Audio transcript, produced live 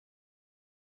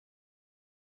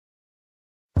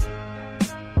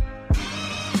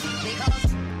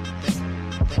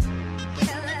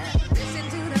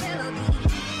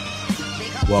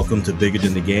Welcome to Bigger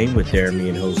Than the Game with Jeremy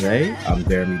and Jose. I'm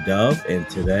Jeremy Dove, and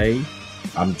today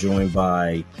I'm joined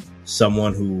by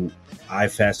someone who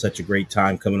I've had such a great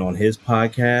time coming on his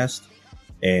podcast.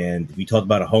 And we talked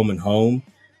about a home and home,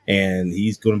 and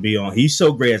he's going to be on. He's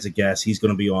so great as a guest. He's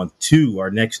going to be on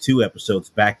our next two episodes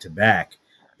back to back,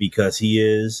 because he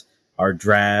is our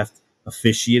draft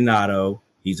aficionado.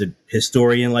 He's a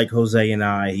historian like Jose and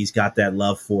I. He's got that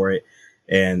love for it.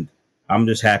 And I'm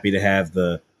just happy to have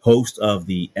the host of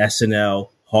the SNL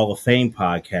Hall of Fame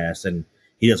podcast. And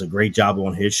he does a great job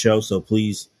on his show. So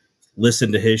please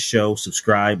listen to his show,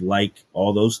 subscribe, like,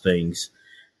 all those things.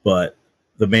 But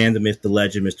the man, the myth, the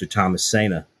legend, Mr. Thomas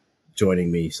Sena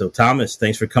joining me. So Thomas,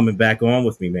 thanks for coming back on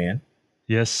with me, man.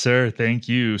 Yes, sir. Thank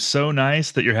you. So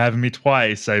nice that you're having me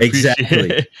twice. I appreciate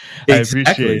it. I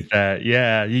appreciate that.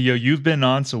 Yeah. You've been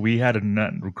on, so we had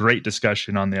a great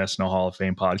discussion on the SNL Hall of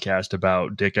Fame podcast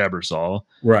about Dick Ebersol,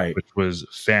 right? Which was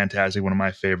fantastic. One of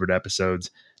my favorite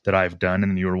episodes that I've done.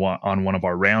 And you were on one of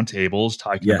our roundtables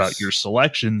talking about your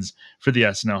selections for the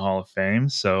SNL Hall of Fame.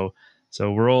 So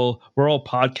we're all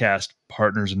podcast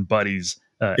partners and buddies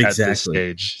at this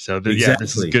stage. So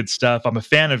this is good stuff. I'm a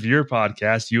fan of your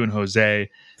podcast. You and Jose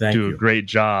do a great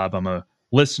job. I'm a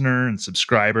listener and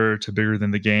subscriber to Bigger Than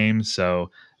the Game.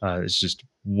 So it's just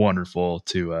wonderful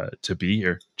to be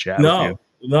here, chat with you.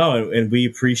 No, and we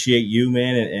appreciate you,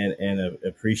 man, and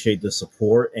appreciate the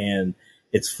support. And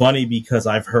it's funny because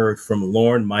I've heard from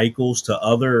Lorne Michaels to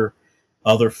other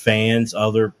fans,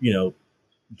 other,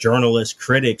 journalists,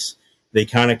 critics. They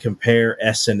kind of compare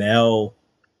SNL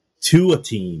to a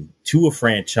team, to a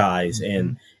franchise,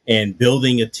 and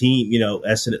building a team.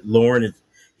 Lorne,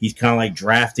 he's kind of like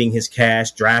drafting his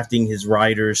cast, drafting his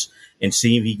writers, and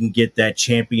seeing if he can get that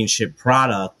championship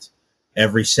product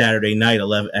every Saturday night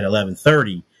at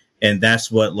 11:30. And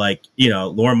that's what,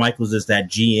 Lorne Michaels is that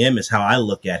GM, is how I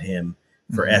look at him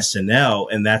for SNL.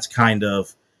 And that's kind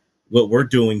of what we're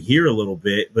doing here a little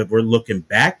bit, but we're looking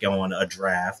back on a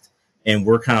draft, and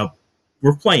we're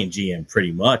playing GM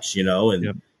pretty much,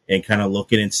 and kind of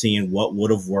looking and seeing what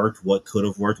would have worked, what could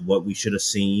have worked, what we should have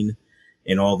seen,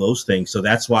 and all those things. So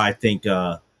that's why I think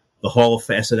the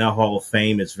SNL Hall of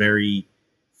Fame is very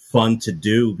fun to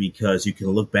do, because you can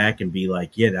look back and be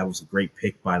like, yeah, that was a great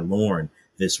pick by Lorne,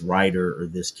 this writer or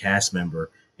this cast member,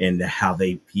 and how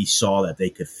he saw that they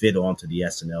could fit onto the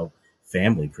SNL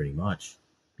family pretty much.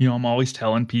 I'm always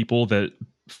telling people that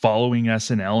following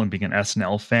SNL and being an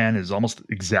SNL fan is almost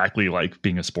exactly like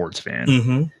being a sports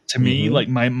fan. To me, like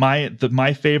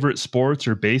my favorite sports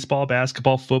are baseball,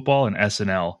 basketball, football, and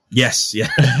SNL. Yes, yeah,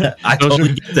 I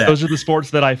totally get that. Those are the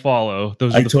sports that I follow.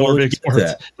 Those are the four big sports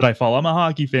that I follow. I'm a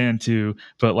hockey fan too,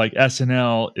 but like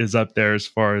SNL is up there as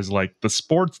far as like the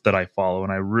sports that I follow,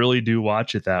 and I really do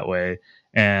watch it that way.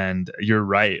 And you're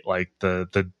right, like the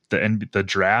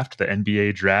draft, the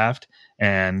NBA draft,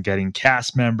 and getting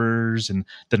cast members, and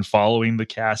then following the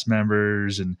cast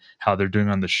members and how they're doing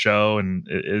on the show, and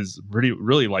it is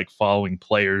really like following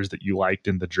players that you liked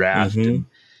in the draft, and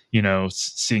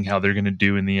seeing how they're going to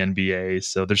do in the NBA.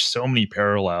 So there's so many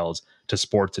parallels to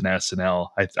sports and SNL.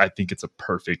 I think it's a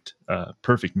perfect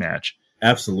match.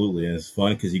 Absolutely, and it's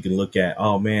fun because you can look at,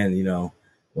 oh man,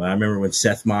 well, I remember when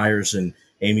Seth Meyers and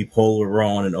Amy Poehler were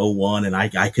on in 2001, and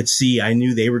I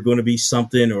knew they were going to be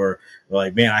something, or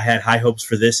like, man, I had high hopes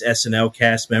for this SNL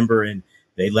cast member, and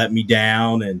they let me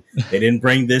down, and they didn't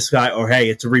bring this guy. Or, hey,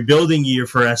 it's a rebuilding year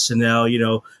for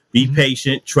SNL, be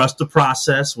patient, trust the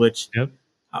process, which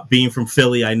being from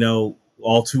Philly, I know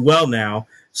all too well now.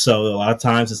 So a lot of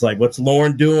times it's like, what's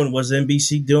Lorne doing? What's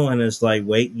NBC doing? And it's like,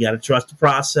 wait, you got to trust the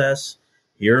process,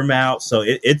 hear him out. So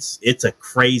it's a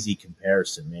crazy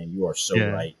comparison, man. You are so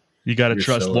right. You got to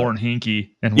trust Lorne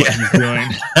Hinkey and what he's doing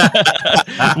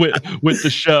with the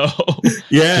show.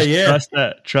 Yeah.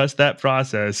 Trust that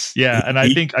process. Yeah, and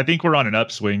I think we're on an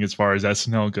upswing as far as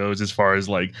SNL goes, as far as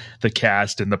like the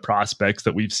cast and the prospects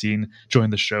that we've seen join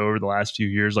the show over the last few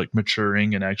years, like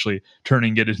maturing and actually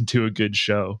turning it into a good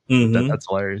show. That's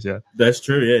hilarious. Yeah, that's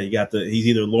true. Yeah, you got he's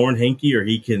either Lorne Hinkey, or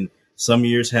he can some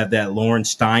years have that Lauren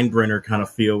Steinbrenner kind of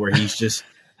feel where he's just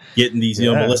getting these,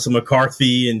 Melissa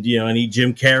McCarthy and,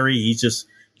 Jim Carrey.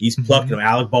 He's plucking them,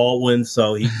 Alec Baldwin.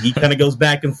 So he kind of goes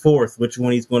back and forth which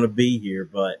one he's going to be here.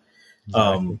 But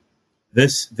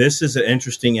this is an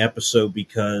interesting episode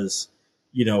because,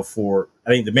 I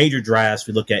think the major drafts,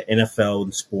 we look at NFL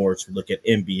and sports, we look at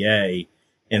NBA,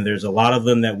 and there's a lot of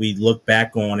them that we look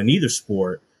back on in either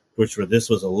sport, this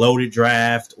was a loaded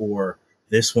draft, or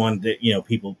this one that,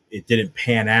 it didn't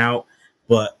pan out.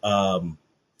 But,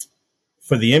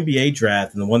 for the NBA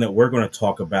draft, and the one that we're going to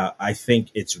talk about, I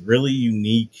think it's really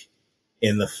unique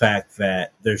in the fact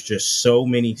that there's just so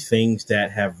many things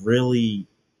that have really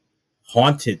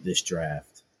haunted this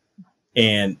draft.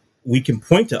 And we can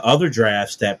point to other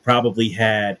drafts that probably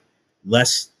had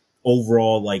less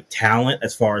overall like talent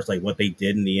as far as like what they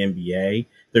did in the NBA.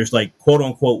 There's like quote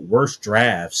unquote worst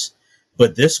drafts,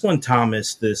 but this one,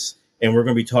 Thomas, and we're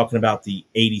going to be talking about the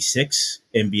 86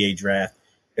 NBA draft.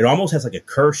 It almost has like a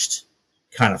cursed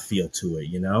kind of feel to it,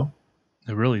 you know?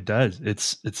 It really does.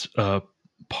 It's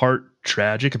part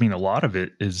tragic. I mean, a lot of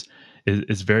it is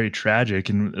very tragic,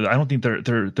 and I don't think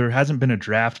there hasn't been a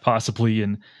draft possibly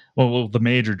in the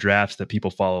major drafts that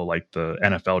people follow, like the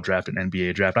NFL draft and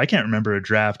NBA draft. I can't remember a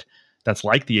draft that's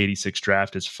like the 86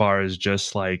 draft as far as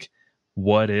just like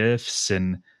what ifs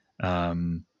and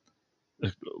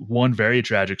one very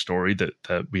tragic story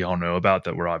that we all know about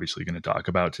that we're obviously going to talk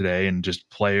about today, and just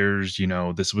players.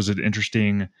 This was an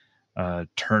interesting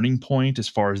turning point as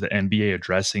far as the NBA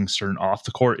addressing certain off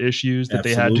the court issues that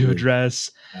they had to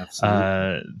address.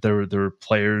 There were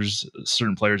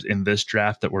certain players in this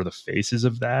draft that were the faces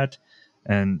of that.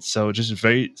 And so just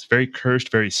it's very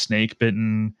cursed, very snake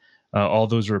bitten. All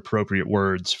those are appropriate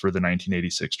words for the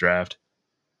 1986 draft.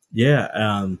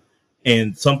 Yeah.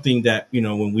 And something that,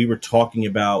 when we were talking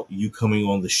about you coming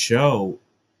on the show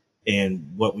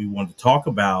and what we wanted to talk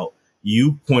about,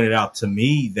 you pointed out to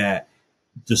me that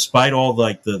despite all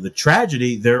like the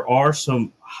tragedy, there are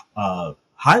some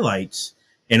highlights,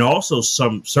 and also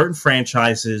some certain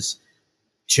franchises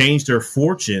changed their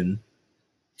fortune,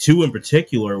 two in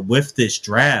particular, with this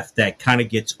draft that kind of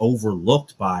gets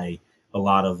overlooked by a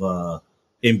lot of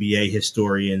NBA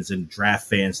historians and draft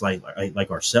fans like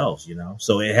ourselves,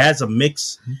 So it has a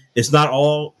mix. It's not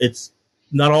all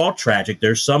tragic.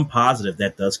 There's some positive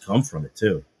that does come from it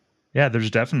too. Yeah,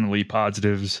 there's definitely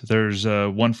positives. There's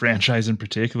one franchise in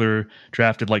particular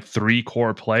drafted like 3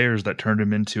 core players that turned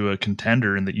him into a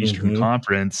contender in the Eastern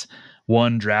Conference.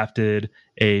 One drafted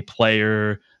a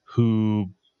player who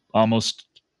almost,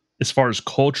 as far as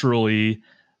culturally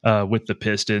with the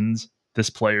Pistons, this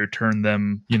player turned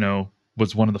them,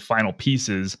 was one of the final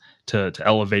pieces to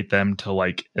elevate them to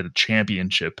like a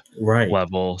championship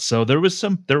level. So there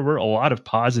were a lot of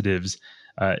positives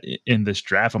in this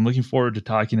draft. I'm looking forward to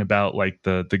talking about like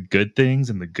the good things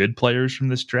and the good players from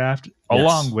this draft,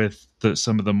 along with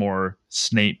some of the more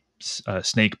snake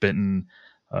bitten,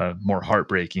 more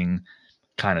heartbreaking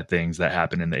kind of things that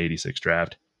happened in the 86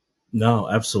 draft. No,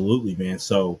 absolutely, man.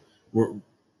 So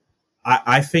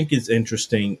I think it's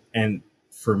interesting. And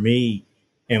for me,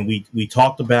 and we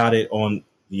talked about it on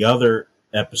the other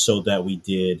episode that we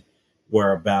did,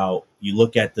 where about you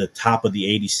look at the top of the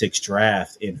 86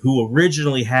 draft and who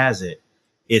originally has it.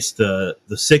 It's the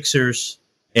Sixers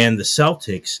and the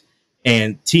Celtics,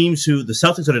 and teams the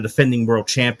Celtics are the defending world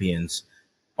champions,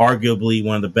 arguably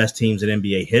one of the best teams in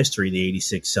NBA history, the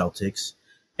 86 Celtics.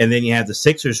 And then you have the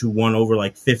Sixers who won over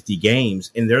like 50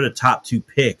 games, and they're the top 2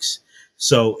 picks.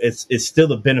 So it's still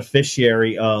the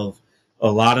beneficiary of a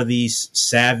lot of these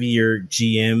savvier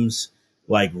GMs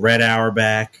like Red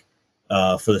Auerbach,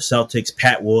 for the Celtics,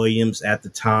 Pat Williams at the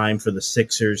time for the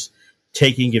Sixers,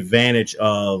 taking advantage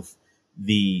of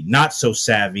the not so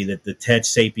savvy that the Ted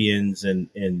Sapiens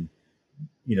and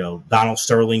Donald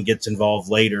Sterling gets involved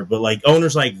later, but like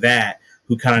owners like that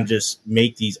who kind of just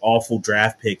make these awful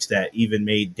draft picks that even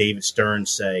made David Stern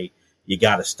say, you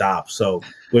got to stop. So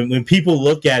when people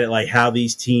look at it, like how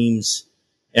these teams,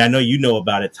 and I know you know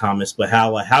about it, Thomas, but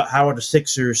how are the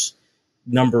Sixers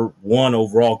number 1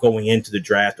 overall going into the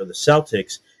draft, or the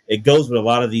Celtics? It goes with a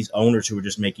lot of these owners who are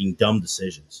just making dumb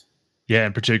decisions. Yeah,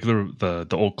 in particular, the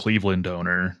old Cleveland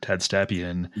owner, Ted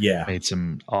Stepien, made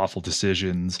some awful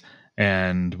decisions.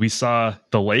 And we saw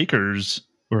the Lakers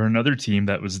were another team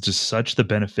that was just such the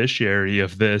beneficiary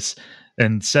of this.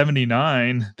 In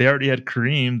 79, they already had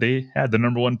Kareem. They had the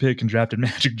number 1 pick and drafted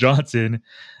Magic Johnson.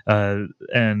 And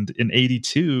in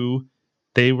 82,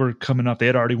 they were coming up. They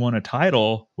had already won a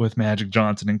title with Magic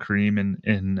Johnson and Kareem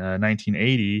in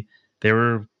 1980. They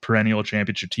were a perennial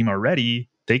championship team already.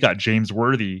 They got James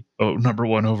Worthy, number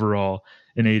 1 overall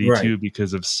in 82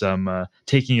 because of some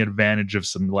taking advantage of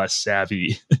some less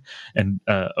savvy and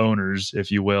owners,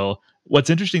 if you will.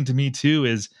 What's interesting to me too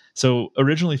is, so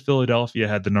originally Philadelphia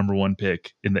had the number 1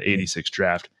 pick in the 86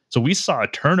 draft. So we saw a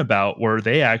turnabout where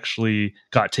they actually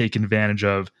got taken advantage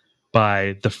of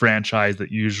by the franchise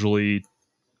that usually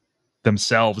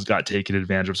themselves got taken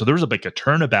advantage of. So there was a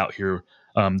turnabout here,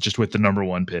 just with the number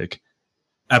 1 pick.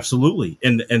 Absolutely.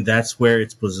 And that's where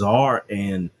it's bizarre.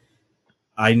 And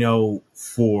I know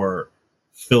for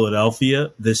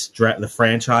Philadelphia, the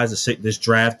franchise, this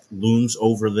draft looms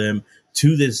over them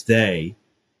to this day.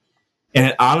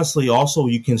 And honestly, also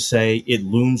you can say it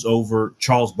looms over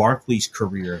Charles Barkley's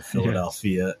career in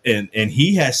Philadelphia, and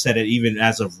he has said it even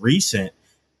as of recent,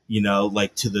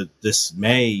 like to the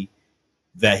dismay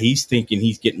that he's thinking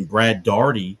he's getting Brad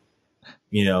Daugherty,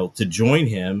 to join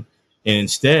him, and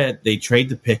instead they trade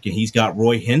the pick, and he's got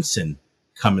Roy Hinson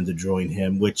coming to join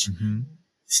him, which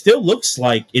still looks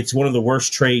like it's one of the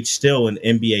worst trades still in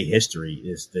NBA history.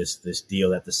 Is this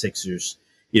deal that the Sixers,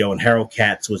 and Harold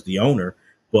Katz was the owner.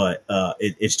 But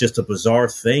it's just a bizarre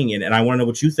thing. And I want to know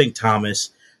what you think,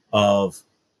 Thomas, of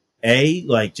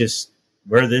just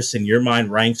where this in your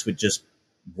mind ranks with just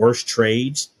worst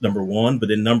trades, number one. But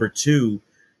then number two,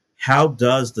 how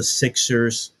does the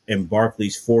Sixers and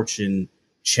Barkley's fortune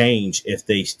change if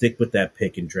they stick with that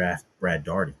pick and draft Brad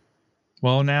Daugherty?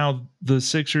 Well, now the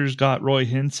Sixers got Roy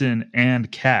Hinson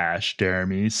and cash,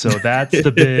 Jeremy. So that's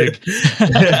the big.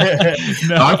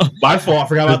 No. My fault. I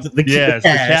forgot about the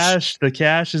cash. The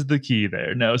cash is the key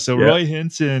there. No, so yep. Roy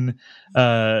Hinson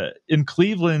in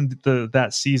Cleveland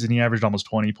that season, he averaged almost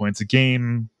 20 points a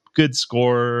game. Good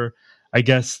scorer. I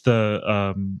guess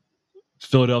the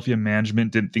Philadelphia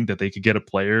management didn't think that they could get a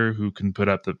player who can put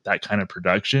up that kind of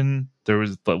production. There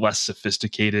was the less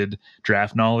sophisticated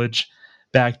draft knowledge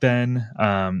back then.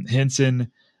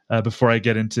 Hinson, before I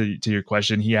get into your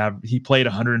question, he played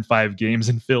 105 games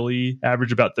in Philly,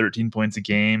 averaged about 13 points a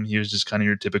game. He was just kind of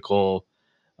your typical,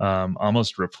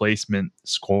 almost replacement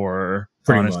scorer.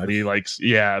 Pretty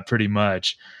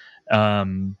much.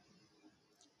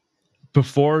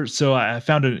 So I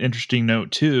found an interesting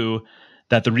note too,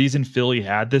 that the reason Philly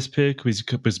had this pick was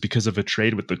because of a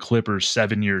trade with the Clippers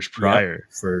 7 years prior.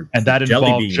 And that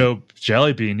involved Joe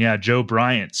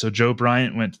Bryant. So Joe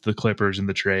Bryant went to the Clippers in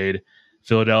the trade.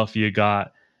 Philadelphia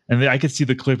and I could see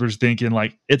the Clippers thinking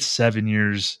like, it's 7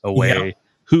 years away. Yeah.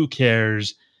 Who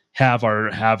cares? Have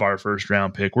our first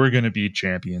round pick. We're going to be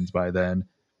champions by then.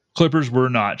 Clippers were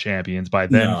not champions by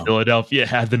then. No. Philadelphia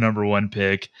had the number one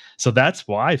pick. So that's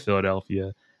why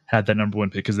Philadelphia had that number one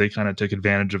pick, because they kind of took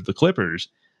advantage of the Clippers.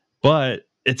 But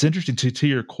it's interesting to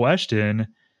your question,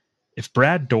 if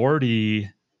Brad Daugherty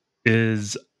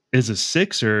is a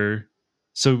Sixer,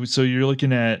 so you're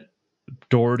looking at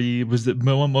Daugherty. Was that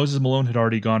Moses Malone had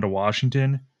already gone to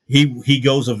Washington? He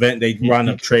goes event. They wind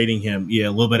up trading him. Yeah,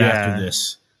 a little bit after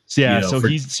this.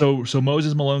 So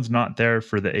Moses Malone's not there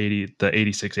for the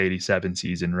 86-87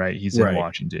 season, right? He's in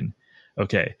Washington.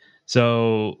 Okay.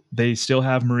 So they still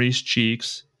have Maurice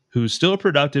Cheeks, who's still a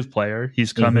productive player.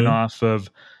 He's coming off of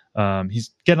he's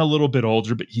getting a little bit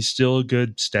older, but he's still a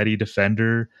good, steady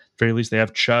defender. At the very least, they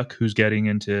have Chuck, who's getting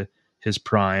into his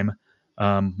prime.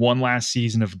 One last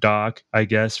season of Doc, I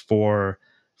guess, for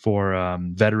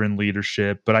veteran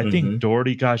leadership. But I think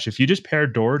Daugherty, gosh, if you just pair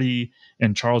Daugherty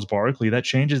and Charles Barkley, that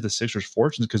changes the Sixers'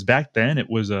 fortunes, because back then it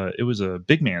was a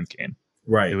big man's game.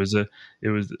 Right. It was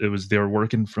they were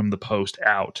working from the post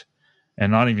out.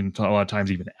 And not even a lot of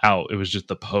times even out. It was just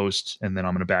the post, and then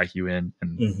I'm going to back you in,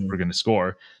 and we're going to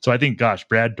score. So I think, gosh,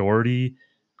 Brad Daugherty,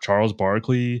 Charles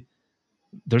Barkley,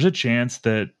 there's a chance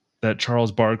that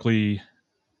Charles Barkley,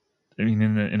 I mean,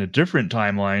 in a different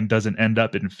timeline, doesn't end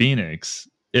up in Phoenix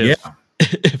if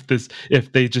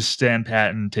they just stand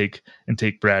pat and take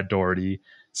Brad Daugherty.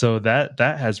 So that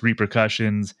has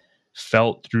repercussions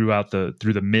felt through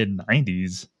the mid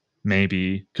 90s.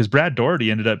 Maybe because Brad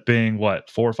Daugherty ended up being 4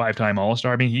 or 5 time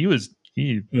All-Star. I mean, he was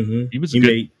a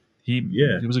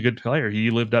good player.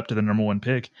 He lived up to the number one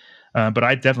pick. But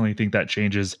I definitely think that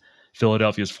changes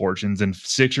Philadelphia's fortunes, and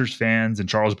Sixers fans and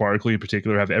Charles Barkley in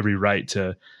particular have every right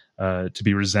to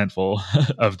be resentful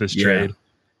of this trade.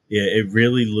 Yeah, it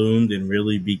really loomed and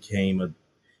really became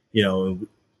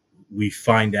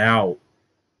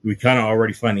we kind of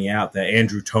already finding out that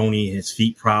Andrew Toney, his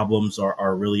feet problems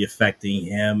are really affecting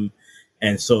him.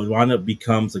 And so it wound up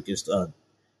becomes like just a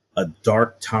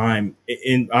dark time.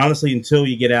 And honestly, until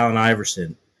you get Allen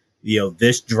Iverson,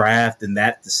 this draft and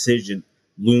that decision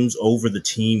looms over the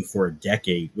team for a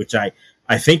decade, which I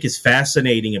think is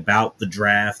fascinating about the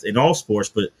draft in all sports,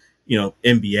 but,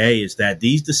 NBA, is that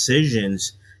these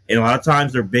decisions, and a lot of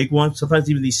times they're big ones, sometimes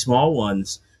even these small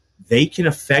ones, they can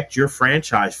affect your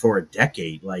franchise for a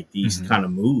decade, like these kind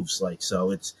of moves. So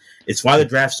it's why the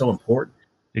draft's so important.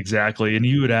 Exactly. And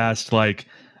you had asked like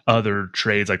other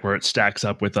trades, like where it stacks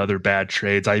up with other bad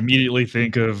trades. I immediately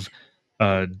think of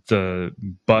the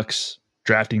Bucks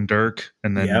drafting Dirk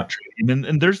and then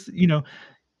and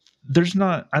there's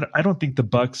not, I don't think the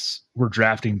Bucks were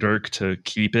drafting Dirk to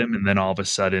keep him, and then all of a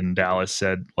sudden Dallas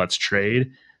said, let's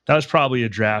trade. That was probably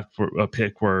a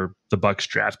pick where the Bucks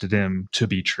drafted him to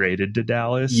be traded to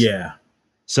Dallas. Yeah.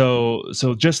 So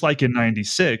just like in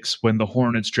 96, when the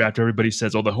Hornets draft, everybody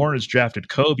says, oh, the Hornets drafted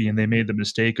Kobe and they made the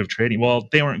mistake of trading. Well,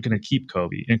 they weren't going to keep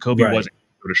Kobe, and Kobe wasn't going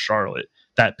to go to Charlotte.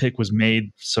 That pick was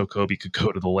made so Kobe could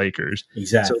go to the Lakers.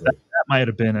 Exactly. So that might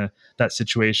have been that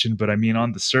situation. But I mean,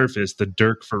 on the surface, the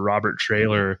Dirk for Robert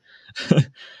Traylor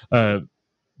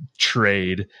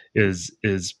trade is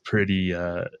pretty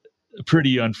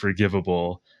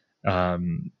unforgivable.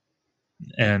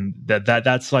 And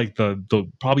that's like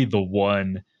the probably the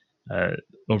one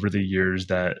over the years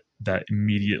that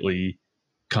immediately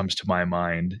comes to my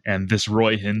mind. And this the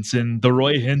Roy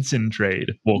Hinson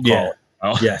trade, we'll call it.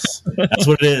 Yes, that's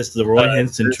what it is. The Roy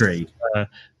Hinson trade.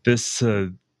 This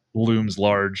looms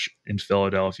large in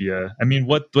Philadelphia. I mean,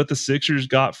 what the Sixers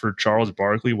got for Charles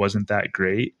Barkley wasn't that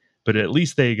great, but at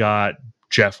least they got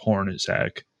Jeff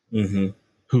Hornacek. Mm-hmm.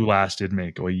 Who lasted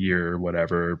maybe a year or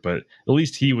whatever, but at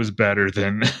least he was better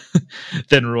than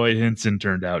Roy Hinson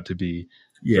turned out to be.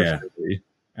 Yeah,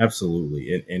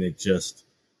 absolutely. And it just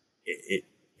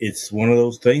it's one of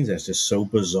those things that's just so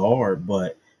bizarre.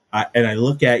 But I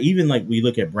look at, even like we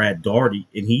look at Brad Daugherty,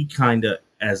 and he kind of,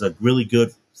 as a really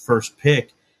good first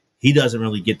pick, he doesn't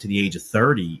really get to the age of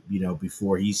 30,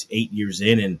 before he's 8 years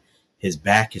in, and his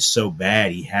back is so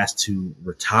bad he has to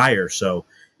retire. So,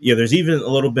 there's even a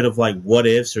little bit of like what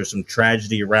ifs or some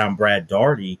tragedy around Brad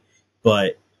Daugherty,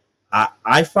 but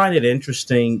I find it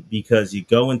interesting because you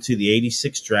go into the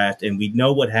 86 draft and we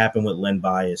know what happened with Len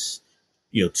Bias,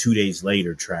 2 days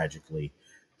later, tragically.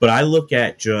 But I look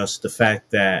at just the fact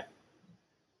that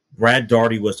Brad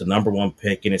Daugherty was the number one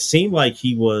pick, and it seemed like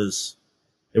there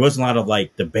wasn't a lot of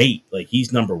like debate, like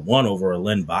he's number one over a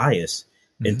Len Bias.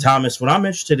 Mm-hmm. And Thomas, what I'm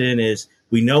interested in is,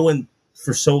 we know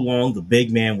for so long the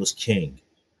big man was king.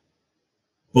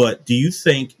 But do you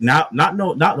think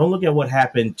don't look at what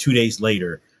happened 2 days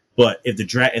later, but if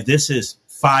this is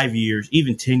 5 years,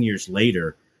 even 10 years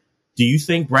later, do you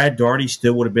think Brad Daugherty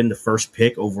still would have been the first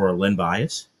pick over a Len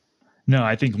Bias? No,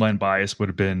 I think Len Bias would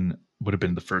have been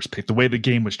the first pick. The way the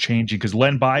game was changing, because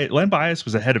Len Bias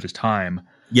was ahead of his time.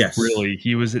 Yes, really,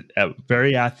 he was a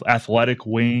very athletic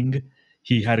wing.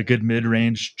 He had a good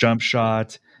mid-range jump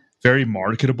shot, very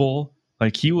marketable.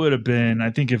 Like, he would have been,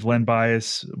 I think if Len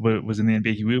Bias was in the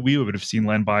NBA, we would have seen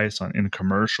Len Bias in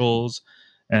commercials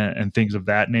and things of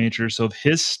that nature. So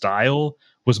his style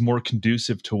was more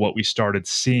conducive to what we started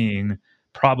seeing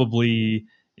probably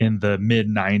in the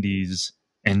mid-90s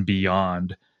and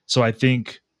beyond. So I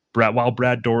think while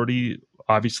Brad Daugherty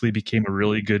obviously became a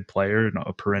really good player and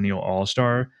a perennial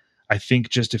all-star, I think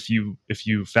just if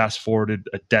you fast forwarded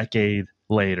a decade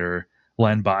later,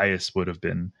 Len Bias would have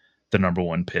been the number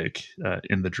one pick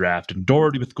in the draft, and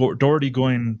Daugherty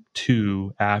going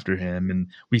 2 after him. And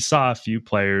we saw a few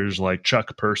players like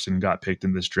Chuck Person got picked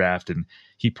in this draft, and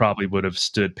he probably would have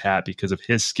stood pat because of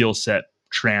his skill set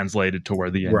translated to where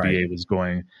the NBA was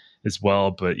going as well.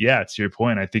 But yeah, to your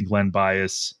point, I think Len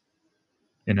Bias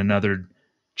in another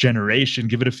generation,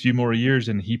 give it a few more years,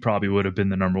 and he probably would have been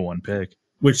the number one pick.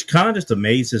 Which kind of just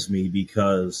amazes me,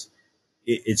 because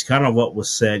it's kind of what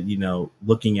was said,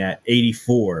 looking at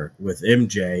 84 with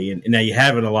MJ, and now you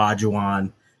have an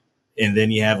Olajuwon, and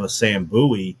then you have a Sam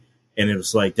Bowie, and it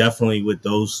was like definitely with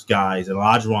those guys, and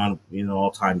Olajuwon,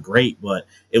 all-time great, but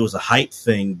it was a height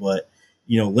thing. But,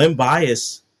 Len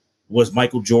Bias was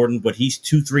Michael Jordan, but he's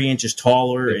 2-3 inches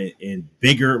taller and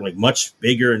bigger, like much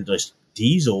bigger, and just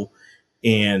diesel.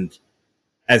 And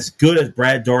as good as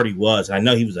Brad Daugherty was, I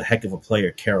know he was a heck of a player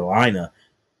at Carolina,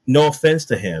 no offense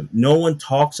to him, no one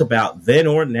talks about then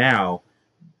or now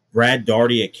Brad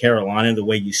Daugherty at Carolina the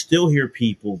way you still hear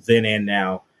people then and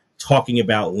now talking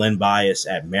about Len Bias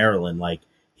at Maryland. Like,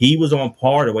 he was on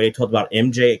par the way they talked about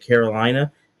MJ at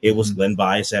Carolina. It was Len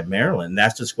Bias at Maryland.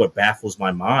 That's just what baffles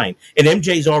my mind. And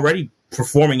MJ's already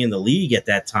performing in the league at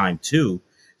that time too.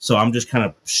 So I'm just kind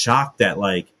of shocked that,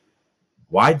 like,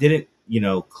 why didn't,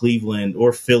 Cleveland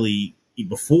or Philly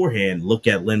beforehand look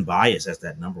at Len Bias as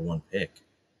that number one pick?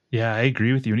 Yeah, I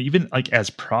agree with you. And even like as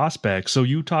prospects, so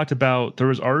you talked about there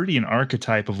was already an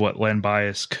archetype of what Len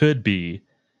Bias could be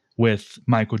with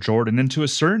Michael Jordan. And to a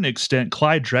certain extent,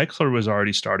 Clyde Drexler was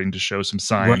already starting to show some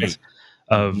signs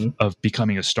of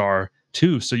becoming a star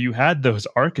too. So you had those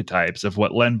archetypes of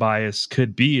what Len Bias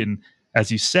could be. And as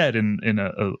you said, in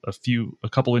a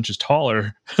couple inches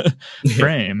taller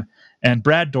frame. And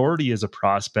Brad Daugherty is a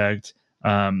prospect.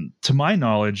 To my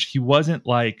knowledge, he wasn't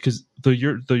like, because the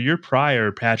year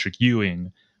prior, Patrick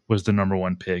Ewing was the number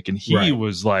one pick, and he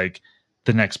was like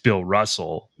the next Bill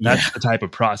Russell. That's the type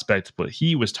of prospect, but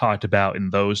he was talked about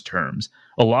in those terms.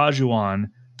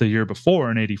 Olajuwon, the year before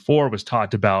in '84, was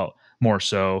talked about more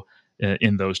so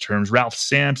in those terms. Ralph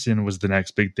Sampson was the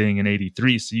next big thing in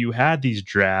 83. So you had these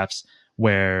drafts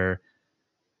where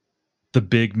the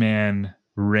big man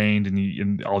reigned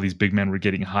and all these big men were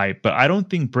getting hype. But I don't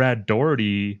think Brad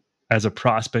Daugherty as a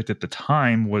prospect at the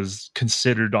time was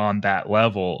considered on that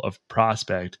level of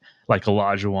prospect like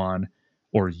Olajuwon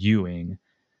or Ewing.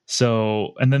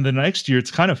 So, and then the next year,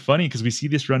 it's kind of funny because we see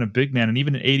this run of big man, and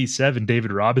even in 87,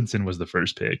 David Robinson was the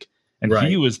first pick. And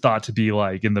he was thought to be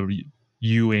like in the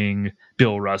Ewing,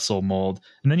 Bill Russell mold.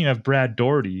 And then you have Brad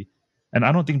Daugherty. And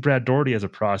I don't think Brad Daugherty as a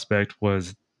prospect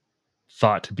was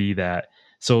thought to be that.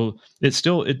 So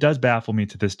it does baffle me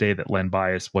to this day that Len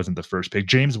Bias wasn't the first pick.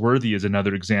 James Worthy is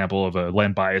another example of a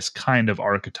Len Bias kind of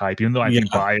archetype, even though I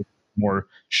think Bias is more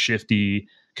shifty,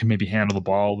 can maybe handle the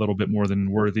ball a little bit more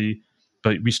than Worthy.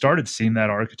 But we started seeing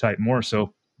that archetype more.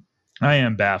 So I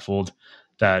am baffled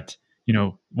that,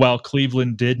 while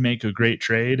Cleveland did make a great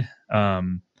trade,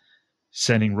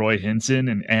 sending Roy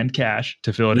Hinson and cash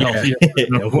to Philadelphia.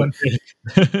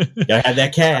 Gotta have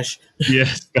that cash.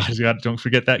 Yes, guys, don't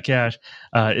forget that cash.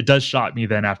 It does shock me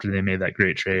then after they made that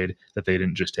great trade that they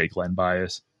didn't just take Len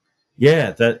Bias.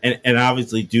 Yeah, and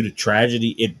obviously due to tragedy,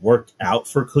 it worked out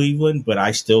for Cleveland, but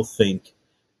I still think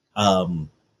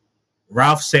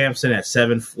Ralph Sampson at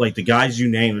 7, like the guys you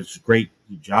named, it's a great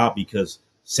job because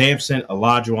Sampson,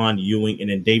 Olajuwon, Ewing, and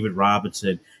then David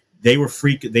Robinson, they were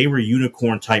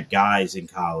unicorn type guys in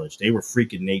college. They were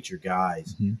freaking nature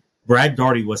guys. Mm-hmm. Brad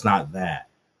Daugherty was not that.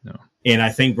 No. And I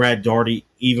think Brad Daugherty,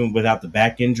 even without the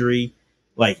back injury,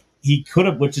 like he could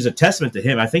have, which is a testament to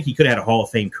him. I think he could have had a Hall of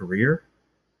Fame career,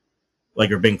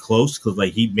 or been close because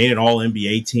he made an All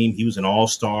NBA team. He was an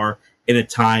All-Star in a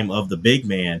time of the big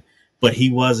man, but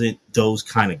he wasn't those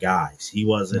kind of guys. He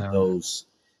wasn't those.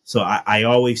 So I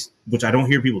always, which I don't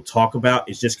hear people talk about,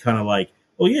 is just kind of like,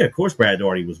 oh yeah, of course Brad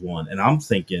Daugherty was one. And I'm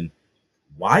thinking,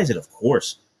 why is it of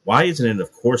course? Why isn't it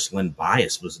of course Len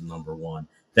Bias was number one?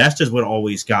 That's just what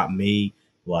always got me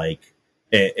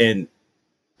and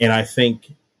I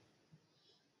think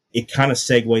it kind of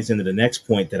segues into the next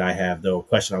point that I have, though. A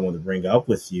question I want to bring up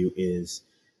with you is,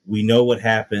 we know what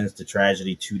happens to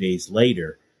tragedy 2 days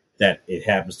later, that it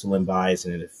happens to Len Bias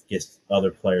and it gets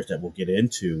other players that we'll get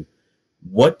into.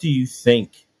 What do you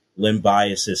think Len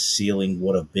Bias's ceiling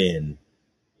would have been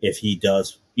if he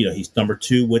does, he's number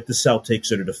 2 with the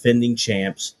Celtics, or the defending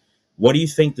champs? What do you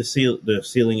think the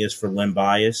ceiling is for Len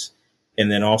Bias? And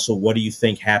then also, what do you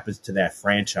think happens to that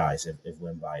franchise if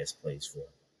Len Bias plays for it?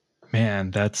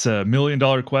 Man, that's $1 million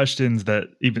questions that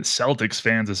even Celtics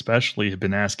fans especially have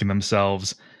been asking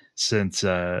themselves since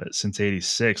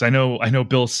 86. I know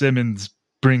Bill Simmons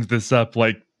brings this up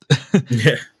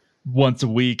once a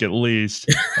week at least.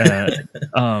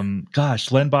 Len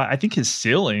Bias, I think his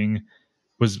ceiling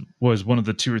was one of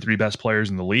the 2 or 3 best players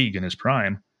in the league in his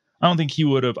prime. I don't think he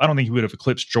would have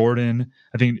eclipsed Jordan.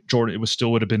 I think it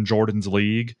still would have been Jordan's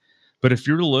league. But if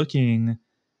you're looking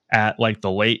at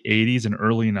the late 80s and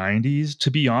early 90s,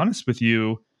 to be honest with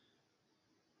you,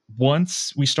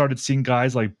 once we started seeing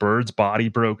guys like Bird's body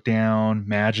broke down,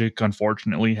 Magic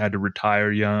unfortunately had to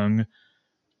retire young,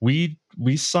 we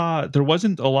saw there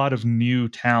wasn't a lot of new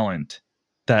talent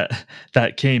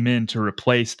that came in to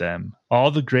replace them.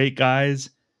 All the great guys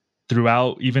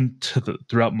throughout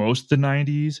most of the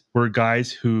 90s were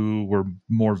guys who were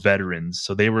more veterans.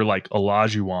 So they were like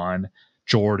Olajuwon,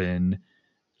 Jordan,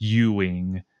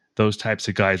 Ewing, those types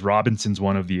of guys. Robinson's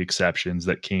one of the exceptions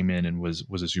that came in and was a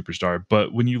superstar.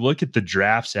 But when you look at the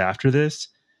drafts after this,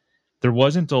 there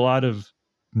wasn't a lot of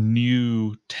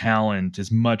new talent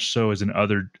as much so as in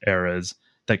other eras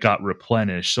that got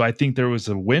replenished. So I think there was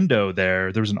a window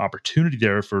there. There was an opportunity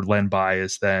there for Len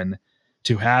Bias then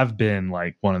to have been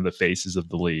one of the faces of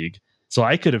the league. So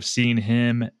I could have seen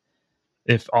him,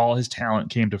 if all his talent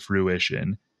came to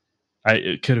fruition,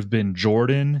 it could have been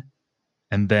Jordan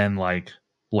and then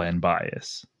Len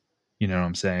Bias. You know what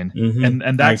I'm saying? Mm-hmm.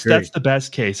 And that's the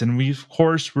best case. And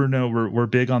we're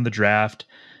big on the draft,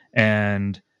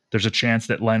 and there's a chance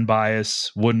that Len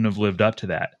Bias wouldn't have lived up to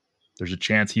that. There's a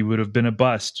chance he would have been a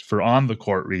bust for on the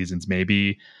court reasons.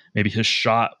 Maybe his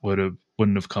shot wouldn't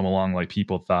have come along like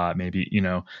people thought. Maybe,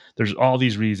 there's all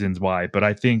these reasons why. But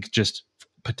I think just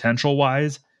potential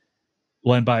wise,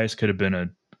 Len Bias could have been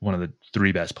one of the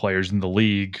 3 best players in the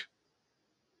league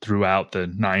throughout the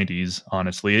 90s.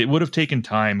 Honestly, it would have taken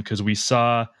time because we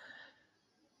saw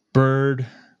Bird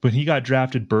when he got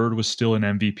drafted. Bird was still an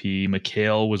MVP.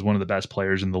 McHale was one of the best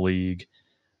players in the league.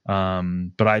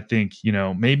 But I think,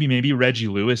 maybe Reggie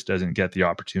Lewis doesn't get the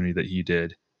opportunity that he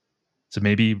did. So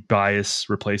maybe Bias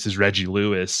replaces Reggie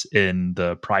Lewis in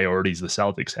the priorities the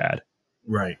Celtics had.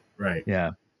 Right.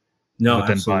 Yeah. No, but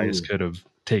then Bias could have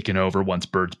taken over once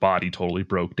Bird's body totally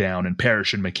broke down and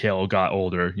Parrish and McHale got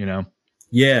older, you know?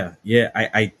 Yeah.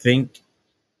 I think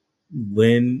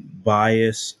Len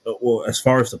Bias, well, as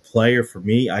far as the player, for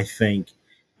me, I think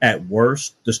at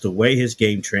worst, just the way his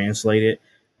game translated,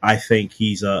 I think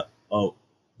he's a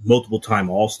multiple time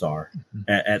All-Star.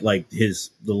 At like the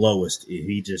lowest.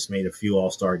 He just made a few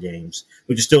All-Star games,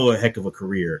 which is still a heck of a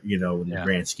career, you know, in the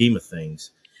grand scheme of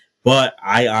things. But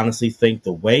I honestly think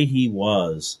the way he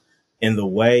was and the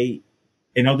way,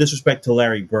 and no disrespect to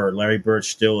Larry Bird's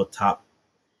still a top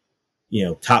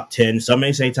 10, some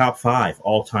may say top 5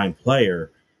 all-time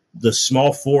player. The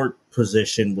small forward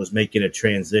position was making a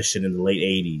transition in the late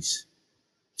 80s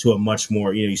to a much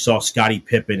more, you saw Scottie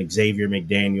Pippen, Xavier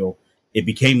McDaniel. It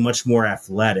became much more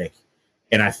athletic.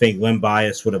 And I think Len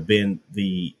Bias would have been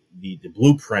the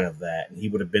blueprint of that. And he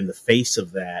would have been the face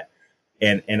of that.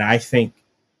 And I think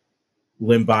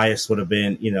Len Bias would have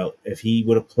been, if he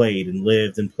would have played and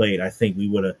lived and played, I think we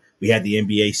had the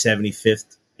NBA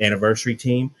 75th anniversary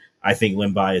team. I think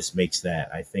Len Bias makes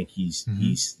that. I think he's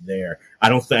there.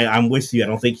 I'm with you. I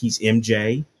don't think he's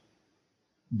MJ,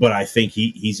 but I think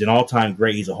he's an all-time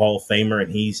great. He's a Hall of Famer,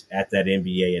 and he's at that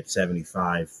NBA at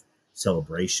 75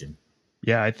 celebration.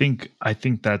 Yeah, I think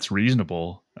that's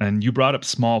reasonable. And you brought up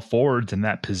small forwards in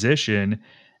that position,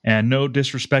 and no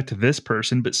disrespect to this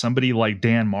person, but somebody like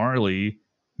Dan Marley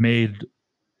made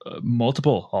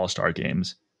multiple All-Star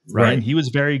games. Right. And he was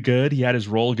very good. He had his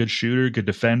role, good shooter, good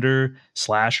defender,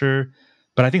 slasher.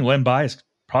 But I think Len Bias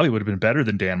probably would have been better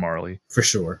than Dan Marley. For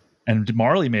sure. And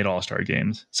Marley made All-Star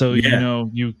games. So,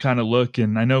 you kind of look,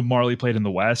 and I know Marley played in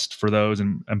the West for those,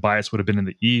 and Bias would have been in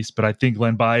the East. But I think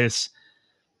Len Bias,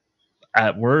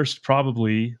 at worst,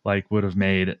 probably would have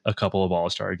made a couple of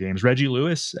All-Star games. Reggie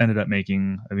Lewis ended up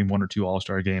making, I think, 1 or 2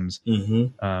 All-Star games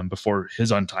before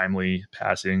his untimely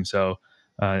passing. So,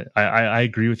 I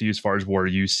agree with you as far as where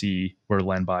you see where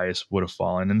Len Bias would have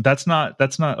fallen. And that's not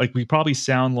like, we probably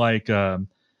sound like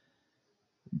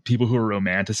people who are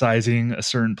romanticizing a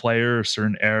certain player, a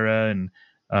certain era and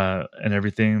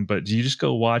everything. But you just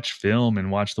go watch film and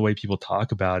watch the way people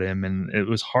talk about him. And it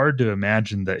was hard to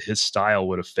imagine that his style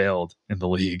would have failed in the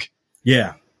league.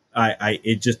 Yeah.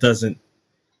 It just doesn't,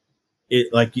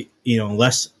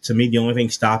 unless, to me, the only thing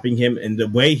stopping him and the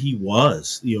way he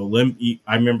was,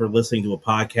 I remember listening to a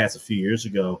podcast a few years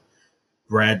ago,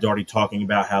 Brad Daugherty talking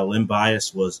about how Len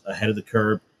Bias was ahead of the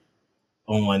curve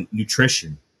on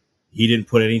nutrition. He didn't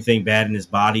put anything bad in his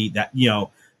body. That,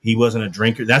 he wasn't a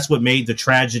drinker. That's what made the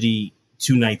tragedy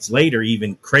 2 nights later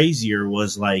even crazier,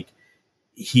 was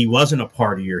he wasn't a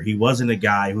partier. He wasn't a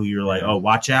guy who you're like, oh,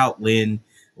 watch out, Len.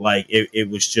 It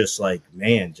was just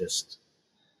man, just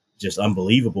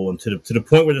unbelievable. And to the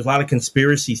point where there's a lot of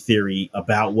conspiracy theory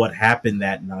about what happened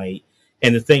that night.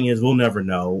 And the thing is, we'll never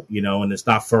know, and it's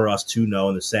not for us to know.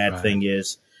 And the sad thing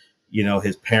is,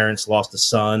 his parents lost a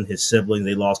son, his siblings,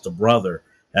 they lost a brother.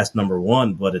 That's number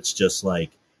one. But it's just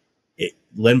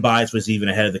Len Bias was even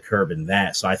ahead of the curve in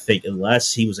that. So I think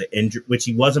unless he was an injury, which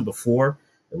he wasn't before,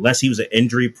 unless he was an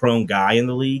injury prone guy in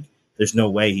the league, there's no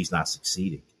way he's not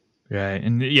succeeding. Right.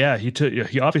 And he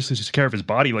obviously took care of his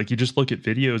body. You just look at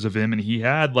videos of him and he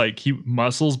had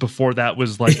muscles before that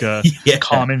was a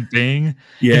common thing.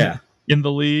 Yeah. In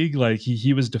the league,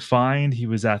 he was defined, he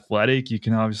was athletic. You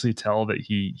can obviously tell that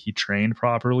he trained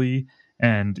properly.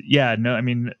 And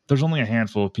there's only a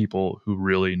handful of people who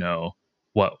really know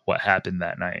what happened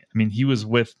that night. I mean, he was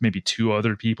with maybe 2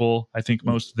 other people, I think,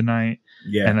 most of the night.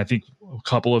 Yeah. And I think a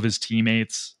couple of his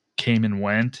teammates came and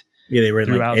went. Yeah, they were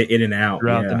in and out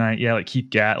throughout the night. Yeah, Keith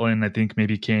Gatlin, I think,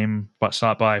 maybe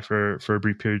stopped by for a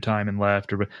brief period of time and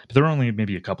left. But there were only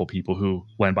maybe a couple people who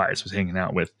Len Bias was hanging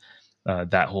out with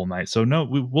that whole night. So no,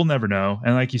 we'll never know.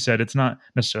 And like you said, it's not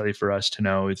necessarily for us to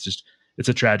know. It's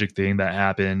a tragic thing that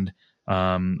happened.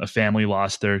 A family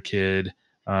lost their kid.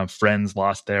 Friends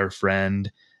lost their friend.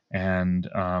 And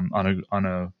on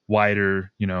a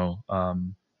wider,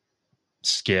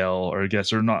 scale, or I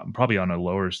guess, or not, probably on a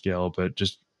lower scale, but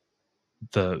just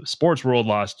the sports world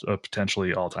lost a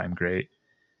potentially all-time great,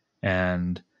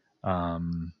 and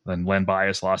then Len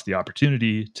Bias lost the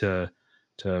opportunity to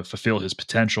fulfill his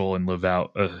potential and live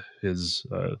out his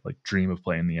dream of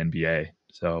playing the NBA.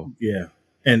 So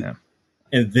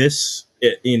and this,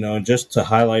 just to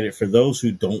highlight it for those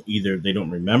who don't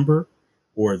remember,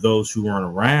 or those who weren't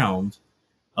around,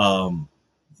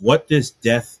 what this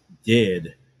death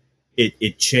did,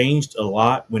 it changed a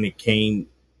lot when it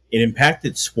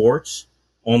impacted sports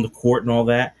on the court and all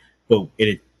that, but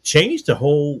it changed the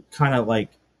whole kind of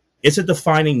it's a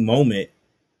defining moment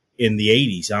in the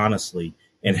 80s, honestly,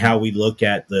 and how we look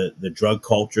at the drug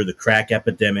culture, the crack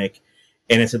epidemic.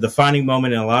 And it's a defining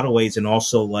moment in a lot of ways. And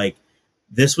also, like,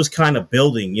 this was kind of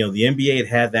building. You know, the NBA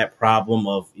had that problem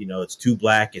of, you know, it's too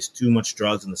black, it's too much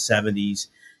drugs in the 70s.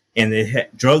 And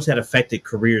drugs had affected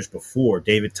careers before.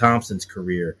 David Thompson's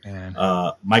career,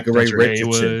 Michael Ray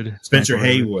Richardson, Spencer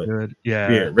Haywood.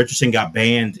 Yeah, Richardson got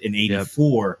banned in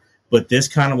 '84, but this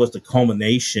kind of was the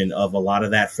culmination of a lot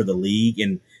of that for the league.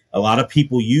 And a lot of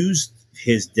people used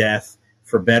his death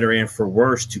for better and for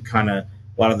worse to kind of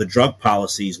a lot of the drug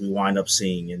policies we wind up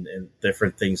seeing and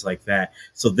different things like that.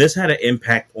 So this had an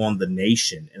impact on the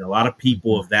nation. And a lot of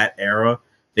people of that era,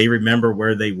 they remember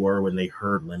where they were when they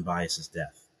heard Len Bias's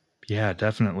death. Yeah,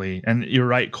 definitely. And you're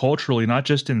right, culturally, not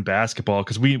just in basketball,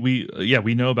 because we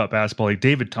know about basketball. Like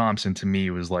David Thompson, to me,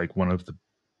 was like one of the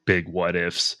big what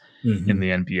ifs in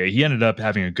the NBA. He ended up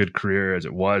having a good career as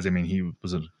it was. I mean, he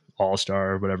was an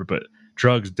all-star or whatever, but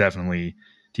drugs definitely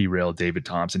derailed David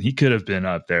Thompson. He could have been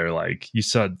up there, like you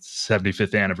said,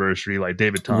 75th anniversary, like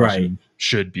David Thompson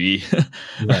should be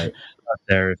up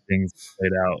there if things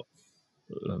played out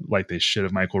like they should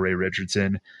have. Michael Ray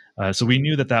Richardson. So we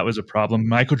knew that was a problem.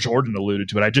 Michael Jordan alluded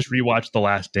to it. I just rewatched The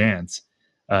Last Dance.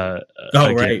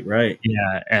 Right.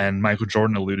 Yeah, and Michael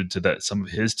Jordan alluded to that some of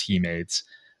his teammates.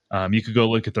 You could go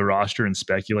look at the roster and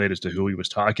speculate as to who he was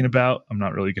talking about. I'm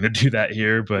not really going to do that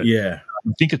here, but I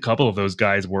think a couple of those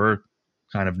guys were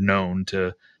kind of known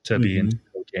to be into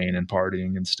cocaine and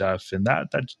partying and stuff. And that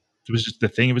was just the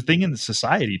thing. It was a thing in the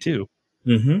society too.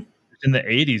 In the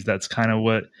 80s, that's kind of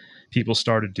what people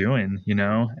started doing, you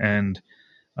know? And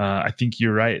I think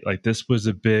you're right. Like, this was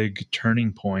a big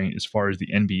turning point as far as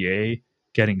the NBA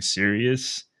getting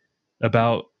serious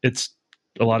about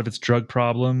a lot of its drug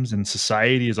problems and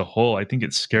society as a whole. I think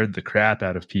it scared the crap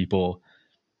out of people.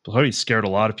 It probably scared a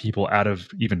lot of people out of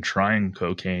even trying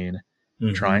cocaine,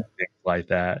 trying things like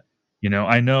that. You know,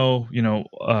 I know,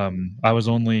 I was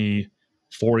only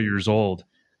 4 years old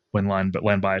when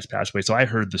Len Bias passed away. So I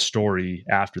heard the story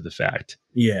after the fact.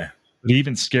 Yeah. It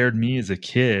even scared me as a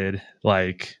kid,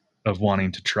 like, of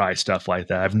wanting to try stuff like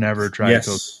that. I've never tried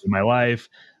cocaine in my life.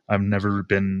 I've never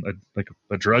been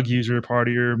a drug user,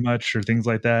 partier much, or things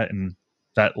like that. And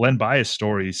that Len Bias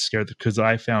story scared, because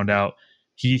I found out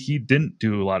he didn't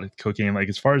do a lot of cocaine. Like,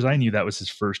 as far as I knew, that was his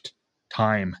first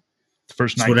time, the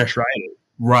first night he tried it.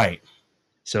 Right.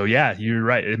 So yeah, you're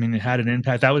right. I mean, it had an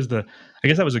impact. I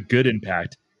guess that was a good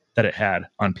impact that it had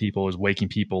on people, is waking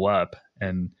people up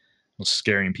and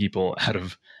scaring people out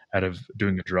of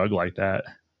doing a drug like that.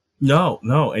 No,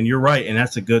 and you're right. And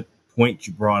that's a good point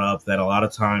you brought up, that a lot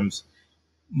of times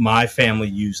my family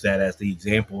used that as the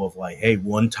example of, like, hey,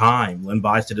 one time Len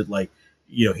Bias did it, like,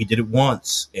 you know, he did it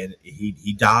once and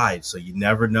he died. So you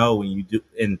never know when you do.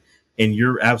 And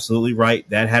you're absolutely right.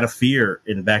 That had a fear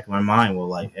in the back of my mind. Well,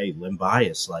 like, hey, Len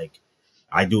Bias, like,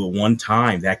 I do it one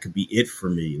time, that could be it for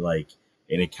me. Like,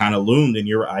 and it kind of loomed. And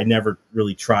I never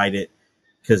really tried it,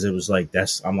 because it was like,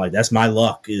 that's my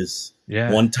luck, is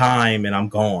one time and I'm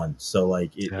gone. So,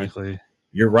 like,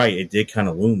 you're right. It did kind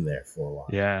of loom there for a while.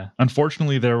 Yeah.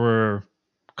 Unfortunately, there were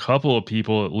a couple of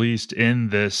people, at least in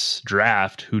this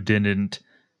draft, who didn't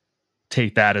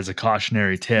take that as a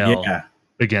cautionary tale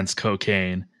against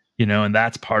cocaine, you know, and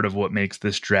that's part of what makes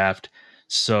this draft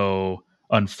so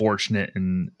unfortunate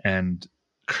and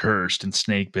cursed and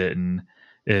snake bitten.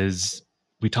 Is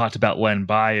we talked about Len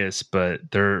Bias,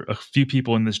 but there are a few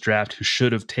people in this draft who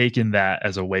should have taken that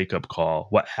as a wake-up call.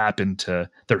 What happened to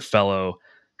their fellow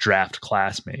draft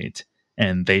classmate,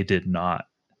 and they did not.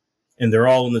 And they're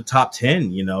all in the top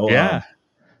 10, you know. Yeah.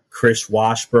 Chris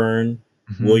Washburn,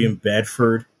 William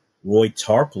Bedford, Roy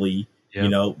Tarpley. Yep. You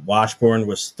know, Washburn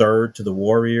was third to the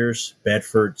Warriors,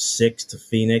 Bedford sixth to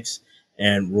Phoenix,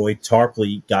 and Roy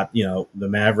Tarpley got, you know, the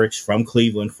Mavericks from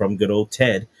Cleveland, from good old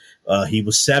Ted. He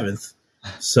was seventh.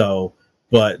 So,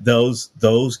 but those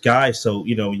guys, so,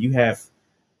 you know, you have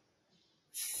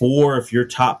 4 of your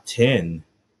top 10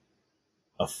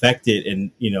 affected,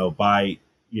 and, you know, by,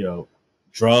 you know,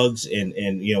 drugs, and,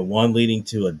 you know, one leading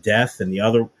to a death, and the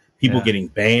other people getting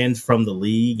banned from the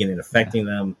league, and it affecting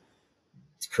them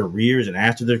careers and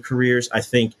after their careers. I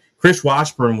think Chris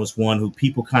Washburn was one who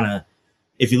people kind of,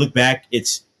 if you look back,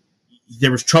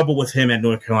 there was trouble with him at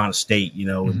North Carolina State, you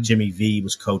know, when Jimmy V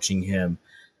was coaching him.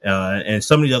 And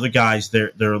some of the other guys,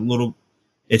 they're a little,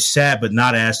 it's sad, but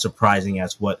not as surprising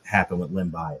as what happened with Len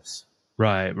Bias.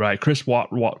 Right. Chris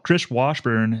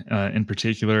Washburn, in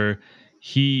particular,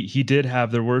 he did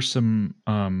have, there were some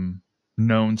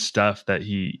known stuff that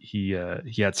he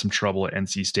had some trouble at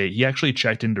NC State. He actually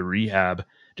checked into rehab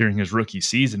during his rookie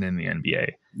season in the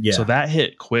NBA. Yeah. So that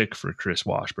hit quick for Chris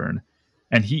Washburn.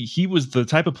 And he was the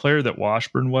type of player that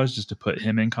Washburn was, just to put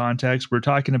him in context. We're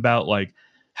talking about, like,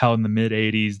 how in the mid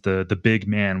 80s the big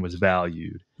man was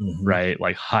valued, right?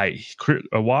 Like height.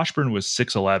 Washburn was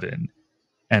 6'11"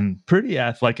 and pretty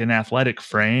an athletic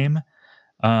frame.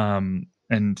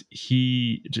 And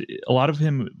a lot of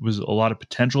him was a lot of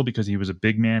potential because he was a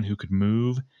big man who could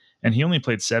move, and he only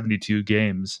played 72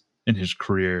 games in his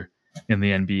career in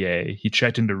the NBA. He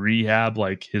checked into rehab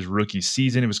like his rookie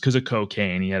season. It was because of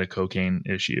cocaine. He had a cocaine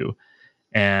issue,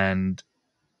 and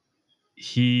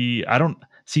I don't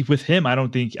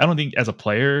think as a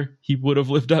player he would have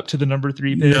lived up to the number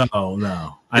 3 pick.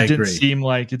 No, it didn't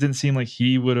seem like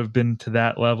he would have been to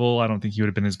that level. I don't think he would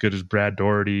have been as good as Brad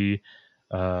Daugherty,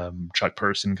 Chuck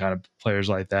Person, kind of players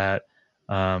like that.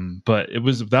 But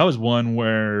that was one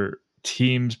where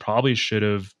teams probably should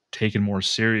have taken more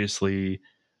seriously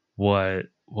what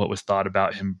was thought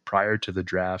about him prior to the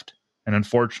draft. And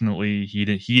unfortunately, he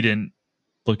didn't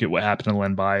look at what happened to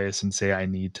Len Bias and say, I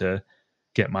need to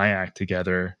get my act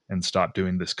together and stop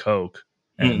doing this coke.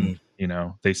 And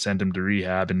they sent him to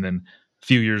rehab, and then a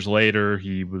few years later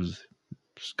he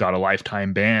got a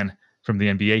lifetime ban from the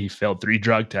NBA. He failed 3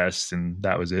 drug tests, and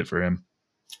that was it for him.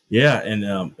 Yeah,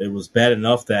 and it was bad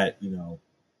enough that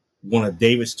one of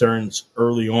David Stern's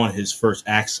early on, his first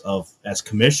acts as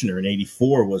commissioner in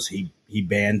 '84 was he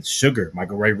banned sugar.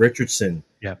 Michael Ray Richardson,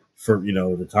 for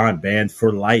the time, banned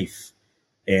for life.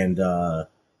 And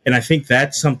I think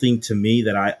that's something to me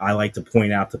that I like to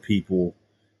point out to people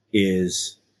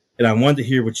is, and I wanted to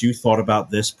hear what you thought about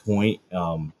this point.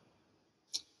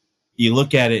 You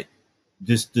look at it,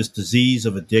 this disease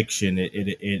of addiction,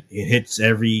 it hits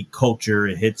every culture,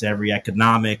 it hits every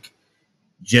economic,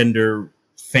 gender,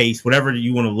 faith, whatever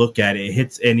you want to look at it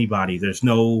hits anybody. There's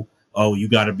no, you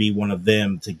got to be one of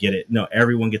them to get it. No,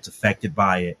 everyone gets affected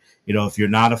by it. If you're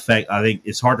not affected, I think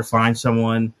it's hard to find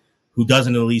someone who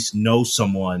doesn't at least know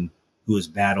someone who has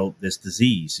battled this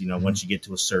disease, once you get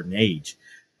to a certain age.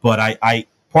 But I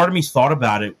part of me thought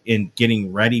about it in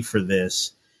getting ready for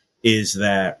this is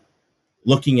that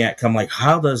looking at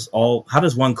how does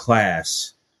one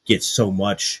class get so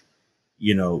much,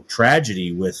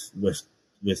 tragedy with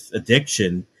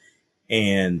addiction,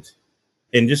 and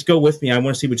just go with me. I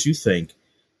want to see what you think.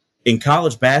 In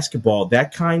college basketball,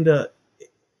 that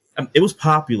it was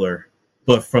popular,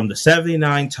 but from the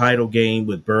 79 title game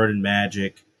with Bird and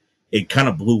Magic, it kind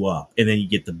of blew up. And then you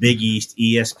get the Big East,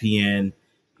 ESPN.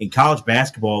 In college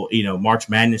basketball, March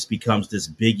Madness becomes this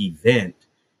big event.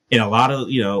 And a lot of,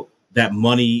 that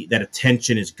money, that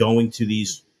attention is going to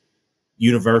these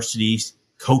universities.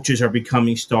 Coaches are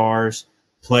becoming stars.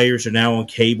 Players are now on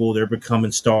cable. They're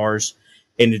becoming stars.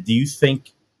 And do you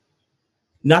think,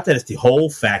 not that it's the whole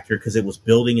factor because it was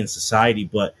building in society,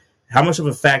 but how much of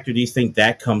a factor do you think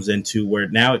that comes into where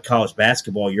now at college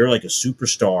basketball, you're like a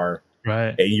superstar,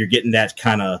 right? And you're getting that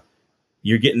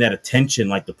attention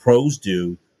like the pros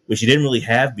do, which you didn't really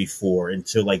have before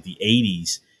until like the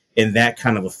 80s, and that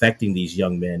kind of affecting these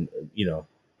young men,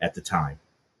 at the time.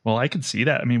 Well, I can see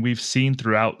that. I mean, we've seen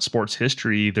throughout sports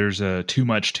history, there's a too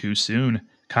much too soon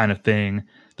kind of thing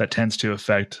that tends to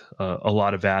affect a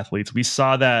lot of athletes. We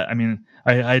saw that. I mean,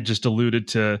 I just alluded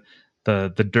to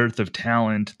the dearth of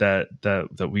talent that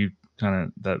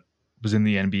was in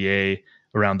the NBA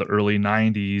around the early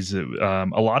 90s.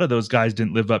 A lot of those guys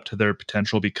didn't live up to their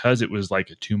potential because it was like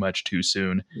a too much too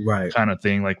soon kind of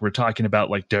thing. Like we're talking about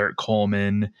like Derek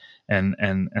Coleman and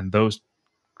those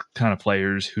kind of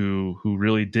players who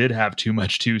really did have too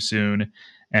much too soon,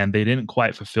 and they didn't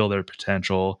quite fulfill their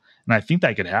potential. And I think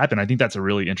that could happen. I think that's a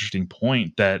really interesting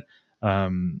point that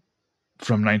from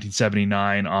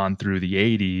 1979 on through the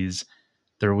 80s,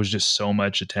 there was just so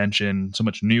much attention, so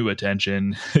much new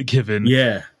attention given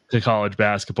to college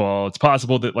basketball. It's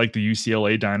possible that like the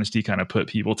UCLA dynasty kind of put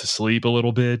people to sleep a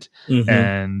little bit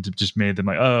and just made them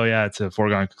like, oh yeah, it's a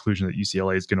foregone conclusion that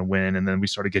UCLA is going to win. And then we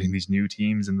started getting these new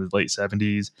teams in the late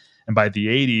 70s. And by the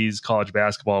 80s, college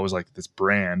basketball was like this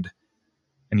brand.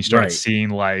 And you started seeing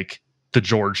like the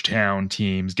Georgetown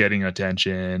teams getting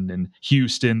attention and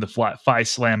Houston, the Phi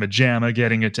Slamma Jamma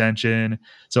getting attention.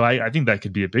 So I think that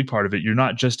could be a big part of it. You're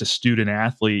not just a student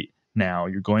athlete now.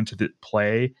 You're going to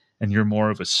play and you're more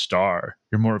of a star.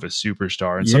 You're more of a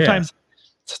superstar. And sometimes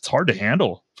it's hard to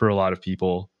handle for a lot of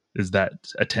people is that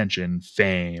attention,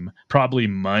 fame, probably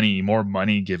money, more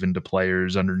money given to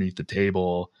players underneath the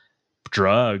table,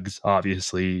 drugs,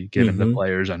 obviously given to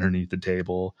players underneath the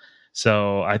table.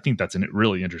 So I think that's a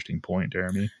really interesting point,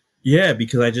 Jeremy. Yeah,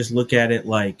 because I just look at it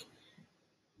like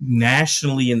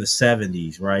nationally in the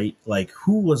 70s, right? Like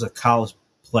who was a college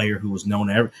player who was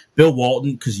known Bill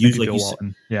Walton, because usually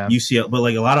UCLA, but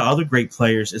like a lot of other great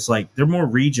players, it's like they're more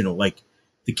regional. Like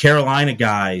the Carolina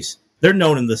guys, they're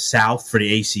known in the South for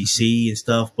the ACC and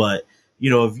stuff, but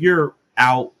if you're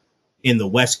out in the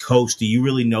West Coast, do you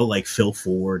really know like Phil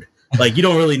Ford? Like you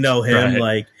don't really know him,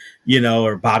 Right.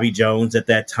 or Bobby Jones at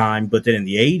that time. But then in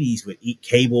the 80s with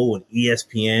cable and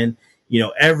ESPN,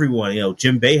 everyone,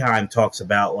 Jim Boeheim talks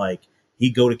about like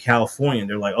he'd go to California and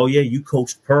they're like, oh yeah, you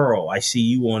coached Pearl. I see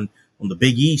you on the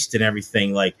Big East and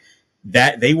everything like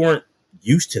that. They weren't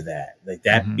used to that. Like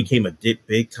that became a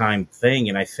big time thing.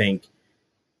 And I think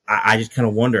I just kind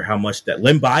of wonder how much that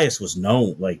Len Bias was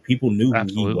known. Like people knew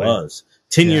who he was.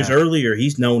 10 years earlier,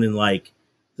 he's known in like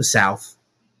the South.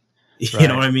 You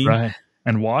know what I mean? Right.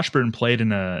 And Washburn played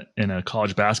in a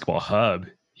college basketball hub.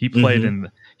 He played in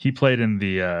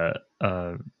the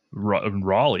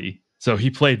Raleigh. So he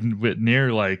played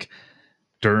near like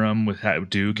Durham with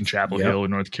Duke and Chapel Hill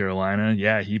in North Carolina.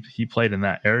 Yeah, he played in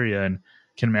that area, and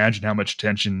can imagine how much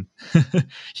attention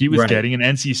he was getting. And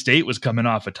NC State was coming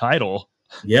off a title.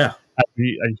 Yeah.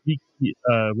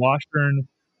 Washburn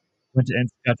got to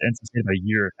NC State about a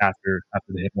year after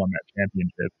they had won that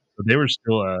championship. So they were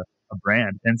still a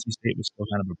brand. NC State was still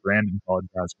kind of a brand in college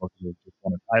basketball because they just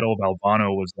won a title.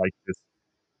 Valvano was like this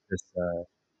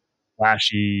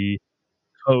flashy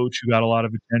coach who got a lot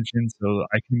of attention. So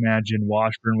I can imagine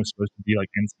Washburn was supposed to be like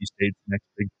NC State's next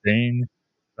big thing.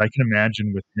 But I can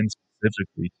imagine with him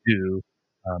specifically too,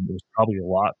 it was probably a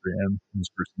lot for him and his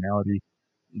personality.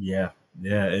 Yeah.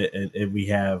 We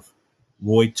have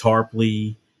Roy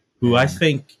Tarpley, who I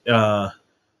think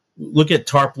look at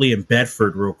Tarpley and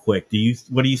Bedford real quick.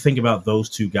 What do you think about those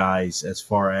two guys as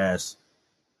far as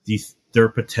their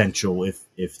potential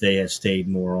if they had stayed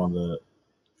more on the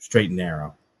straight and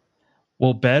narrow?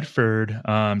 Well, Bedford.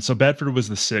 So Bedford was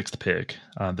the 6th pick.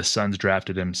 The Suns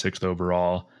drafted him 6th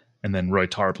overall, and then Roy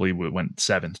Tarpley went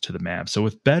 7th to the Mavs. So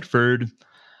with Bedford,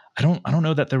 I don't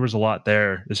know that there was a lot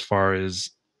there as far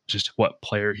as just what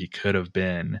player he could have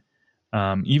been.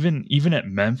 Even at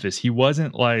Memphis, he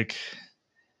wasn't like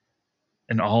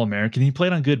an All-American. He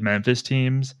played on good Memphis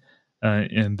teams,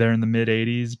 and they're in the mid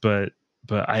 80s. But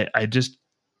I just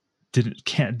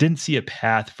didn't see a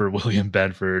path for William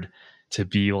Bedford to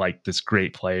be like this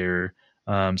great player.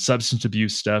 Substance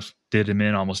abuse stuff did him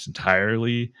in almost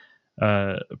entirely.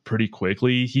 Pretty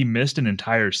quickly. He missed an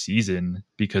entire season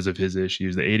because of his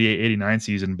issues. The 88-89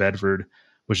 season, Bedford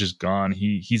was just gone.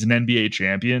 He's an NBA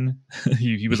champion.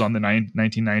 he was on the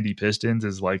 1990 Pistons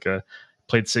as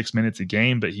played 6 minutes a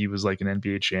game, but he was like an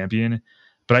NBA champion.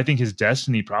 But I think his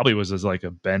destiny probably was as like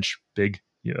a big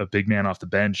man off the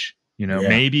bench.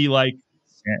 Maybe like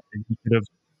he could have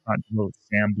gotten to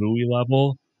Sam Bowie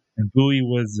level, and Bowie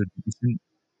was ended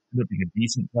up being a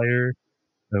decent player,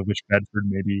 which Bedford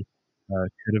maybe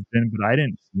could have been, but I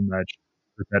didn't see much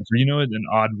for Bedford. An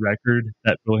odd record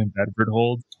that William Bedford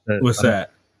holds. What's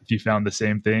that? If you found the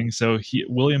same thing. So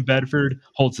William Bedford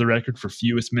holds the record for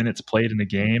fewest minutes played in a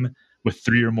game with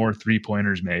 3 or more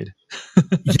 3-pointers made.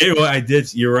 Yeah, well, I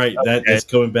did. You're right. Okay. That's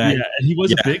coming back. Yeah, and he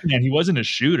was a big man. He wasn't a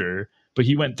shooter, but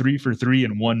he went 3 for 3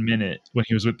 in 1 minute when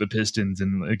he was with the Pistons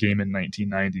in a game in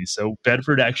 1990. So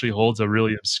Bedford actually holds a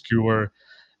really obscure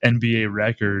NBA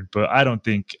record, but I don't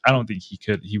think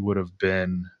he would have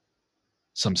been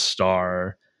some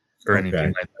star or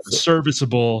anything like that. A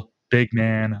serviceable big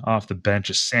man off the bench,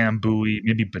 a Sam Bowie,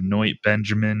 maybe Benoit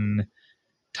Benjamin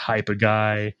type of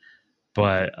guy,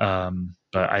 but I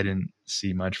didn't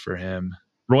see much for him.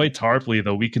 Roy Tarpley,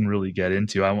 though, we can really get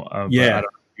into. I don't know if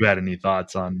you had any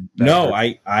thoughts on that. No,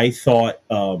 I thought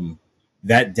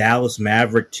that Dallas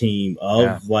Maverick team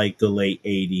of like the late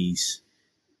 80s,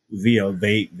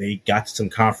 they got to some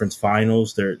conference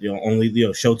finals. They're only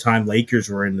Showtime Lakers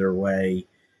were in their way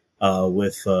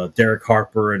with Derek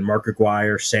Harper and Mark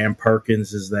Aguirre. Sam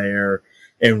Perkins is there,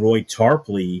 and Roy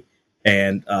Tarpley.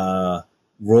 And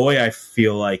Roy, I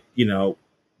feel like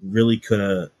really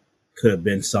could have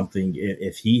been something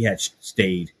if he had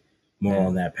stayed more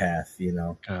on that path.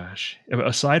 Gosh,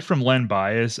 aside from Len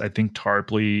Bias, I think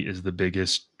Tarpley is the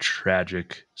biggest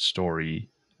tragic story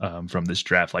from this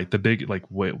draft, like the big, as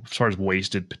far as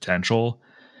wasted potential,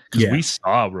 because we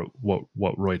saw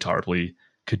what Roy Tarpley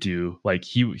could do. Like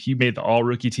he made the all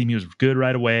rookie team. He was good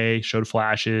right away, showed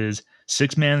flashes,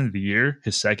 6th man of the year,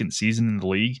 his 2nd season in the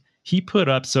league. He put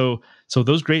up, so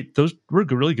those were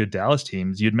really good Dallas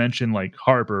teams. You'd mentioned like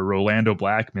Harper, Rolando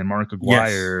Blackman, Mark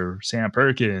Aguirre, Sam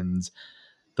Perkins.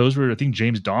 Those were, I think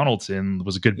James Donaldson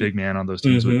was a good big man on those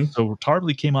teams. Mm-hmm. So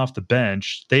Tarpley came off the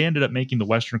bench. They ended up making the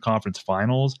Western Conference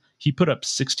Finals. He put up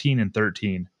 16 and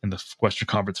 13 in the Western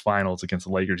Conference Finals against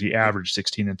the Lakers. He averaged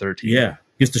 16 and 13. Yeah,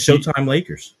 against the Showtime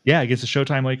Lakers. Yeah, against the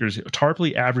Showtime Lakers.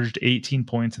 Tarpley averaged 18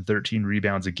 points and 13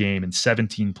 rebounds a game in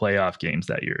 17 playoff games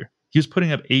that year. He was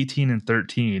putting up 18 and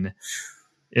 13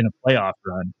 in a playoff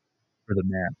run for the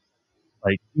Mavs.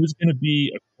 Like, he was going to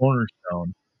be a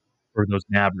cornerstone for those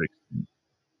Mavericks,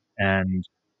 and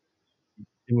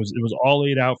it was all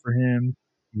laid out for him.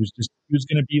 He was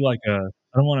going to be like a,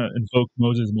 I don't want to invoke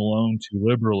Moses Malone too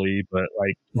liberally, but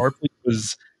like Tarpley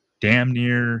was damn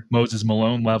near Moses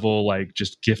Malone level, like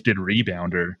just gifted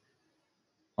rebounder.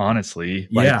 Honestly,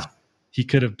 like he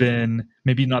could have been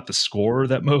maybe not the scorer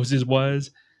that Moses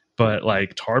was, but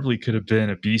like Tarpley could have been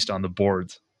a beast on the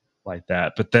boards like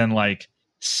that. But then like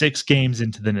 6 games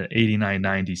into the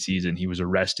 89-90 season, he was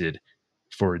arrested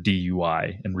for a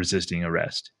DUI and resisting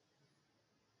arrest.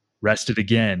 Rested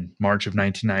again, March of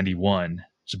 1991.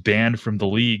 Was banned from the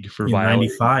league for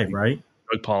violating 95, right?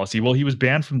 Drug policy. Well, he was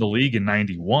banned from the league in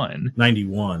 91.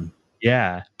 91.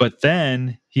 Yeah, but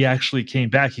then he actually came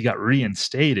back. He got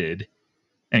reinstated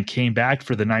and came back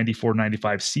for the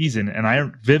 94-95 season. And I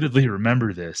vividly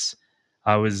remember this.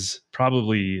 I was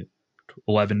probably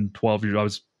 11, 12 years. I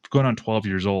was going on 12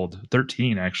 years old,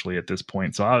 13 actually at this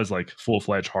point. So I was like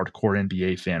full-fledged hardcore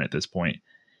NBA fan at this point.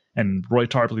 And Roy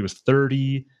Tarpley was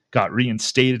 30, got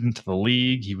reinstated into the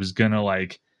league. He was going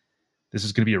to this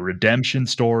is going to be a redemption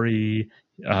story.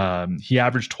 He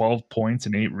averaged 12 points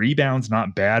and 8 rebounds.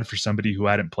 Not bad for somebody who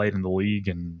hadn't played in the league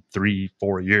in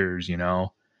 3-4 years, you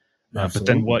know? But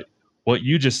then what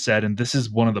you just said, and this is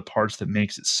one of the parts that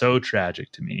makes it so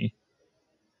tragic to me,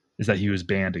 is that he was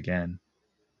banned again.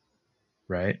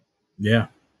 Right? Yeah.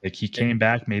 Like he came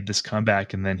back, made this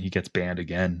comeback, and then he gets banned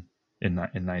again in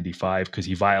 95 because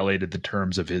he violated the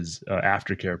terms of his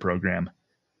aftercare program.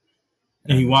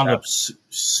 And he wound up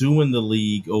suing the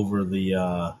league over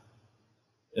the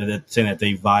saying that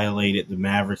they violated, the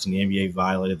Mavericks and the NBA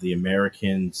violated the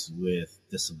Americans with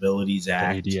Disabilities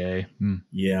Act. The ADA.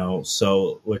 You know,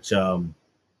 so which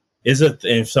is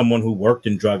and someone who worked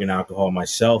in drug and alcohol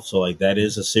myself, so like that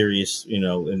is a serious, you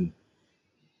know, and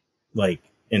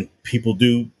people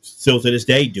do still to this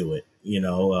day do it. You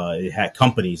know, it had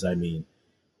companies, I mean,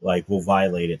 like will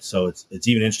violate it. So it's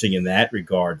even interesting in that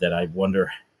regard that I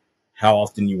wonder how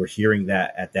often you were hearing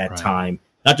that at that time,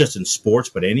 not just in sports,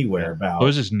 but anywhere about. It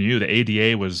was just new. The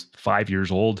ADA was 5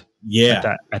 years old.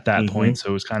 At that point. So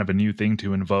it was kind of a new thing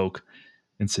to invoke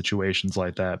in situations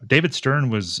like that. David Stern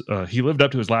was, he lived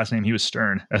up to his last name. He was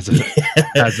Stern as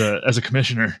a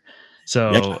commissioner.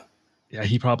 So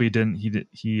he probably didn't,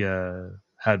 he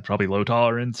had probably low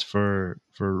tolerance for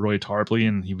Roy Tarpley,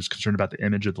 and he was concerned about the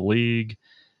image of the league.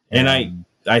 And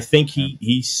I think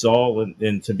he saw,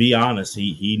 and to be honest,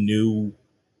 he knew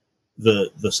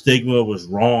the stigma was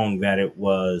wrong, that it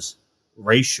was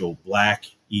racial, black,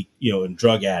 you know, and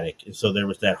drug addict. And so there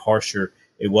was that harsher,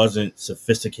 it wasn't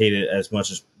sophisticated as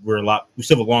much as we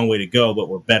still have a long way to go, but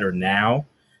we're better now.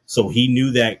 So he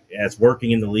knew that as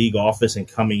working in the league office and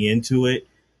coming into it,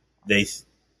 they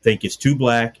think it's too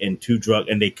black and too drug,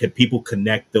 and people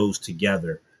connect those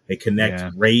together. They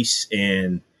connect race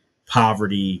and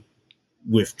poverty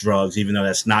with drugs, even though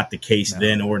that's not the case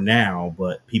then or now,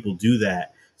 but people do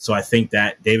that. So I think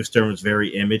that David Stern was very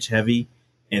image heavy,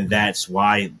 and that's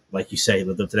why, like you say, he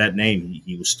lived up to that name.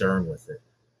 He was stern with it.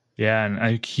 Yeah,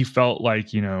 and he felt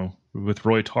like, you know, with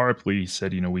Roy Tarpley, he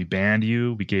said, you know, we banned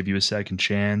you, we gave you a second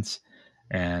chance,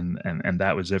 and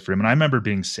that was it for him. And I remember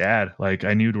being sad. Like,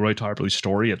 I knew Roy Tarpley's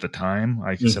story at the time.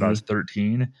 Like I said, I was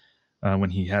 13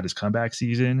 when he had his comeback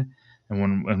season.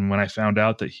 And when I found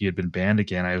out that he had been banned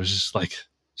again, I was just like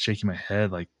shaking my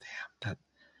head, like, damn,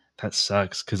 that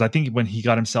sucks. Because I think when he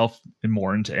got himself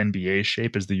more into NBA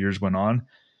shape as the years went on,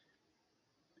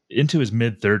 into his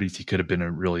mid-30s, he could have been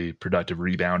a really productive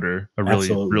rebounder, a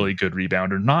really good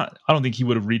rebounder. I don't think he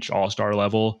would have reached all-star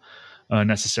level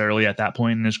necessarily at that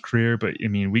point in his career, but I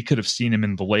mean, we could have seen him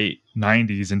in the late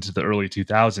 90s into the early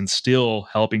 2000s still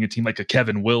helping a team like a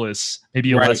Kevin Willis,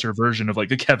 maybe a lesser version of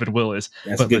like a Kevin Willis,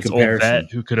 but this old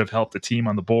vet who could have helped the team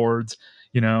on the boards,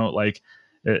 you know, like.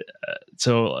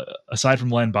 So aside from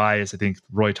Len Bias, I think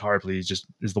Roy Tarpley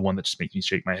is the one that just makes me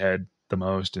shake my head the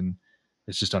most, and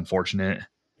it's just unfortunate.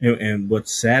 And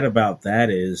what's sad about that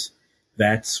is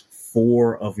that's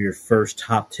 4 of your first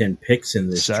top 10 picks in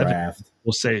this draft.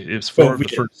 We'll say it's 4 of the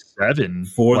first 7.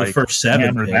 4 of the first 7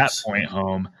 hammer that point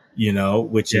home. You know,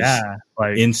 which is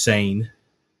insane.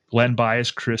 Len Bias,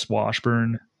 Chris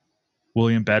Washburn,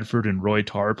 William Bedford, and Roy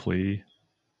Tarpley,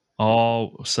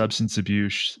 all substance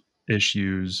abuse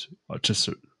issues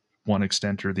to one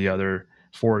extent or the other,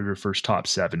 4 of your first top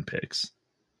 7 picks.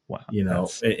 Wow. You know,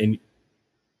 and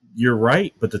you're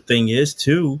right. But the thing is,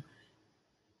 too,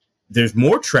 there's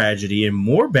more tragedy and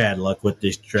more bad luck with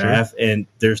this draft. Sure. And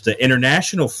there's the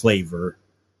international flavor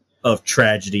of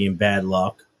tragedy and bad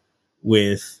luck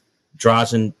with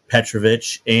Drazen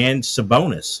Petrovic and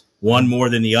Sabonis. one more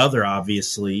than the other,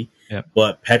 obviously. Yep.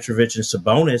 But Petrovic and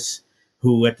Sabonis,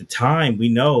 who at the time we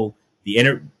know the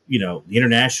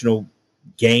international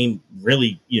game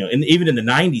really, and even in the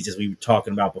 90s, as we were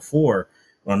talking about before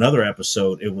on another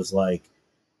episode, it was like,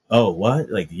 oh, what?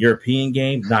 Like the European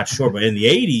game? Not sure. But in the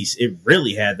 80s, it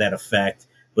really had that effect.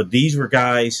 But these were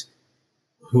guys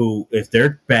who, if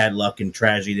their bad luck and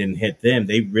tragedy didn't hit them,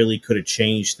 they really could have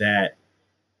changed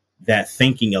that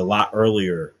thinking a lot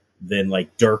earlier than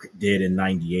like Dirk did in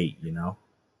 98,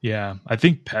 Yeah, I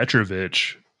think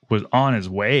Petrovic was on his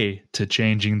way to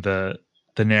changing the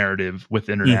narrative with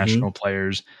international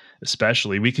players,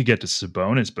 especially. We could get to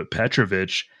Sabonis, but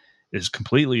Petrovic is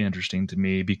completely interesting to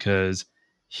me because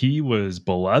he was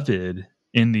beloved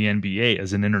in the NBA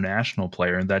as an international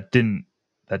player, and that didn't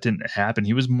happen.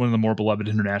 He was one of the more beloved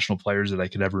international players that I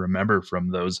could ever remember from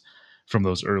those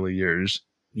early years.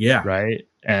 Yeah. Right.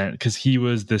 And because he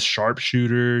was this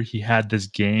sharpshooter, he had this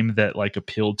game that like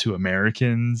appealed to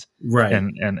Americans, right?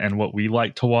 And what we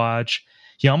like to watch.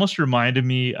 He almost reminded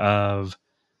me of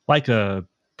like a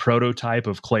prototype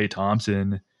of Klay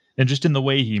Thompson, and just in the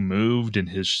way he moved and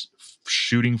his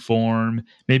shooting form.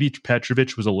 Maybe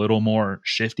Petrovic was a little more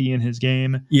shifty in his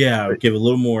game. Yeah, give a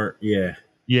little more. Yeah.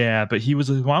 Yeah, but he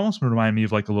almost reminded me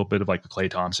of like a little bit of like a Klay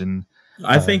Thompson.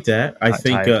 I think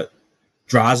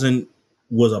Drazen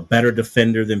was a better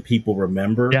defender than people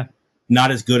remember. Yeah.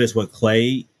 Not as good as what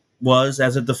Klay was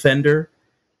as a defender,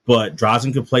 but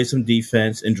Drazen could play some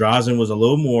defense, and Drazen was a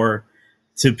little more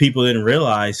to people didn't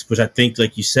realize, which I think,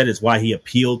 like you said, is why he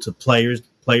appealed to players.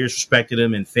 Players respected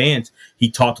him, and fans.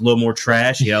 He talked a little more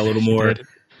trash. He had a little more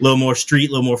street,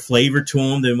 a little more flavor to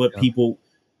him than what people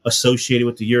associated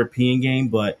with the European game.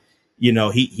 But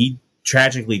he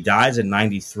tragically dies in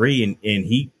 '93, and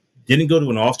he didn't go to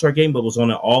an All-Star game, but was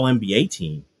on an All-NBA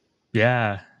team.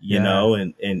 Yeah.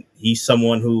 And he's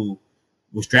someone who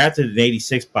was drafted in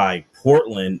 '86 by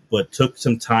Portland, but took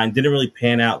some time, didn't really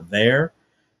pan out there,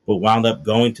 but wound up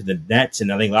going to the Nets.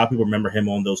 And I think a lot of people remember him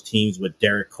on those teams with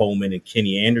Derek Coleman and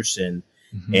Kenny Anderson.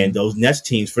 And those Nets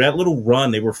teams, for that little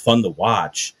run, they were fun to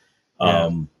watch.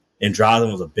 And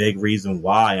Drazen was a big reason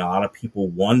why. A lot of people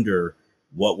wonder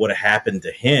what would have happened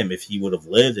to him if he would have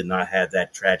lived and not had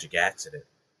that tragic accident.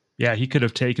 Yeah, he could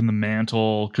have taken the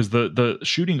mantle because the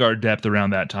shooting guard depth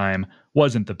around that time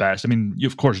wasn't the best. I mean,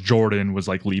 of course, Jordan was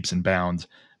like leaps and bounds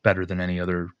better than any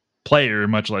other player,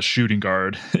 much less shooting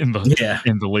guard in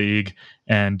the league.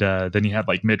 And then you had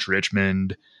like Mitch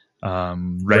Richmond,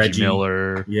 Reggie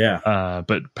Miller. Yeah.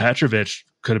 But Petrovic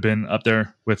could have been up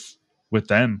there with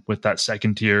them, with that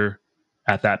second tier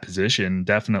at that position,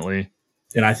 definitely.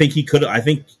 And I think he could have,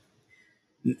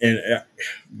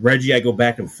 Reggie, I go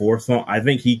back and forth on. I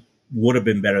think he would have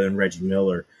been better than Reggie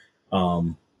Miller.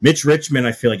 Mitch Richmond,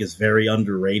 I feel like, is very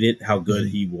underrated, how good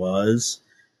he was,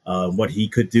 what he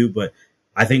could do. But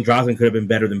I think Drazen could have been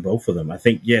better than both of them. I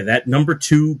think, that number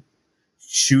two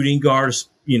shooting guards,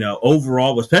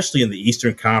 overall, especially in the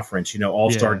Eastern Conference,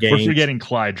 All-Star games. We're forgetting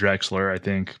Clyde Drexler, I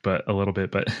think, but a little bit.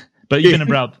 But even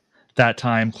about that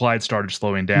time, Clyde started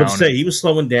slowing down. He was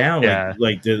slowing down. Yeah.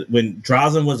 When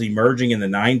Drazen was emerging in the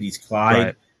 90s,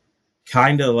 Clyde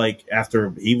kind of like after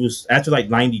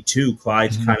 92,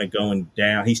 Clyde's kind of going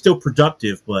down. He's still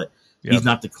productive, but he's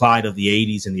not the Clyde of the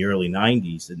 80s and the early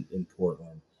 90s in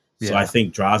Portland. So I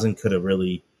think Drazen could have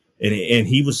really, and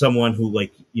he was someone who,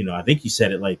 like, I think you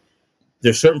said it, like,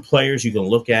 there's certain players you can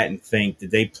look at and think,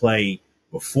 did they play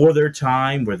before their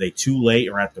time? Were they too late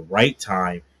or at the right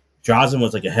time? Drazen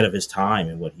was like ahead of his time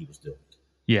in what he was doing.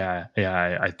 Yeah,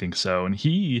 I think so. And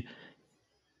he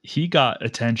got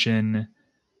attention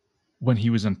when he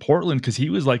was in Portland because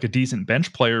he was like a decent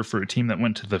bench player for a team that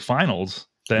went to the finals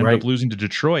that ended up losing to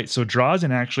Detroit. So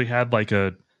Drazen actually had like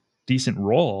a decent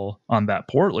role on that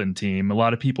Portland team. A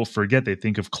lot of people forget, they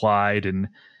think of Clyde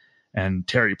and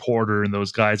Terry Porter and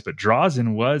those guys, but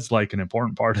Drazen was like an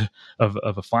important part of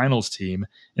a finals team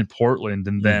in Portland.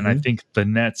 And then I think the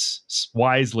Nets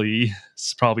wisely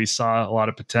probably saw a lot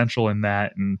of potential in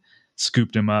that and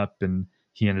scooped him up, and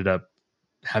he ended up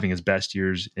having his best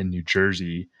years in New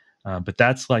Jersey. But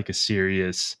that's like a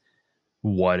serious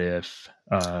what if,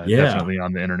 definitely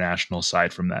on the international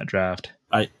side from that draft.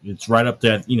 It's right up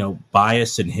there,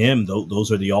 Bias and him.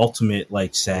 Those are the ultimate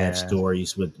like sad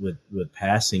stories with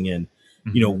passing. And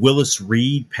Willis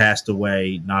Reed passed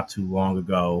away not too long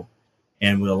ago,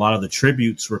 and with a lot of the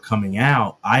tributes were coming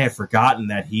out, I had forgotten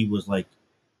that he was like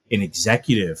an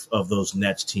executive of those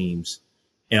Nets teams,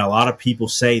 and a lot of people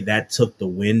say that took the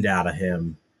wind out of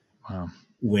him. Wow.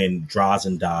 When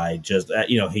Drazen died. Just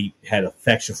he had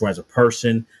affection for him as a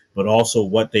person, but also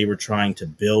what they were trying to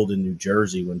build in New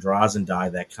Jersey. When Drazen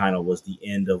died, that kind of was the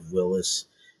end of Willis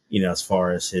as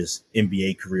far as his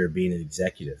NBA career being an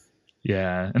executive.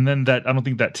 Yeah, and then I don't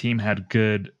think that team had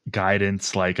good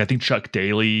guidance. Like I think Chuck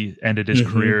Daly ended his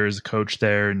career as a coach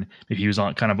there, and if he was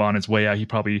kind of on his way out, he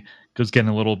probably was getting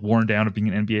a little worn down of being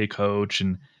an NBA coach.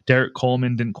 And Derek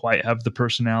Coleman didn't quite have the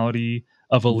personality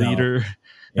of a leader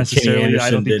necessarily.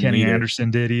 I don't think Kenny Anderson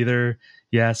did either.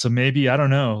 Yeah, so maybe I don't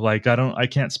know. Like I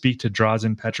can't speak to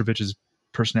Drazen Petrovic's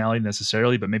personality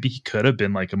necessarily, but maybe he could have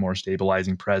been like a more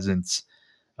stabilizing presence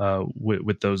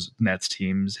with those Nets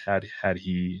teams had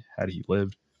he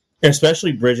lived.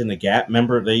 Especially bridging the gap.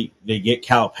 Remember, they get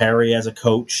Calipari as a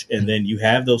coach, and then you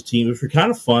have those teams which were kind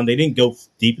of fun. They didn't go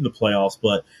deep in the playoffs,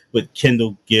 but with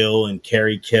Kendall Gill and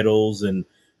Kerry Kittles and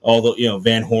all the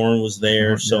Van Horn was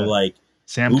there. So like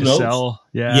Sam Cassell,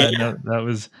 that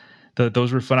was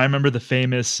those were fun. I remember the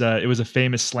famous. It was a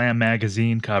famous Slam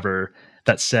magazine cover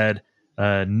that said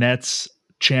Nets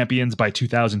champions by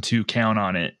 2002, count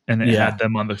on it, and it had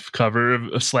them on the cover of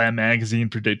a Slam magazine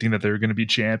predicting that they were going to be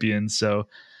champions. So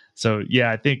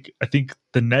yeah, I think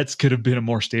the Nets could have been a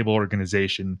more stable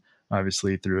organization,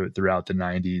 obviously throughout the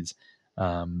 90s.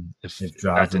 If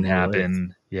that didn't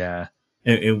happen,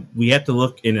 and we have to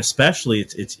look, and especially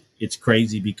it's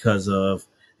crazy because of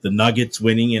the Nuggets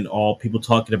winning and all people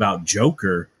talking about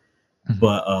Joker,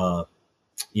 but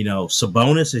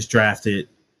Sabonis is drafted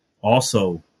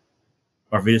also.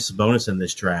 Arvydas Sabonis in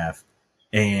this draft,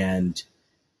 and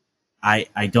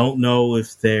I don't know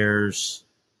if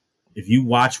you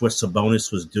watch what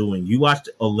Sabonis was doing, you watched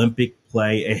Olympic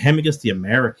play, and him against the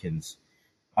Americans.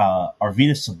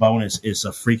 Arvydas Sabonis is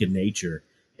a freak of nature,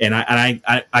 and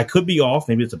I could be off.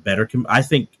 Maybe it's a better. I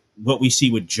think what we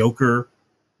see with Joker,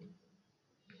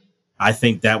 I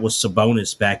think that was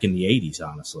Sabonis back in the 80s,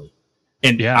 honestly,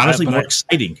 and honestly more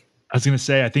exciting. I was going to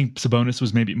say I think Sabonis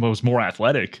was more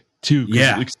athletic too.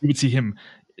 You would see him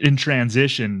in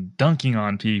transition, dunking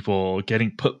on people, getting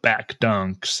put back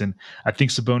dunks. And I think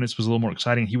Sabonis was a little more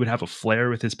exciting. He would have a flair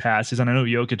with his passes. And I know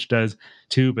Jokic does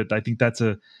too, but I think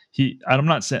I'm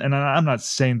not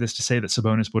saying this to say that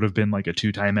Sabonis would have been like a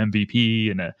 2-time MVP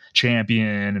and a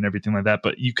champion and everything like that.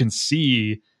 But you can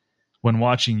see when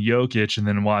watching Jokic and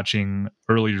then watching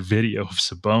earlier video of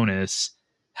Sabonis,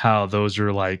 how those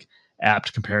are like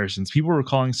apt comparisons. People were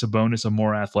calling Sabonis a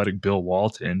more athletic Bill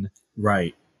Walton,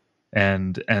 right?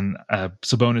 And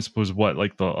Sabonis was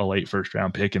a late first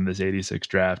round pick in this 86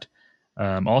 draft,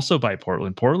 also by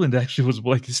Portland. Portland actually was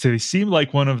they seemed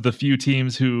like one of the few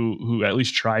teams who at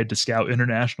least tried to scout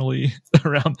internationally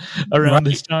around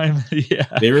this time. Yeah,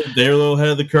 they were a little ahead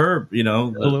of the curve. A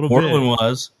little Portland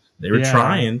bit. They were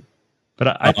trying.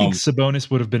 But I think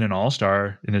Sabonis would have been an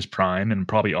all-star in his prime and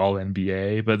probably all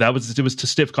NBA. But it was to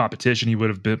stiff competition. He would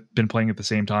have been playing at the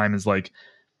same time as like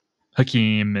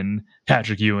Hakeem and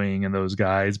Patrick Ewing and those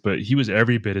guys. But he was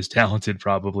every bit as talented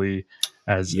probably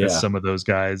as some of those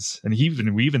guys. And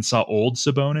we even saw old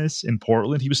Sabonis in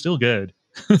Portland. He was still good.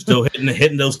 Still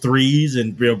hitting those threes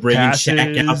and bringing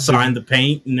Shaq outside the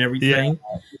paint and everything.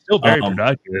 Yeah, still very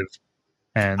productive.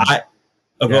 And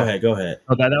go ahead.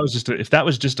 Oh, that was if that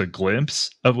was just a glimpse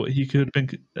of what he could have been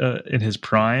in his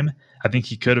prime, I think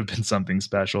he could have been something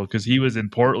special because he was in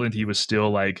Portland. He was still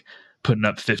like putting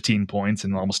up 15 points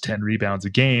and almost 10 rebounds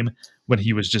a game when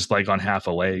he was just like on half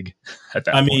a leg at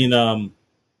that point.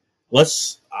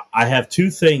 I have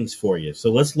two things for you.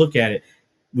 So let's look at it.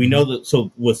 We know that,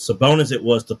 so with Sabonis, it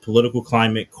was the political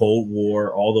climate, Cold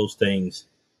War, all those things.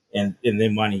 And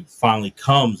then when he finally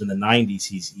comes in the 90s,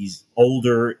 he's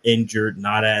older, injured,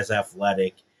 not as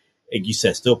athletic. Like you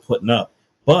said, still putting up.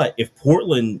 But if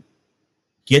Portland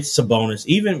gets Sabonis,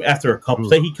 even after a couple,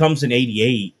 say he comes in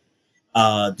 88,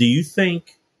 do you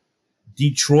think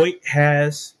Detroit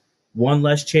has one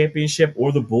less championship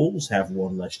or the Bulls have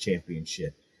one less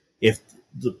championship if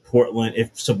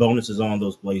Sabonis is on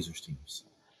those Blazers teams?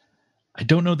 I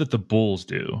don't know that the Bulls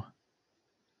do.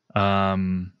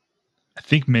 I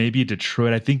think maybe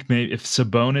Detroit. I think maybe if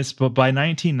Sabonis, but by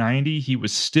 1990, he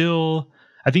was still,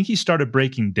 I think he started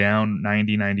breaking down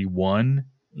 90, 91,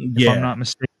 if I'm not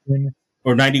mistaken.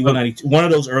 Or 91, 92, one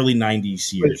of those early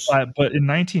 90s years. But in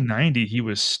 1990, he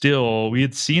was still, we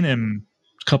had seen him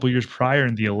a couple years prior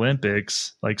in the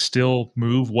Olympics, like still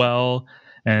move well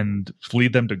and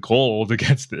lead them to gold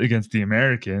against the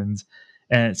Americans.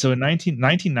 And so in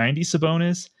 1990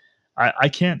 Sabonis, I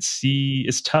can't see,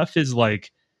 as tough as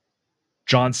like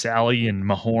John Sally and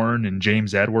Mahorn and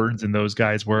James Edwards and those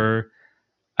guys were,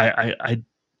 it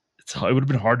would have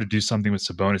been hard to do something with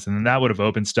Sabonis, and then that would have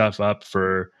opened stuff up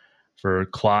for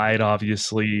Clyde,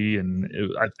 obviously, and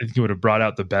I think it would have brought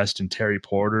out the best in Terry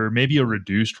Porter, maybe a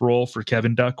reduced role for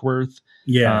Kevin Duckworth.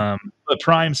 Yeah, but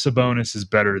prime Sabonis is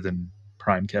better than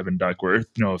prime Kevin Duckworth.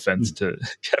 No offense to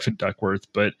Kevin Duckworth,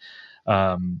 but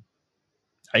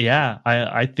yeah,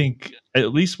 I think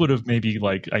at least would have maybe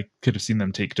like I could have seen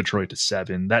them take Detroit to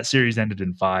 7. That series ended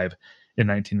in 5 in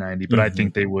 1990, but I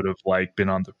think they would have like been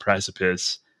on the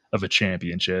precipice of a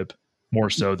championship more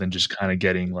so than just kind of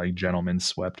getting like gentlemen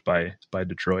swept by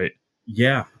Detroit.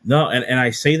 Yeah, no, and I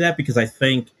say that because I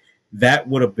think that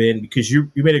would have been, because you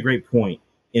made a great point.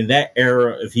 In that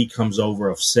era, if he comes over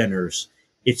of centers,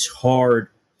 it's hard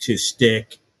to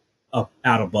stick up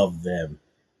out above them.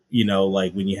 You know,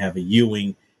 like when you have a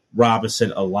Ewing,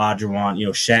 Robinson, Olajuwon, you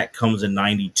know, Shaq comes in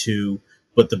 92,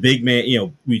 but the big man, you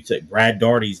know, we say Brad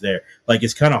Daugherty's there. Like,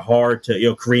 it's kind of hard to, you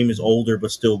know, Kareem is older,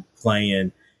 but still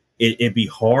playing. It'd be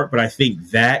hard, but I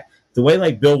think that the way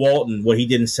like Bill Walton, what he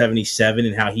did in 77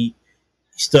 and how he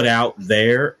stood out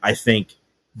there, I think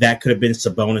that could have been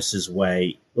Sabonis's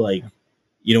way. Like,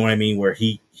 you know what I mean? Where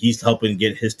he's helping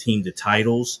get his team to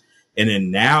titles. And then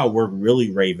now we're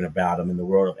really raving about him in the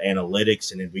world of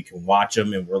analytics. And then we can watch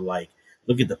him and we're like,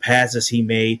 look at the passes he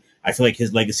made. I feel like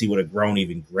his legacy would have grown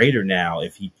even greater now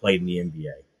if he played in the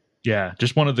NBA. Yeah,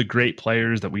 just one of the great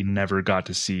players that we never got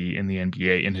to see in the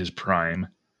NBA in his prime.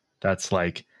 That's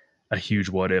like a huge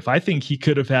what if. I think he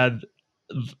could have had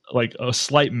like a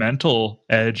slight mental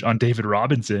edge on David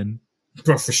Robinson.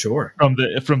 For sure. From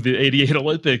the 88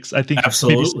 Olympics. I think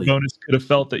absolutely maybe Sabonis could have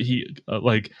felt that he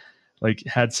like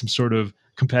had some sort of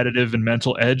competitive and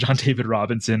mental edge on David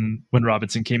Robinson. When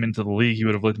Robinson came into the league, he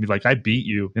would have looked at me like, I beat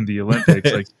you in the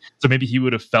Olympics. Like, so maybe he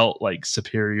would have felt like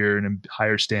superior and in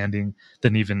higher standing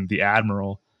than even the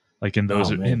Admiral, like in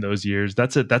those years.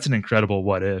 That's an incredible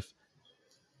what if.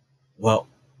 Well,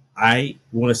 I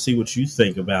want to see what you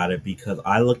think about it, because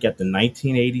I look at the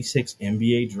 1986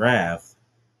 NBA draft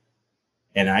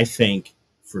and I think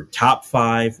for top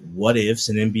 5 what ifs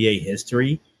in NBA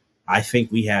history, I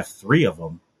think we have 3 of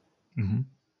them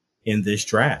in this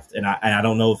draft. And I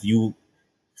don't know if you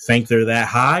think they're that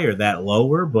high or that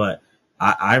lower, but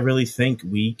I really think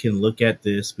we can look at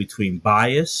this between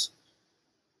Bias,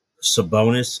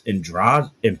 Sabonis,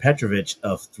 and Petrovic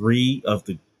of 3 of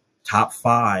the top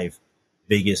 5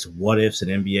 biggest what ifs in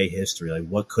NBA history. Like,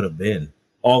 what could have been,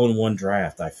 all in one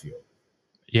draft, I feel.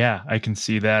 Yeah, I can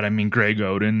see that. I mean, Greg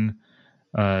Oden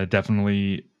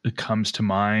definitely comes to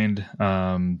mind.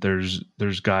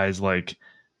 There's guys like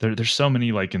there's so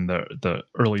many like in the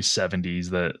early 70s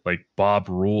that like Bob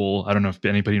Rule. I don't know if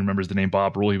anybody remembers the name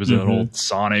Bob Rule. He was an old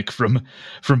Sonic from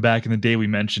back in the day. We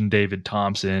mentioned David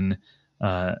Thompson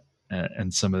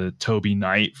and some of the Toby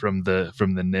Knight from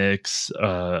the Knicks,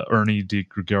 Ernie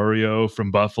DiGregorio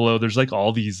from Buffalo. There's like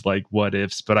all these like what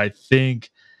ifs, but I think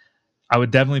I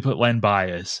would definitely put Len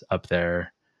Bias up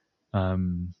there.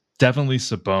 Definitely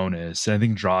Sabonis. I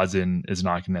think Drazen is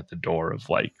knocking at the door of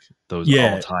like those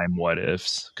all-time what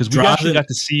ifs, because we actually got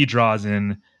to see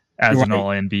Drazen as an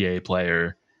All-NBA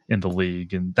player in the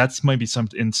league, and that's maybe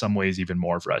in some ways even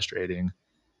more frustrating.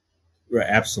 Right,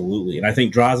 absolutely, and I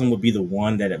think Drazen would be the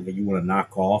one that you want to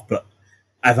knock off. But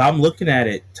if I'm looking at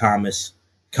it, Thomas,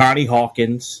 Connie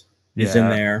Hawkins is in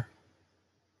there.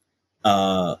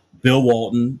 Bill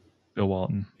Walton,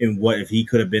 and what if he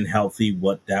could have been healthy?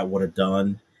 What that would have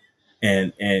done.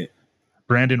 And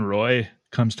Brandon Roy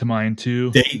comes to mind too.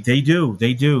 They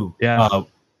do. Yeah.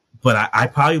 But I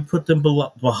probably put them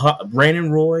below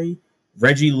Brandon Roy,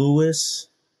 Reggie Lewis.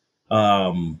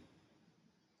 People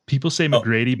say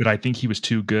McGrady, but I think he was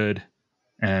too good,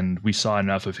 and we saw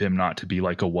enough of him not to be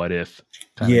like a what if.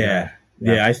 Yeah.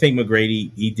 I think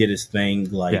McGrady, he did his thing.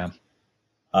 Like,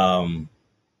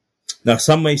 now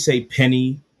some may say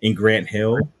Penny and Grant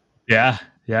Hill. Yeah,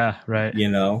 right.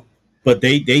 You know. But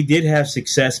they did have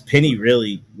success. Penny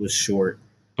really was short.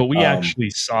 But we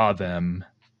actually saw them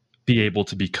be able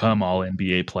to become all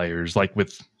NBA players. Like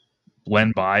with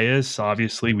Len Bias,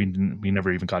 obviously, we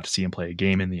never even got to see him play a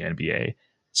game in the NBA.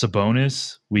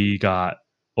 Sabonis, we got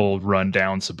old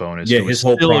rundown Sabonis. Yeah, his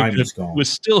whole prime is gone. Was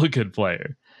still a good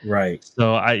player. Right.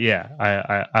 So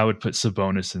I would put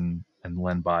Sabonis and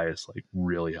Len Bias like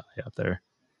really high up there.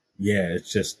 Yeah,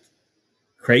 it's just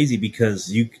crazy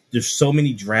because there's so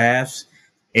many drafts,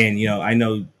 and you know, I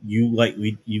know you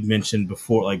mentioned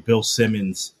before, like Bill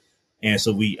Simmons, and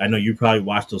so I know you probably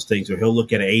watch those things where he'll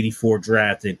look at an 84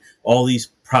 draft and all these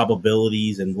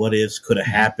probabilities and what ifs could have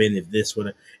happened if this would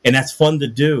have, and that's fun to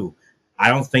do. I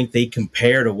don't think they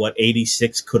compare to what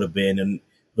 86 could have been and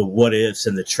the what ifs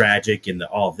and the tragic and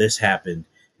all this happened,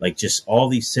 like just all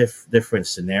these different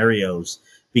scenarios.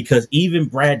 Because even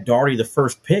Brad Daugherty, the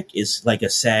first pick, is like a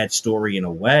sad story in a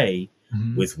way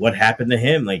with what happened to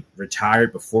him, like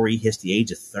retired before he hits the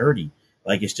age of 30.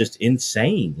 Like, it's just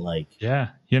insane. Like, yeah,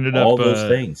 he ended all up those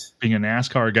things. being a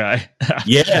NASCAR guy.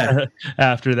 Yeah.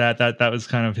 After that was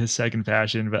kind of his second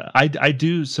passion. But I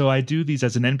do these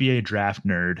as an NBA draft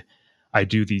nerd. I've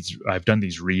done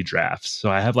these redrafts. So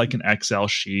I have like an Excel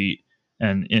sheet,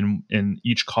 and in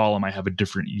each column I have a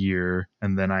different year,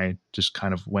 and then I just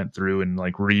kind of went through and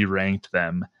like re-ranked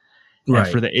them. Right.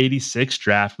 And for the 86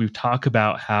 draft, we've talked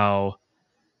about how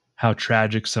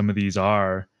tragic some of these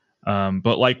are.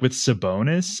 But like with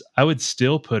Sabonis, I would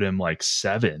still put him like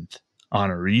 7th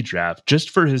on a redraft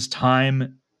just for his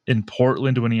time in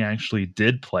Portland when he actually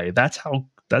did play. That's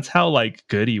how like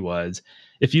good he was.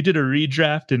 If you did a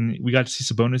redraft and we got to see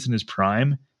Sabonis in his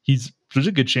prime, there's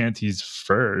a good chance he's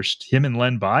first. Him and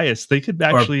Len Bias, they could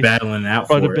actually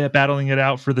battling it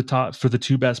out for the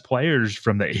two best players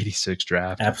from the 86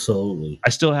 draft. Absolutely. I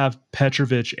still have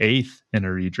Petrovic 8th in a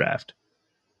redraft.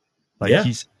 Like,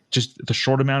 he's just the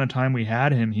short amount of time we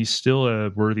had him, he's still a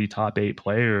worthy top 8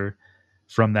 player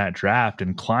from that draft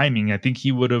and climbing. I think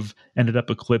he would have ended up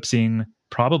eclipsing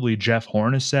probably Jeff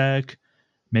Hornacek,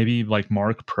 maybe like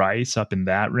Mark Price up in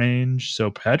that range.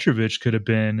 So Petrovic could have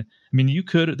been,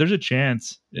 there's a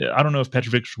chance. I don't know if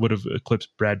Petrovic would have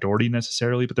eclipsed Brad Daugherty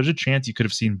necessarily, but there's a chance you could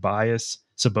have seen Bias,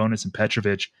 Sabonis, and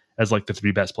Petrovic as like the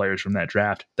 3 best players from that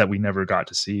draft that we never got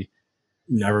to see.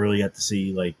 Never really got to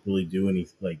see like really do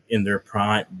anything like in their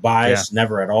prime. Bias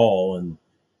never at all, and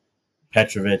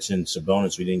Petrovic and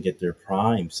Sabonis, we didn't get their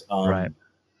primes. Right.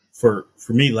 For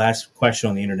me, last question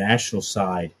on the international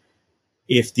side: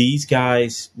 if these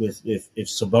guys if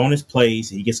Sabonis plays,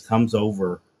 he just comes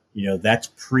over, that's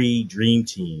pre-Dream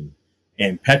Team,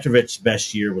 and Petrovic's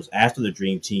best year was after the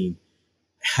Dream Team.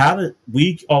 How do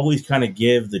we always kind of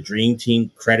give the Dream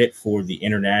Team credit for the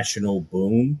international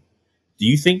boom? Do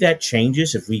you think that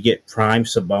changes if we get prime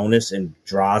Sabonis and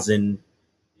Drazen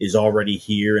is already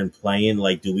here and playing?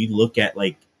 Like, do we look at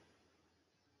like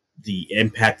the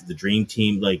impact of the Dream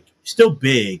Team, like still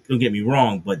big, don't get me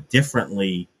wrong, but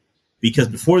differently? Because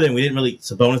before then we didn't really,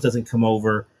 Sabonis doesn't come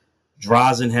over,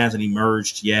 Drazen hasn't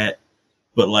emerged yet,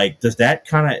 but like, does that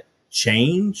kind of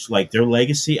change like their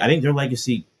legacy? I think their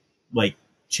legacy like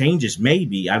changes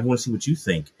maybe. I want to see what you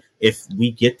think if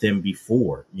we get them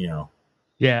before,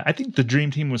 Yeah, I think the Dream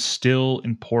Team was still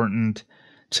important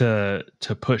to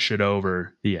push it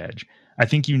over the edge. I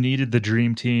think you needed the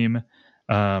Dream Team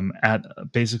at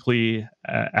basically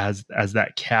as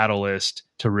that catalyst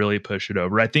to really push it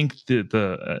over. I think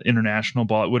the international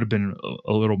ball, it would have been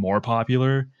a little more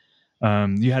popular.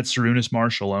 You had Sarunas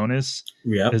Marciulionis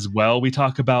as well. We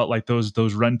talk about like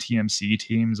those Run TMC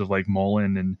teams of like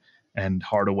Mullen and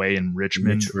Hardaway and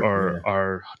Richmond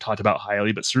are talked about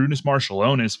highly, but Sarunas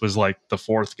Marciulionis was like the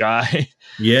 4th guy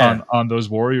on those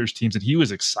Warriors teams, and he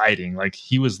was exciting. Like,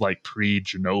 he was like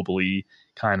pre-Ginobili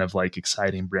kind of like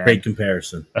exciting brand. Great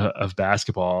comparison of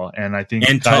basketball, and I think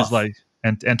and guys tough. like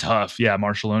and tough,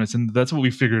 Marciulionis, and that's what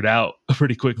we figured out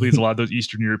pretty quickly. Is a lot of those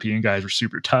Eastern European guys were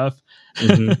super tough.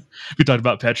 Mm-hmm. We talked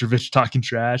about Petrovic talking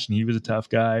trash, and he was a tough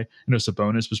guy. I know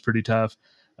Sabonis was pretty tough.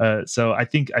 So I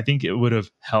think it would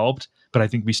have helped, but I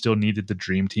think we still needed the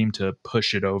Dream Team to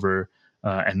push it over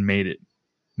and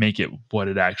make it what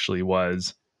it actually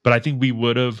was. But I think we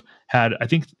would have had, I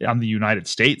think on the United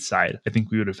States side, I think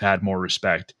we would have had more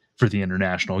respect for the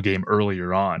international game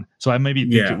earlier on. So I maybe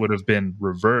think it would have been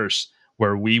reverse,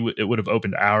 where it would have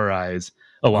opened our eyes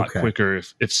a lot quicker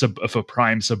if a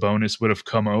prime Sabonis would have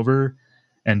come over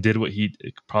and did what he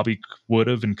probably would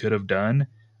have and could have done.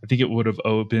 I think it would have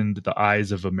opened the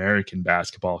eyes of American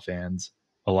basketball fans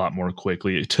a lot more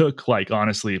quickly. It took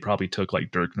it probably took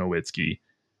like Dirk Nowitzki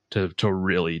to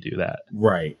really do that.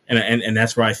 Right. And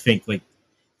that's where I think, like,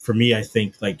 for me, I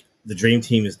think like the Dream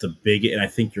Team is the biggest, and I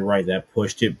think you're right, that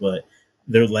pushed it, but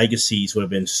their legacies would have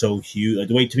been so huge. Like,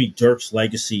 the way to me, Dirk's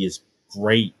legacy is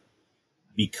great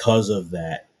because of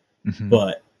that. Mm-hmm.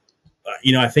 But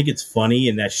I think it's funny,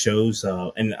 and that shows,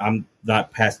 and I'm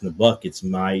not passing the buck, it's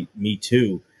me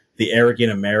too, the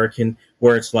arrogant American,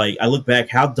 where it's like, I look back,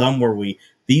 how dumb were we?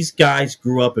 These guys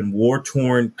grew up in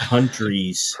war-torn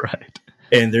countries, right?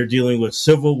 And they're dealing with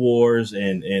civil wars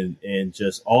and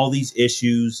just all these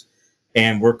issues,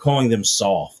 and we're calling them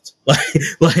soft.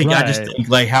 Right. I just think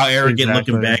like how arrogant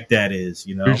looking back that is,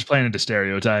 We're just playing into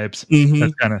stereotypes. Mm-hmm.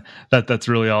 That's kind of that's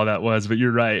really all that was. But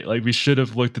you're right. Like, we should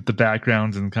have looked at the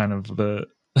backgrounds and kind of the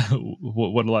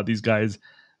what a lot of these guys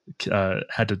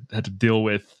had to deal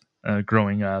with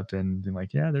growing up, and being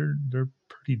like, they're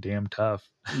pretty damn tough.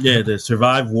 Yeah, to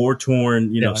survive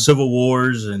war-torn, civil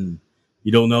wars, and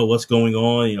you don't know what's going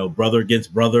on, brother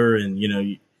against brother,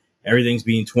 and, everything's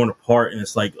being torn apart. And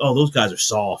it's like, oh, those guys are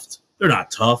soft. They're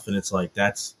not tough. And it's like,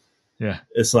 that's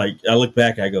It's like I look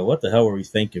back, I go, "What the hell were we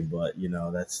thinking?" But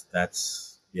that's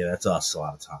us a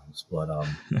lot of times. But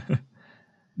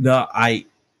no, I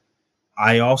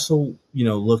also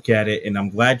look at it, and I'm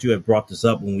glad you had brought this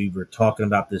up when we were talking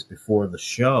about this before the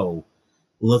show.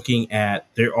 Looking at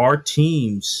there are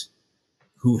teams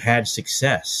who had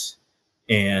success,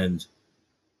 and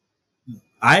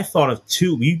I thought of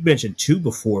two. You mentioned two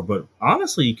before, but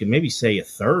honestly, you can maybe say a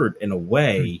third in a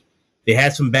way. They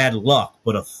had some bad luck,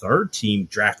 but a third team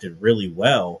drafted really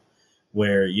well.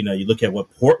 Where you look at what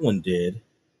Portland did,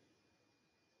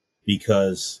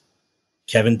 because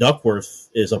Kevin Duckworth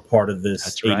is a part of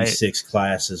this 86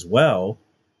 class as well,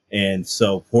 and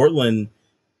so Portland,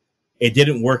 it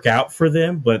didn't work out for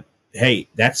them. But hey,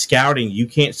 that scouting, you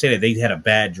can't say that they had a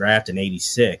bad draft in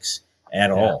 86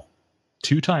 at all.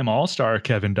 Two-time All-Star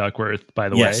Kevin Duckworth, by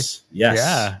the way. Yes.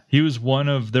 Yeah, he was one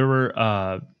of there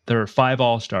were 5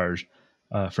 All-Stars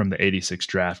from the 86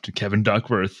 draft. Kevin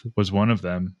Duckworth was one of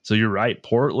them. So you're right.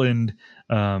 Portland,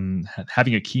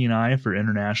 having a keen eye for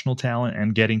international talent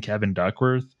and getting Kevin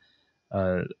Duckworth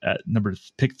at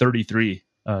pick 33,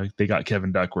 they got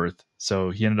Kevin Duckworth.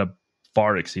 So he ended up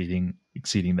far exceeding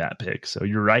that pick. So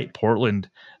you're right. Portland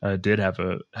did have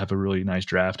a really nice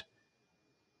draft.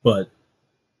 But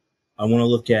I want to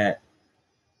look at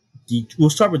we'll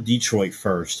start with Detroit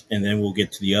first, and then we'll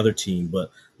get to the other team. But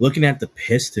looking at the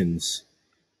Pistons,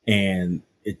 and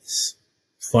it's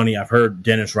funny, I've heard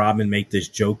Dennis Rodman make this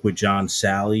joke with John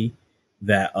Sally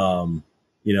that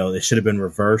it should have been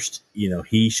reversed.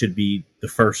 He should be the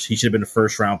first. He should have been the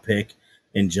first round pick,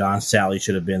 and John Sally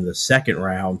should have been the second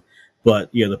round.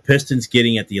 But the Pistons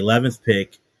getting at the 11th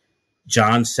pick,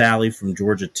 John Sally from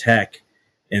Georgia Tech.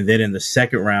 And then in the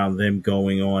second round, them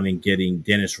going on and getting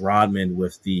Dennis Rodman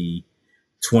with the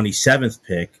 27th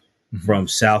pick from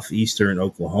Southeastern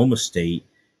Oklahoma State.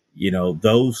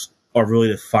 Those are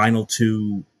really the final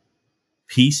two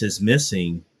pieces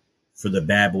missing for the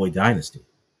Bad Boy Dynasty.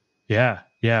 Yeah,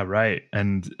 right.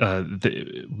 And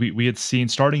we had seen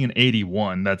starting in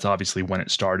 81, that's obviously when it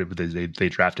started. They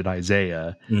drafted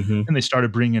Isaiah, and they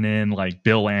started bringing in like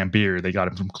Bill Laimbeer. They got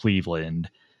him from Cleveland.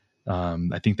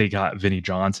 I think they got Vinnie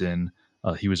Johnson.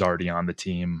 He was already on the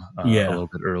team a little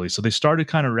bit early. So they started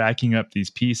kind of racking up these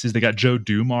pieces. They got Joe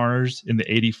Dumars in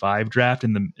the 85 draft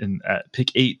at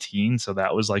pick 18. So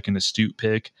that was like an astute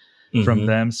pick from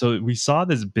them. So we saw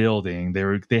this building.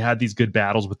 They had these good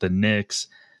battles with the Knicks.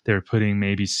 They were putting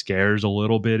maybe scares a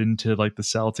little bit into like the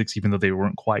Celtics, even though they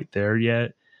weren't quite there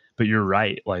yet. But you're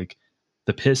right. Like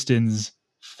the Pistons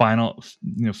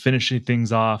finishing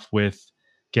things off with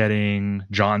getting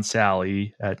John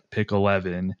Sally at pick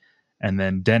 11, and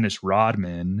then Dennis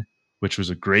Rodman, which was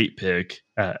a great pick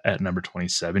at number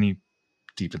 27. He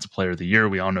Defensive Player of the Year.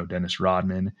 We all know Dennis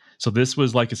Rodman. So this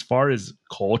was like, as far as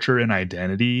culture and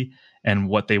identity and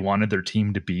what they wanted their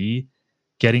team to be,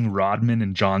 getting Rodman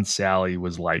and John Sally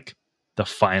was like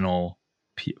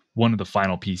one of the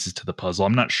final pieces to the puzzle.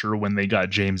 I'm not sure when they got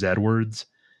James Edwards.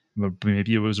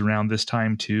 Maybe it was around this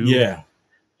time too. Yeah.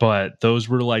 But those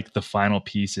were like the final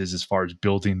pieces as far as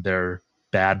building their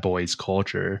Bad Boys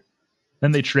culture.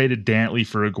 Then they traded Dantley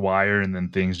for Aguirre, and then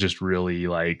things just really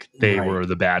they were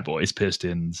the Bad Boys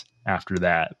Pistons after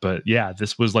that. But yeah,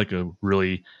 this was like a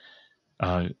really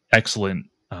excellent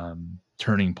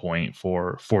turning point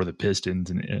for the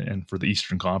Pistons and for the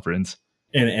Eastern Conference.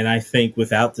 And I think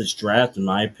without this draft, in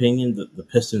my opinion, the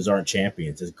Pistons aren't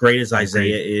champions. As great as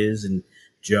Isaiah is and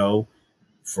Joe,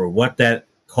 for what that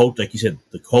coach, like you said,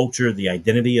 the culture, the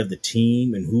identity of the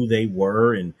team and who they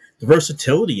were, and the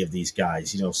versatility of these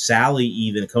guys. Sally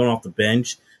even coming off the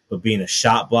bench, but being a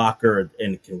shot blocker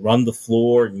and can run the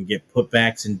floor and get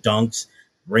putbacks and dunks,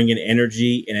 bringing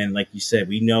energy. And then, like you said,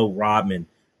 we know Rodman,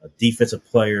 a Defensive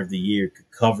Player of the Year, could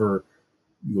cover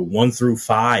 1 through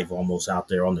 5 almost out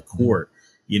there on the court.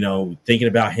 Thinking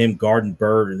about him guarding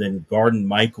Bird and then guarding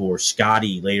Michael or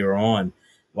Scotty later on,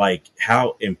 like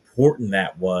how important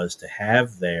that was to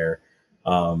have there.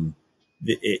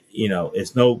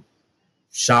 It's no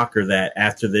shocker that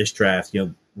after this draft,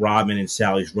 Rodman and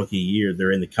Sally's rookie year,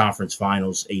 they're in the conference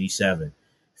finals 87,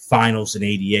 finals in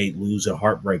 88, lose a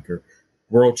heartbreaker,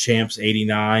 world champs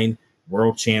 89,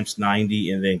 world champs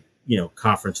 90, and then,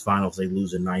 conference finals, they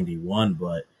lose in 91.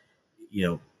 But,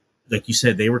 like you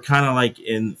said, they were kind of like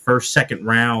in first, second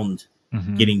round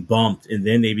getting bumped, and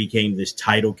then they became this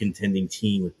title contending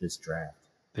team with this draft.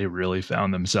 They really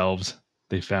found themselves.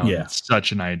 They found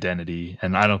such an identity,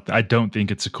 and I don't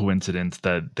think it's a coincidence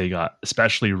that they got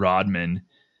especially Rodman,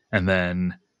 and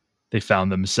then they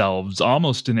found themselves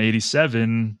almost in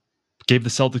 87 gave the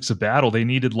Celtics a battle. They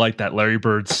needed like that Larry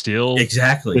Bird steal,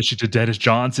 exactly, to Dennis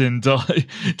Johnson to like,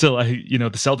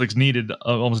 the Celtics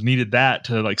almost needed that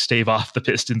to like stave off the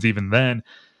Pistons even then.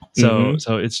 So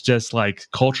it's just like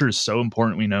culture is so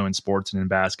important, we know, in sports and in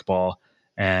basketball,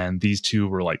 and these two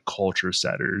were like culture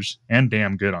setters and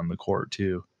damn good on the court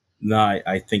too. No,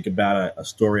 I think about a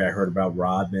story I heard about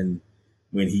Rodman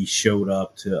when he showed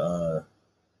up to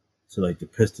like the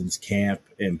Pistons camp,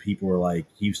 and people were like,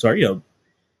 he started,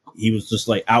 he was just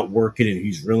like out working, and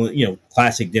he's real,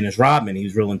 classic Dennis Rodman. He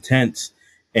was real intense.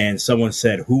 And someone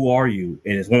said, "Who are you?"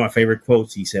 And it's one of my favorite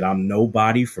quotes. He said, "I'm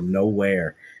nobody from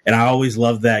nowhere." And I always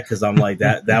loved that, because I'm like,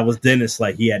 that was Dennis.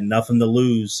 Like, he had nothing to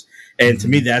lose. And to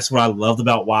me, that's what I loved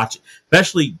about watching,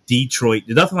 especially Detroit.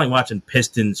 There's nothing like watching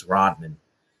Pistons Rodman.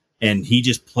 And he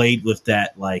just played with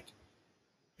that, like,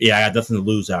 yeah, I got nothing to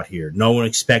lose out here. No one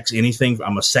expects anything.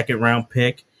 I'm a second-round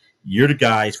pick. You're the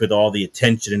guys with all the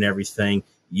attention and everything.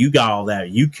 You got all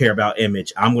that. You care about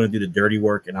image. I'm going to do the dirty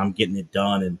work, and I'm getting it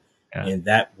done. And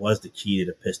that was the key to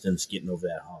the Pistons getting over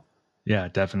that hump. Yeah,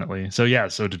 definitely. So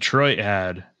Detroit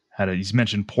had you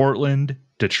mentioned Portland,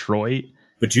 Detroit.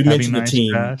 But you mentioned the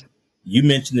team. You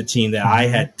mentioned the team that I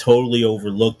had totally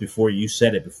overlooked before you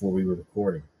said it, before we were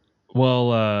recording.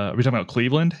 Well, are we talking about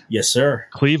Cleveland? Yes, sir.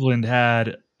 Cleveland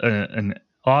had an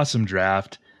awesome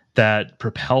draft that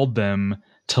propelled them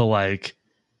to like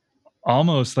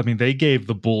almost, they gave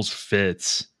the Bulls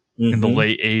fits in the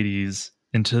late 80s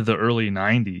into the early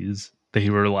 90s. They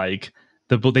were like,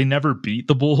 they never beat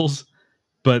the Bulls,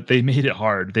 but they made it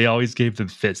hard. They always gave them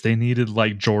fits. They needed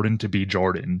like Jordan to be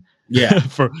Jordan. Yeah.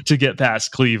 to get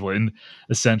past Cleveland,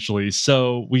 essentially.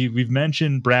 So we've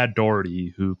mentioned Brad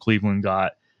Daugherty, who Cleveland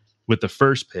got with the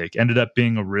first pick, ended up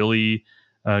being a really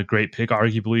great pick,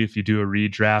 arguably, if you do a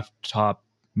redraft,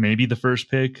 maybe the first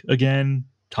pick again,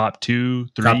 top 2,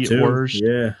 3 at worst.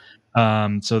 Yeah.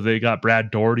 So they got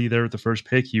Brad Daugherty there with the first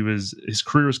pick. His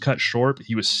career was cut short, but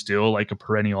he was still like a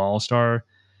perennial all-star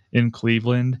in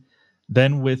Cleveland.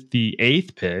 Then with the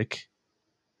 8th pick,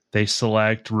 they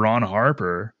select Ron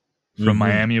Harper from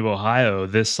Miami of Ohio.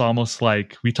 This almost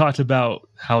like, we talked about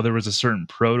how there was a certain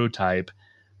prototype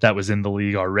that was in the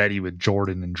league already with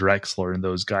Jordan and Drexler and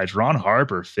those guys. Ron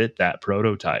Harper fit that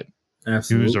prototype.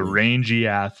 Absolutely. He was a rangy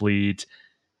athlete,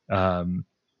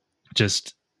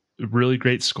 just a really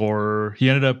great scorer. He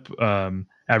ended up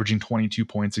averaging 22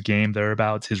 points a game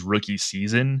thereabouts his rookie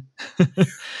season.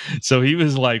 So he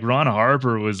was like, Ron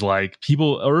Harper was like,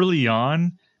 people early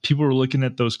on, people were looking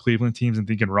at those Cleveland teams and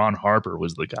thinking Ron Harper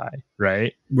was the guy,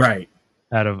 right? Right.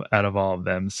 Out of all of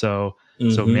them. So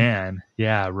man,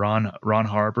 yeah, Ron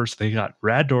Harper. So they got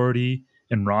Brad Daugherty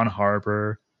and Ron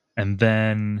Harper, and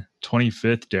then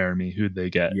 25th, Jeremy, who'd they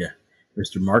get? Yeah,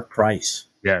 Mr. Mark Price.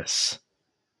 Yes.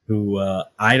 Who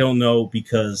I don't know,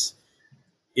 because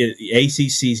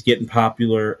ACC's getting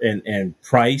popular, and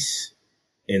Price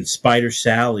and Spider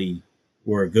Sally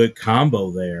were a good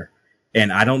combo there.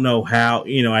 And I don't know how,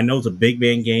 I know it's a big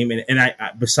man game, and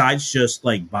I besides just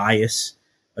like bias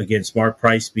against Mark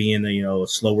Price being a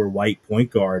slower white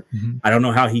point guard, I don't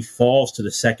know how he falls to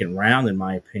the second round, in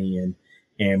my opinion.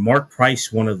 And Mark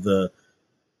Price, one of the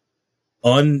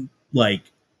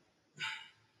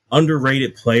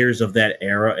underrated players of that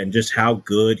era, and just how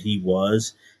good he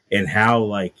was, and how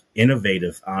like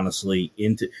innovative, honestly,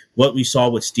 into what we saw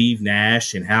with Steve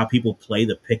Nash and how people play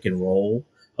the pick and roll.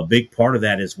 A big part of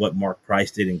that is what Mark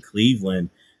Price did in Cleveland,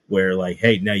 where like,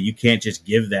 hey, no, you can't just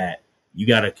give that. You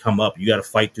got to come up. You got to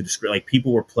fight through the script. Like,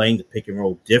 people were playing the pick and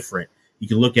roll different. You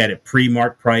can look at it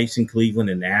pre-Mark Price in Cleveland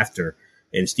and after.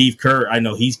 And Steve Kerr, I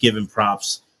know he's given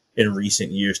props in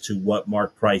recent years to what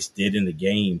Mark Price did in the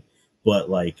game. But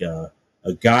like a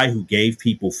guy who gave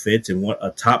people fits, and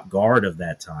a top guard of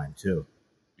that time too.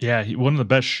 Yeah, one of the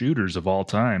best shooters of all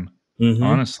time.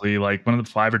 Honestly, like one of the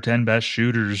 5 or 10 best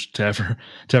shooters to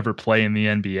ever play in the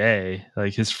NBA.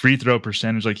 Like his free throw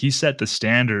percentage, like he set the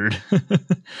standard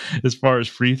as far as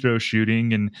free throw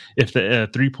shooting. And if the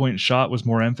 3-point shot was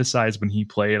more emphasized when he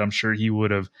played, I'm sure he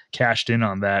would have cashed in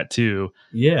on that too.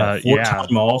 Yeah,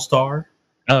 4-time All-Star.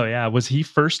 Oh yeah, was he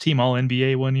first team All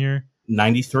NBA one year?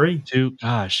 93.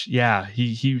 Gosh, yeah,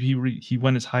 he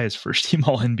went as high as first team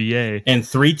All NBA and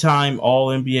 3-time All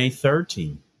NBA third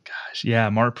team. Gosh, yeah,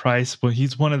 Mark Price. Well,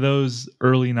 he's one of those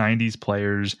early 90s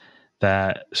players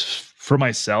that, for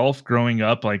myself, growing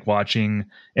up, like watching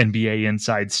NBA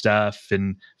inside stuff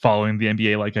and following the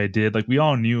NBA like I did, like we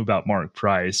all knew about Mark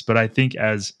Price. But I think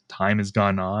as time has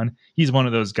gone on, he's one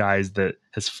of those guys that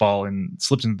has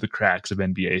slipped into the cracks of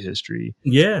NBA history.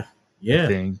 Yeah. I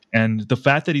think. And the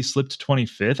fact that he slipped to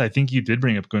 25th, I think you did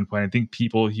bring up a good point. I think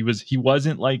he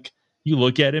wasn't like you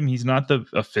look at him, he's not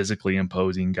a physically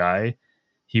imposing guy.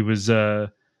 He was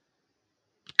almost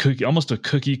a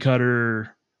cookie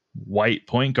cutter white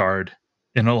point guard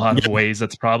in a lot of ways.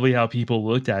 That's probably how people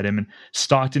looked at him. And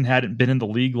Stockton hadn't been in the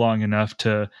league long enough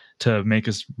to make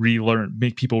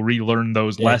people relearn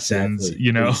those lessons,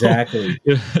 Exactly.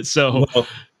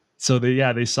 So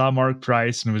they saw Mark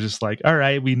Price and was just like, all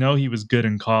right, we know he was good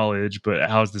in college, but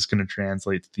how's this going to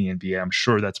translate to the NBA? I'm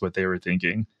sure that's what they were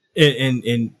thinking.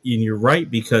 And you're right,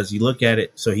 because you look at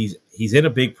it. So he's in a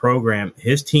big program.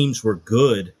 His teams were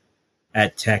good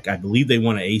at Tech. I believe they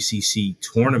won an ACC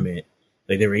tournament.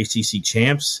 Like they were ACC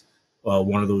champs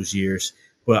one of those years.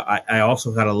 But I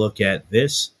also got to look at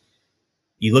this.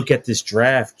 You look at this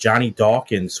draft, Johnny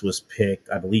Dawkins was picked,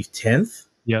 I believe, 10th.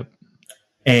 Yep.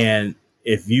 And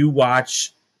if you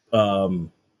watch the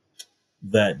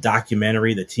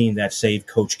documentary, The Team That Saved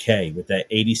Coach K, with that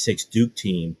 86 Duke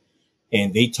team,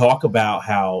 and they talk about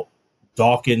how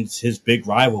Dawkins, his big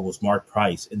rival was Mark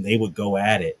Price, and they would go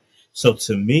at it. So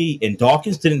to me, and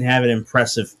Dawkins didn't have an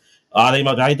impressive thing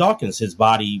about Johnny Dawkins. His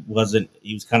body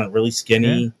he was kind of really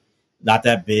skinny, not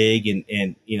that big,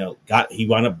 and he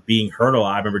wound up being hurt a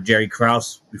lot. I remember Jerry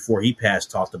Krause, before he passed,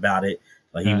 talked about it.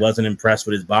 Like he wasn't impressed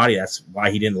with his body. That's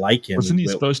why he didn't like him. Wasn't he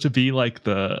supposed to be like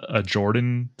a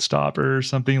Jordan stopper or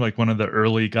something? Like one of the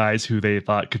early guys who they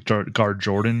thought could guard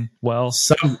Jordan well?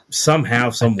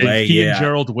 Somehow, some way. He and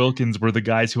Gerald Wilkins were the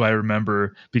guys who I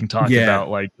remember being talked about.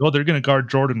 Like, oh, they're going to guard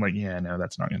Jordan. Like, yeah, no,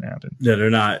 that's not going to happen. No, they're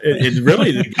not. It's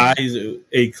really the guys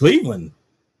in Cleveland.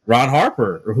 Ron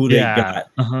Harper, or who they got.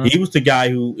 Uh-huh. He was the guy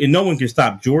who, and no one can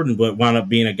stop Jordan, but wound up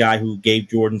being a guy who gave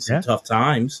Jordan some tough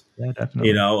times. Yeah, definitely.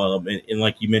 And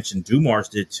like you mentioned, Dumars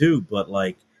did too. But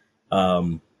like,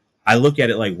 I look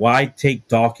at it like, why take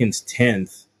Dawkins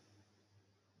 10th,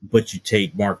 but you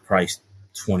take Mark Price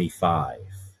 25?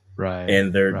 Right.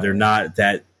 And they're not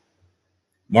that.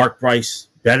 Mark Price,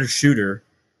 better shooter.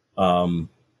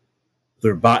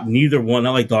 Neither one,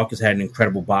 not like Dawkins had an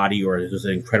incredible body or was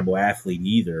an incredible athlete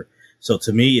either. So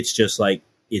to me, it's just like,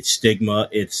 it's stigma.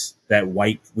 It's that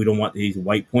he's a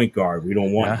white point guard. We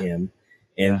don't want him.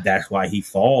 And that's why he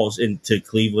falls. And to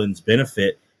Cleveland's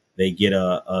benefit, they get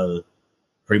a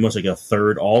pretty much like a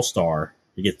third all-star.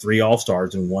 They get 3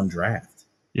 all-stars in one draft.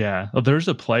 Yeah. Well, there's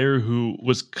a player who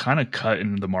was kind of cut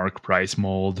into the Mark Price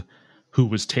mold who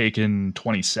was taken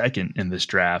 22nd in this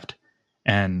draft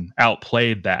and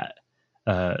outplayed that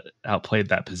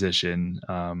position,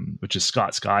 which is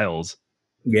Scott Skiles.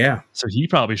 Yeah. So he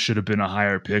probably should have been a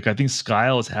higher pick. I think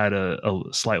Skiles had a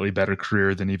slightly better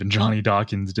career than even Johnny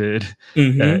Dawkins did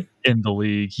in the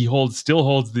league. He still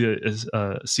holds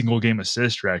the single game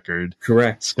assist record.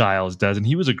 Correct. Skiles does. And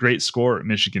he was a great scorer at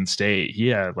Michigan State. He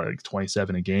had like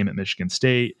 27 a game at Michigan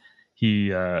State.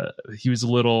 He was a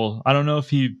little, I don't know if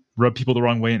he rubbed people the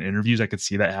wrong way in interviews. I could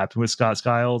see that happen with Scott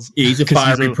Skiles. Yeah, he's a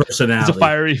fiery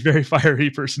personality. He's a very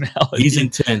fiery personality. He's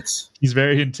intense. He's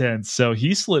very intense. So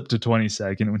he slipped to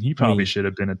 22nd when he probably should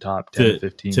have been a top 10,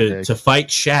 15 pick. To fight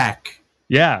Shaq.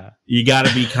 Yeah. You got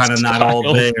to be kind of not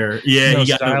all there. Yeah. No,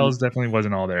 Styles definitely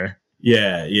wasn't all there.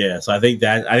 Yeah. Yeah. So I think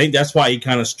that's why he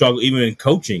kind of struggled even in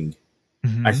coaching.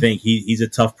 Mm-hmm. I think he's a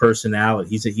tough personality.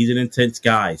 He's an intense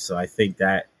guy. So I think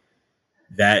that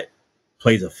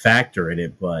plays a factor in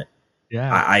it, but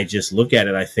I just look at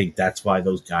it. I think that's why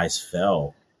those guys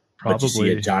fell. Probably. But you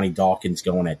see a Johnny Dawkins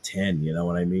going at 10. You know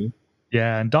what I mean?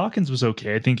 Yeah, and Dawkins was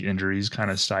okay. I think injuries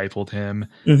kind of stifled him.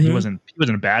 Mm-hmm. He wasn't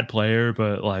a bad player,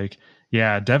 but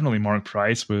definitely Mark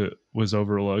Price was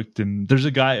overlooked. And there's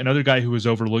another guy who was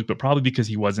overlooked, but probably because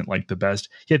he wasn't like the best.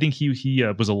 I think he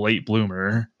was a late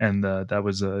bloomer, and that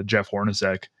was Jeff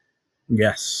Hornacek.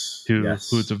 Yes,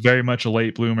 who's very much a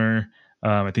late bloomer.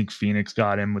 I think Phoenix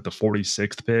got him with the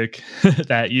 46th pick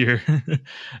that year.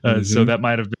 So that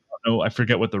might have been, I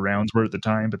forget what the rounds were at the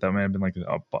time, but that might have been like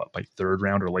third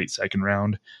round or late second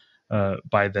round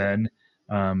by then.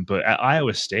 But at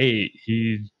Iowa State,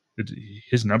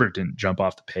 his number didn't jump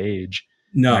off the page.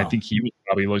 No, and I think he was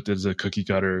probably looked as a cookie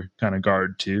cutter kind of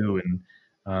guard too.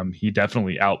 And he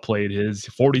definitely outplayed his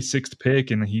 46th pick.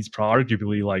 And he's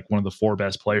arguably like one of the 4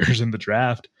 best players in the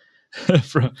draft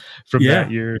from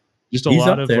that year. Just a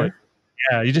lot of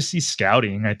you just see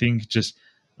scouting. I think just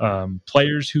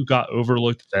players who got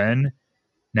overlooked then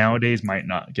nowadays might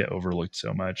not get overlooked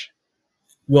so much.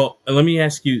 Well, let me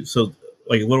ask you, so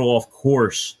like a little off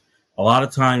course, a lot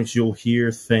of times you'll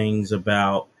hear things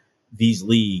about these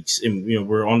leagues, and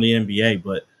we're on the NBA,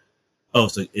 but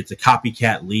it's a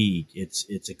copycat league.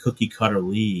 It's a cookie cutter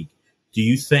league. Do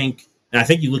you think, and I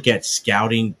think you look at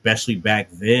scouting, especially back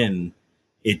then,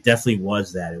 it definitely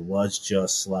was that. It was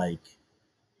just like,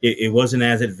 it wasn't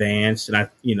as advanced, and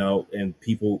and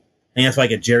people And it's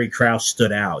like a Jerry Krause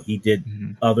stood out. He did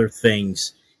other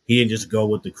things. He didn't just go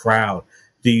with the crowd.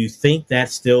 Do you think that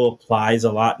still applies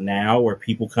a lot now where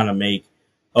people kind of make,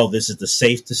 oh, this is the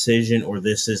safe decision or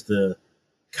this is the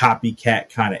copycat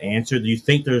kind of answer? Do you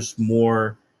think there's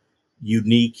more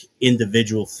unique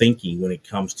individual thinking when it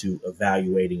comes to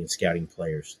evaluating and scouting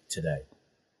players today?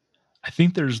 I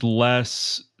think there's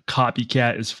less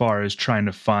copycat as far as trying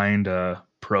to find a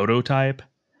prototype.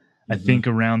 I think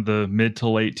around the mid to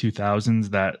late 2000s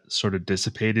that sort of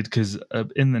dissipated because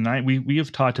in the night we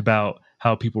have talked about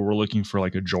how people were looking for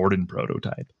like a Jordan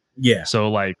prototype. Yeah. So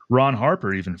like Ron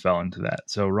Harper even fell into that.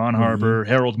 So Ron Harper,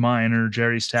 Harold Miner,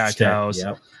 Jerry Stackhouse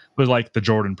was like the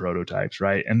Jordan prototypes,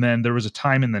 right? And then there was a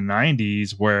time in the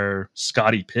 90s where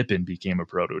Scottie Pippen became a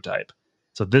prototype.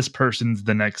 So this person's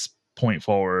the next point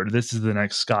forward. This is the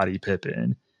next Scottie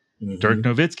Pippen. Dirk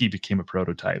Nowitzki became a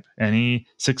prototype. And he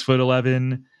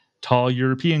 6'11", tall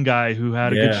European guy who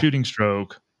had a good shooting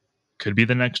stroke could be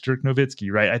the next Dirk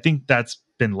Nowitzki, right? I think that's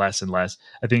been less and less.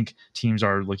 I think teams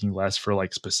are looking less for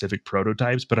like specific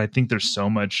prototypes, but I think there's so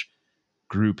much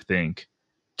groupthink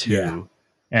too. Yeah.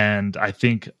 And I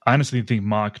honestly think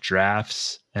mock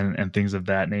drafts and things of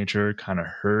that nature kind of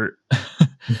hurt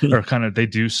or kind of, they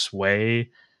do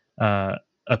sway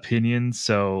opinions.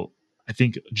 So I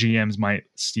think GMs might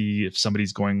see if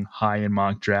somebody's going high in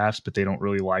mock drafts, but they don't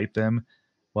really like them.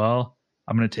 Well,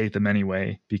 I'm going to take them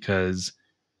anyway because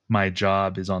my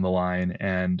job is on the line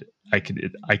and I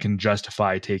can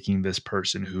justify taking this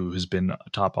person who has been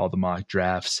atop all the mock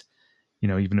drafts,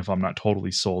 even if I'm not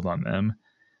totally sold on them.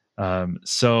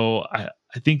 So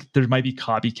I think there might be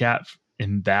copycat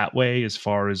in that way as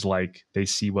far as like they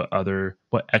see what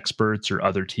experts or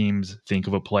other teams think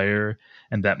of a player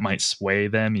and that might sway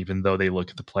them even though they look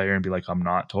at the player and be like, I'm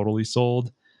not totally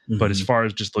sold. But as far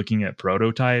as just looking at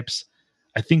prototypes,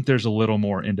 I think there's a little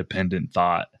more independent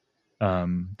thought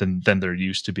than there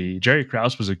used to be. Jerry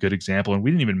Krause was a good example, and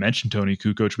we didn't even mention Tony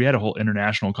Kukoc. We had a whole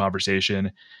international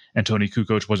conversation, and Tony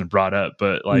Kukoc wasn't brought up,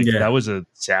 but that was a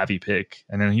savvy pick.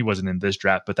 And then he wasn't in this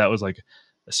draft, but that was like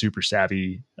a super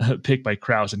savvy pick by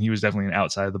Krause, and he was definitely an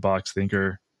outside of the box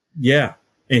thinker. Yeah,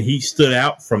 and he stood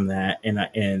out from that. And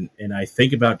I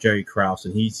think about Jerry Krause,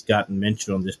 and he's gotten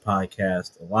mentioned on this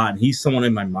podcast a lot, and he's someone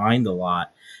in my mind a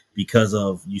lot. Because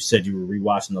of, you said you were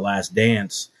rewatching The Last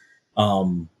Dance,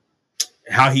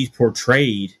 how he's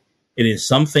portrayed. It is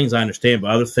some things I understand,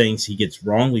 but other things he gets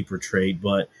wrongly portrayed.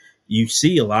 But you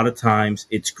see a lot of times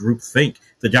it's groupthink.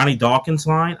 The Johnny Dawkins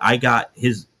line, I got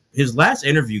his last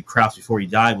interview, Krause, before he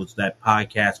died, was that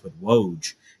podcast with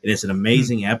Woj. And it's an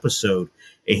amazing episode.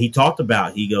 And he talked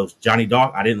about, he goes, I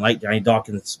didn't like Johnny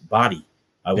Dawkins' body.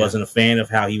 I wasn't a fan of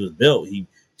how he was built. He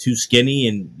too skinny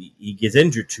and he gets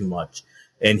injured too much.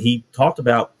 And he talked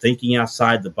about thinking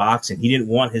outside the box, and he didn't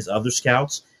want his other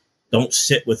scouts. Don't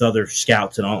sit with other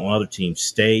scouts and on other teams.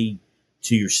 Stay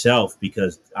to yourself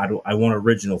because I want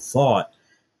original thought.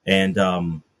 And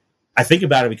I think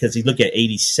about it because he looked at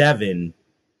 87,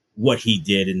 what he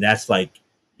did, and that's like,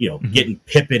 getting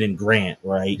Pippen and Grant,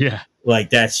 right? Yeah.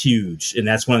 Like that's huge. And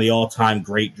that's one of the all-time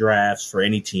great drafts for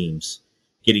any teams,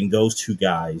 getting those two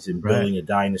guys and building a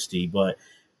dynasty. But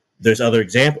there's other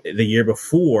examples. The year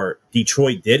before,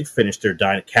 Detroit did finish their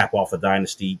cap off a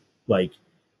dynasty, like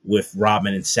with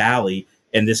Rodman and Sally.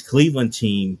 And this Cleveland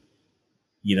team,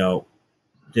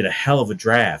 did a hell of a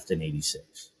draft in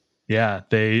 86. Yeah,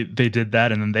 they did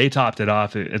that, and then they topped it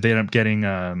off. They ended up getting,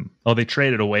 they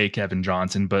traded away Kevin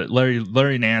Johnson, but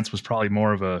Larry Nance was probably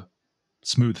more of a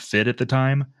smooth fit at the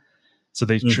time. So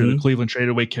Cleveland traded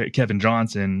away Kevin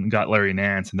Johnson, got Larry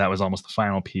Nance, and that was almost the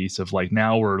final piece of like,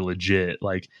 now we're legit.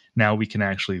 Like now we can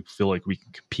actually feel like we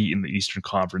can compete in the Eastern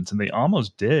Conference, and they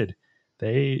almost did.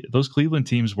 Those Cleveland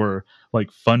teams were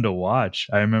like fun to watch.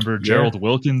 I remember Gerald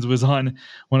Wilkins was on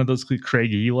one of those,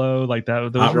 Craig Elo, like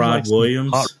that. Those Hot Rod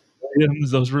Williams.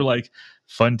 Those were like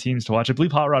fun teams to watch. I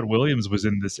believe Hot Rod Williams was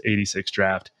in this 86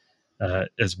 draft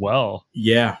as well.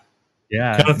 Yeah.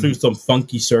 Yeah. Kind of through some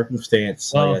funky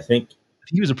circumstance. Well, I think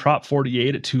he was a prop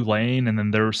 48 at Tulane, and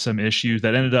then there were some issues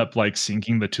that ended up like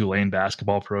sinking the Tulane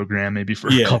basketball program maybe for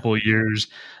a couple of years.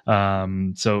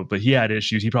 But he had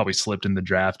issues. He probably slipped in the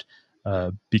draft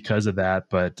because of that.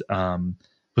 But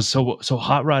so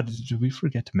Hot Rod, did we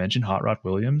forget to mention Hot Rod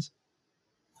Williams?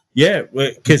 Yeah,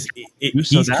 because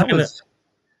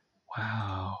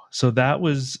wow. So that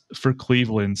was for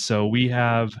Cleveland. So we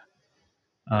have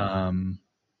Hot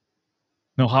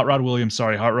Rod Williams.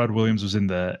 Sorry, Hot Rod Williams was in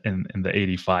the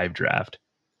 85 draft.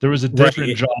 There was a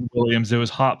different John Williams. It was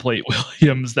Hot Plate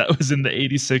Williams that was in the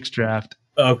 86 draft.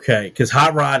 Okay, because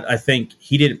Hot Rod, I think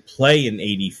he didn't play in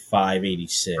 85,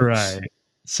 86. Right.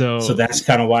 So that's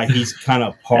kind of why he's kind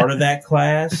of part of that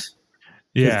class.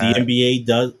 Because the NBA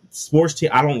does sports team.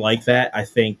 I don't like that. I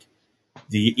think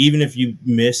even if you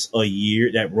miss a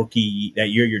year, that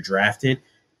year you're drafted,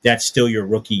 that's still your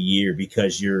rookie year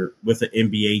because you're with an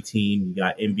NBA team. You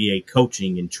got NBA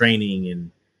coaching and training,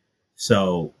 and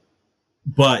so.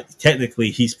 But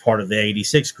technically, he's part of the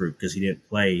 '86 group because he didn't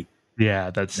play. Yeah,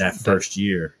 that's that first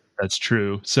year. That's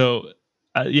true. So,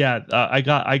 I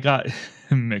got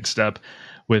mixed up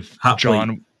with Hot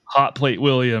Plate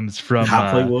Williams from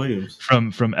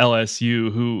from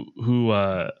LSU, who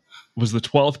was the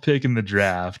 12th pick in the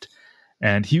draft,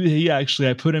 and he actually,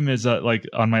 I put him as like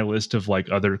on my list of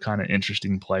like other kind of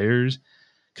interesting players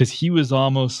because he was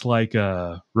almost like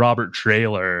a Robert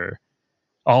Traylor,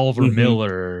 Oliver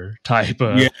Miller type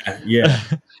of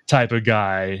type of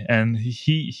guy, and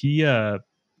he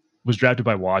was drafted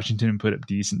by Washington and put up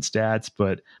decent stats,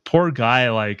 but poor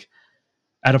guy, like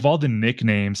out of all the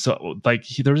nicknames, so like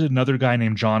there was another guy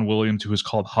named John Williams who was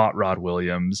called Hot Rod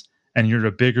Williams, and you're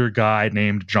a bigger guy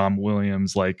named John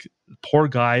Williams, like poor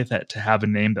guy that to have a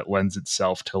name that lends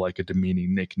itself to like a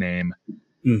demeaning nickname.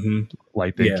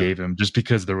 Like they gave him just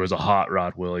because there was a Hot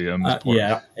Rod Williams.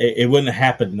 It wouldn't have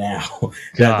happened now.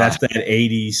 That's that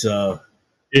 80s.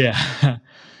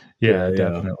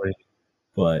 Definitely.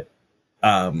 But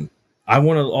I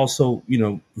want to also,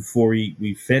 before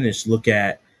we finish, look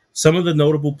at some of the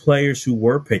notable players who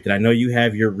were picked. And I know you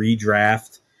have your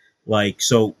redraft,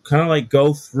 so kind of like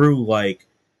go through like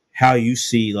how you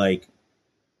see like,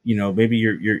 maybe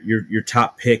your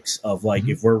top picks of like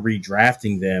if we're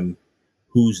redrafting them.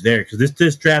 Who's there? Because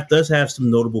this draft does have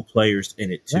some notable players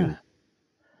in it too. Yeah,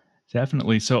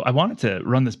 definitely. So I wanted to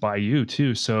run this by you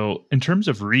too. So in terms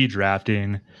of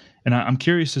redrafting, and I'm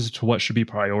curious as to what should be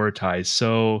prioritized.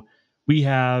 So we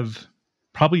have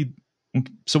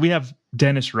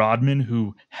Dennis Rodman,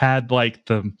 who had like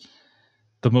the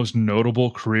most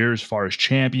notable career as far as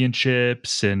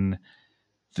championships and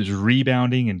there's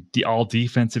rebounding and all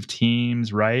defensive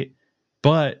teams, right?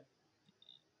 But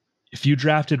if you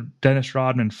drafted Dennis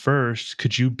Rodman first,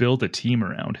 could you build a team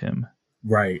around him?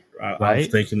 Right. I was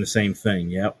thinking the same thing.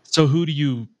 Yep. So who do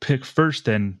you pick first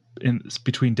then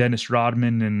between Dennis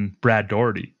Rodman and Brad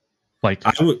Daugherty? Like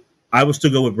I would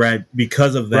still go with Brad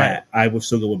because of that. Right. I would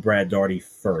still go with Brad Daugherty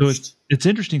first. So it's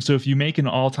interesting. So if you make an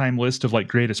all-time list of like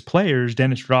greatest players,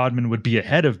 Dennis Rodman would be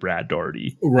ahead of Brad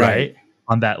Daugherty, right?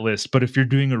 On that list. But if you're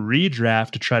doing a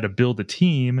redraft to try to build a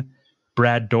team,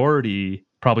 Brad Daugherty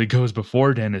probably goes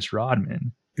before Dennis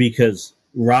Rodman because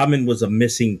Rodman was a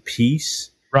missing piece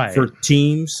for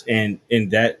teams, and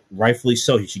that rightfully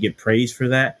so. He should get praise for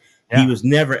that. Yeah. He was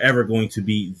never ever going to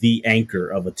be the anchor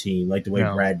of a team like the way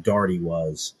Brad Daugherty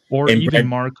was, or even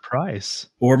Mark Price.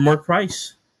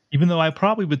 Even though I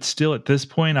probably would still at this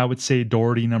point, I would say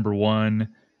Daugherty number 1,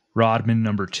 Rodman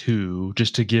number 2,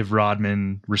 just to give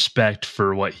Rodman respect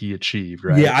for what he achieved.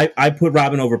 Right? Yeah, I put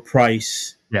Rodman over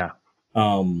Price. Yeah.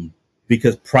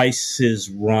 Because Price's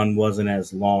run wasn't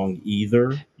as long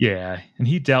either. Yeah, and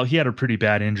he had a pretty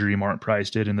bad injury. Mark Price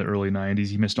did in the early '90s.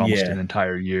 He missed almost an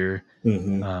entire year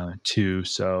too.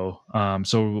 So,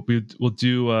 we'll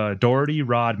do Daugherty,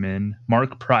 Rodman,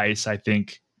 Mark Price. I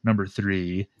think number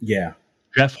 3. Yeah,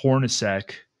 Jeff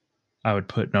Hornacek. I would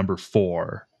put number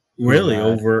 4. Really,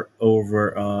 over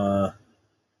I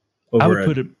would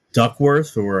put it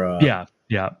Duckworth or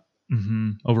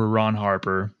over Ron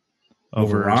Harper.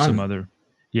 Over some other.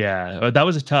 Yeah, that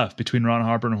was a tough between Ron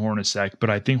Harper and Hornacek, but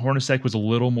I think Hornacek was a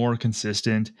little more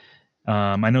consistent.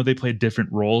 I know they played different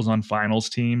roles on finals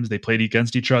teams. They played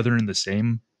against each other in the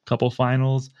same couple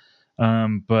finals,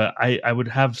 but I would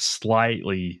have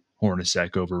slightly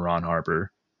Hornacek over Ron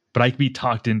Harper, but I could be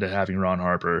talked into having Ron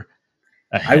Harper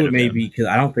ahead I would maybe because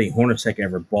I don't think Hornacek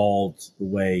ever balled the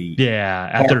way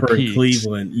at Harper their in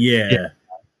Cleveland. Yeah.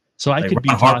 So I could be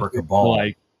Harper could ball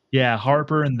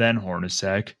Harper and then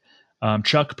Hornacek.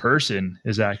 Chuck Person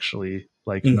is actually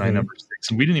like my number 6.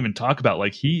 And we didn't even talk about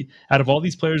out of all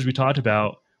these players we talked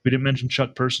about, we didn't mention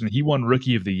Chuck Person. He won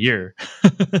Rookie of the Year.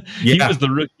 He was the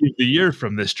Rookie of the Year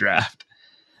from this draft.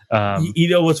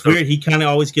 What's weird? He kind of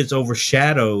always gets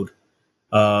overshadowed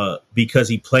because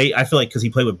he played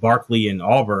with Barkley and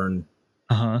Auburn.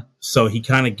 So he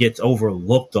kind of gets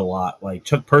overlooked a lot. Like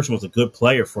Chuck Person was a good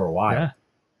player for a while.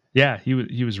 Yeah,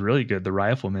 he was really good. The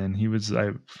Rifleman.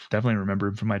 I definitely remember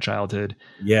him from my childhood.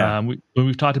 Yeah. When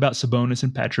we've talked about Sabonis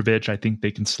and Petrovic, I think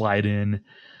they can slide in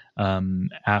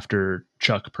after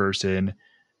Chuck Person.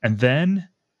 And then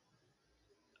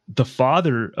the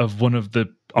father of one of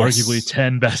the arguably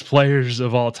 10 best players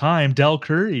of all time, Del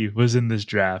Curry, was in this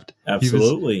draft.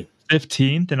 Absolutely. He was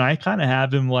 15th, and I kind of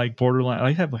have him like borderline.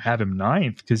 I have him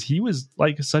 9th because he was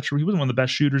he was one of the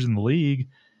best shooters in the league.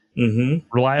 Mm-hmm.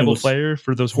 Reliable player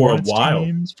for those Hornets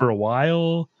teams for a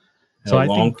while. So I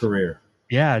think career.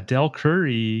 Yeah, Del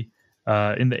Curry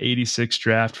in the 86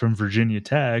 draft from Virginia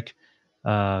Tech,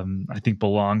 I think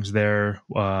belongs there.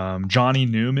 Johnny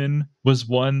Newman was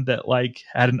one that like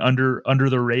had an under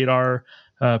the radar,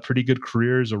 pretty good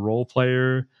career as a role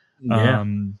player. Yeah.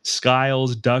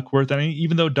 Skiles, Duckworth. I mean,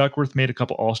 even though Duckworth made a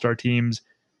couple All-Star teams,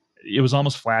 it was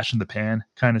almost flash in the pan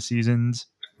kind of seasons.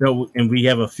 No, and we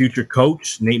have a future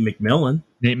coach, Nate McMillan.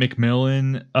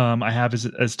 I have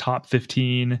as top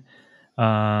 15.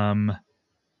 And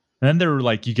then they're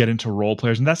like, you get into role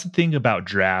players, and that's the thing about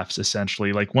drafts.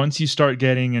 Essentially, like once you start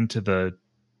getting into the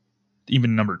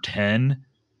even number 10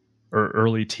 or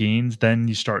early teens, then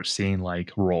you start seeing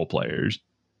like role players.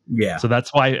 Yeah. So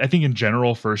that's why I think in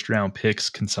general, first round picks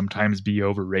can sometimes be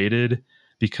overrated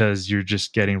because you're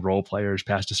just getting role players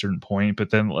past a certain point.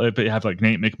 But you have like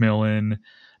Nate McMillan,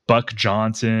 Buck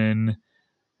Johnson,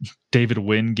 David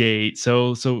Wingate.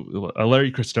 So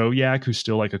Larry Krystkowiak, who's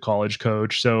still like a college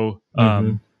coach. So,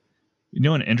 an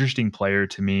interesting player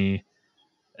to me,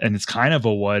 and it's kind of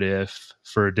a what if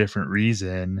for a different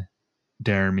reason,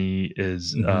 Jeremy,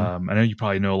 is I know you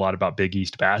probably know a lot about Big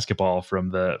East basketball from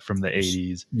the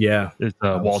 80s. Yeah. It's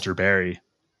Walter Berry.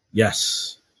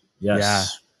 Yes. Yeah.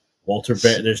 Walter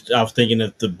Berry. I was thinking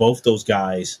of both those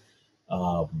guys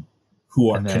who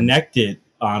are connected,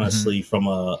 honestly, from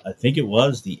I think it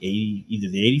was either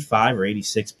the 85 or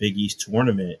 86 Big East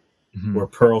tournament where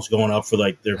Pearl's going up for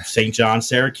like their St. John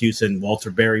Syracuse, and Walter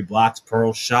Berry blocks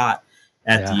Pearl's shot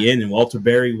at the end. And Walter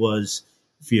Berry was,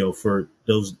 for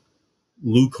those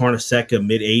Lou Carnesecca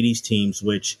mid-'80s teams,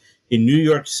 which in New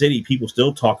York City, people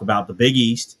still talk about the Big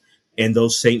East and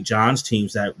those St. John's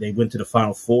teams that they went to the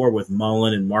Final Four with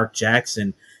Mullen and Mark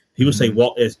Jackson. People say,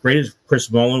 well, as great as Chris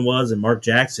Mullen was and Mark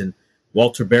Jackson,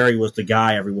 Walter Berry was the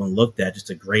guy everyone looked at, just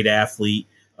a great athlete,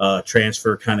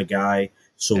 transfer kind of guy.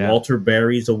 So Walter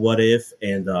Berry's a what if.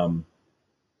 And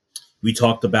we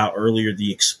talked about earlier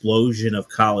the explosion of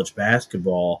college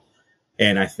basketball,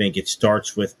 and I think it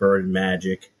starts with Bird and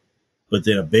Magic. But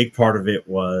then a big part of it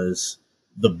was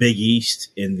the Big East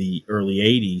in the early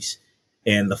 80s.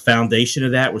 And the foundation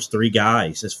of that was 3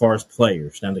 guys as far as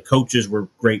players. Now, the coaches were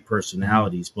great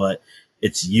personalities, but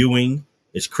it's Ewing,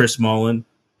 it's Chris Mullen,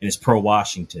 and it's Pearl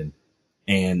Washington.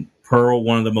 And Pearl,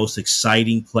 one of the most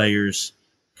exciting players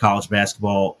college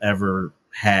basketball ever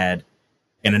had,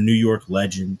 and a New York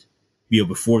legend.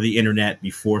 Before the internet,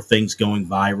 before things going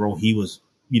viral, he was,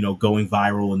 going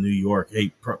viral in New York.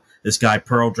 Hey, this guy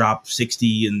Pearl dropped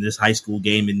 60 in this high school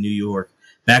game in New York.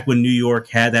 Back when New York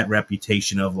had that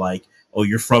reputation of like, oh,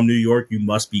 you're from New York, you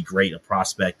must be great, a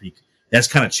prospect. That's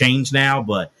kind of changed now,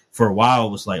 but for a while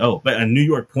it was like, oh, but a New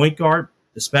York point guard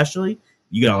especially,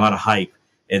 you got a lot of hype.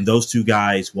 And those 2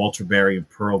 guys, Walter Berry and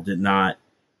Pearl, did not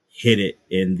hit it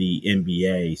in the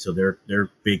NBA. So they're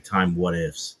big time what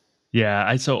ifs.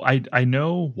 Yeah, I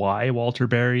know why Walter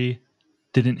Berry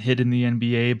didn't hit in the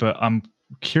NBA, but I'm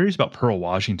curious about Pearl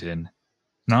Washington.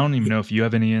 And I don't even know if you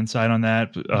have any insight on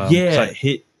that.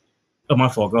 Hit. Oh, my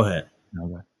fault. Go ahead.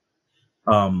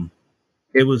 Okay.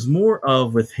 It was more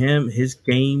of with him, his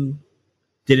game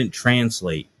didn't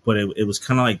translate, but it was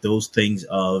kind of like those things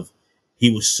of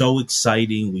he was so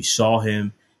exciting. We saw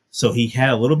him. So he had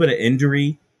a little bit of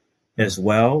injury as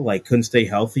well, like couldn't stay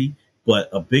healthy. But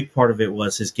a big part of it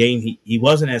was his game. He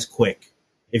wasn't as quick.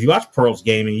 If you watch Pearl's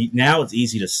game, and now it's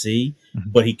easy to see,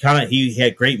 but he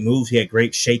had great moves. He had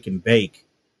great shake and bake,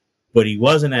 but he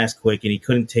wasn't as quick, and he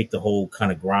couldn't take the whole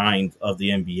kind of grind of the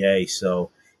NBA.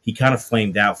 So he kind of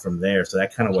flamed out from there. So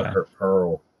that kind of what hurt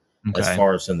Pearl as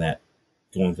far as in that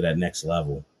going to that next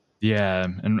level. Yeah,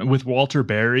 and with Walter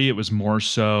Berry, it was more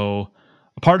so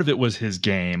a part of it was his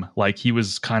game. Like he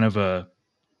was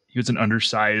an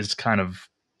undersized kind of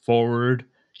forward.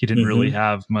 He didn't really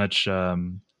have much.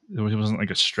 It wasn't like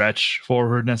a stretch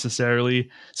forward necessarily.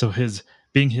 So his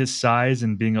size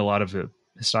and being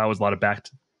his style was a lot of back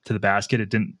to the basket. It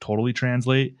didn't totally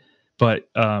translate, but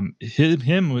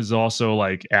him was also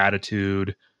like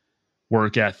attitude,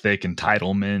 work ethic,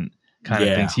 entitlement kind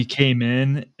of things. He came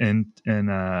in and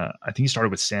I think he started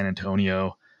with San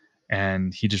Antonio,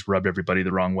 and he just rubbed everybody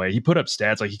the wrong way. He put up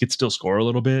stats like he could still score a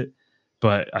little bit,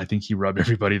 but I think he rubbed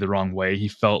everybody the wrong way. He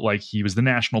felt like he was the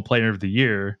national player of the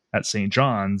year at St.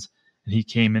 John's, and he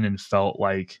came in and felt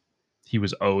like he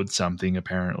was owed something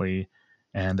apparently.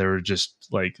 And there were just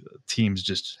like teams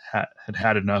just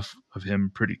had enough of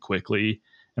him pretty quickly.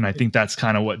 And I think that's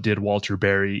kind of what did Walter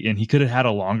Berry. And he could have had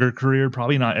a longer career,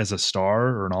 probably not as a star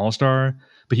or an all-star,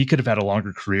 but he could have had a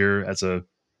longer career as a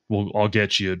I'll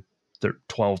get you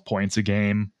 12 points a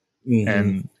game, Mm-hmm.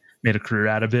 and made a career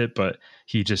out of it. But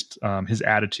he just his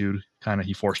attitude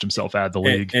he forced himself out of the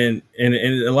league. And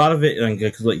a lot of it,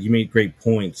 because like you made great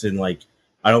points, and like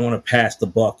I don't want to pass the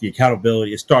buck. The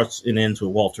accountability, it starts and ends with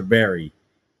Walter Berry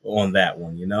on that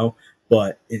one, you know.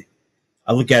 But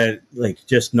I look at it like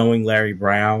just knowing Larry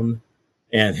Brown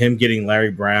and him getting Larry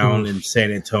Brown in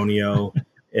San Antonio,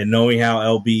 and knowing how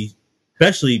LB,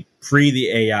 especially pre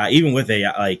the AI, even with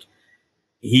AI, like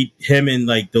him and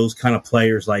like those kind of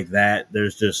players like that,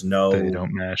 there's just they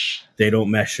don't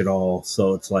mesh at all.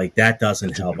 So it's like that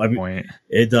doesn't help. I mean,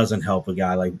 it doesn't help a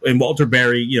guy like, and Walter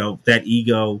Berry, you know, that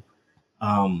ego.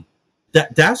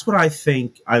 That's what I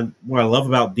think. What I love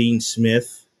about Dean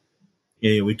Smith.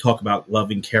 You know, we talk about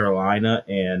loving Carolina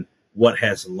and what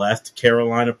has left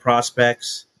Carolina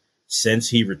prospects since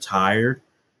he retired.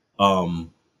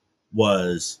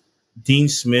 Was Dean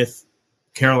Smith.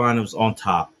 Carolina was on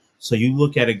top. So you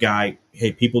look at a guy,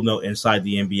 hey, people know inside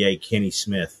the NBA, Kenny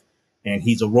Smith, and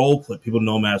he's a role player. People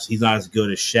know him as he's not as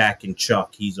good as Shaq and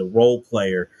Chuck. He's a role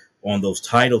player on those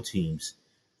title teams.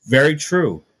 Very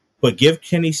true. But give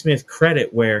Kenny Smith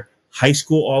credit where high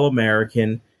school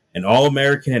All-American, an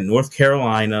All-American at North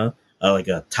Carolina, like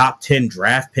a top 10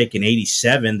 draft pick in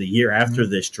 87, the year after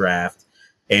this draft,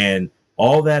 and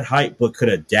all that hype, but could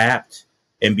adapt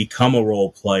and become a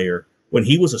role player when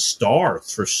he was a star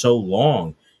for so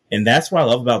long. And that's what I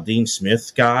love about Dean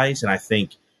Smith, guys. And I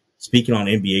think, speaking on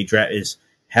NBA draft, is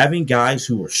having guys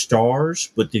who were stars,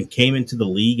 but then came into the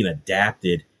league and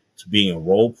adapted to being a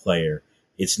role player.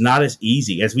 It's not as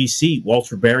easy. As we see,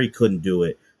 Walter Berry couldn't do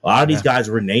it. A lot of these guys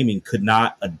we're naming could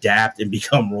not adapt and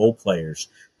become role players.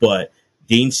 But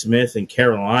Dean Smith and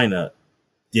Carolina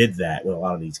did that with a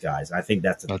lot of these guys. I think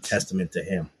that's a testament to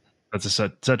him. That's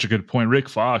such a good point. Rick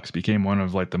Fox became one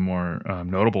of like the more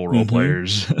notable role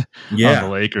players on the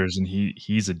Lakers, and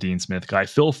he's a Dean Smith guy.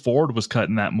 Phil Ford was cut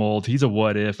in that mold. He's a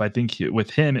what if. I think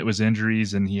with him it was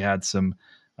injuries, and he had some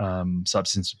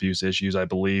substance abuse issues, I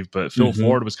believe. But Phil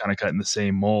Ford was kind of cut in the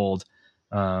same mold,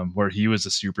 where he was a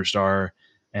superstar,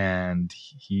 and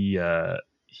he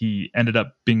ended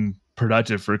up being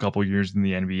productive for a couple years in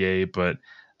the NBA,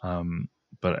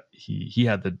 but he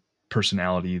had the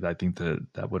personality that I think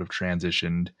that would have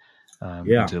transitioned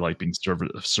into like being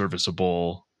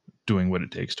serviceable, doing what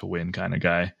it takes to win kind of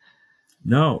guy.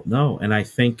 No. And I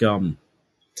think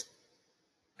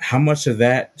how much of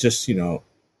that just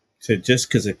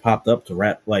because it popped up to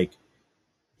rap, like,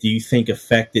 do you think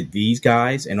affected these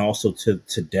guys and also to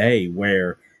today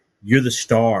where you're the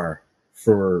star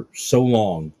for so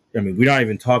long? I mean, we're not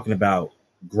even talking about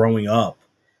growing up,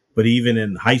 but even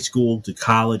in high school to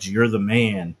college, you're the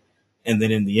man. And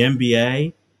then in the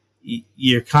NBA,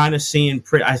 you're kind of seeing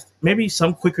maybe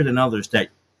some quicker than others that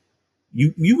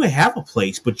you may have a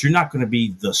place, but you're not going to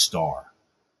be the star.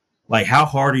 Like how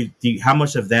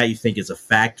much of that you think is a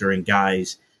factor in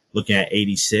guys looking at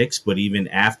 86, but even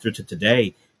after to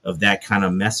today of that kind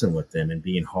of messing with them and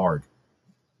being hard?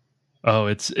 Oh,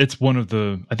 it's one of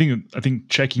the, I think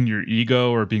checking your ego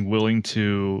or being willing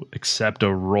to accept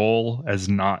a role as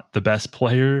not the best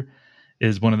player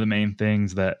is one of the main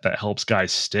things that helps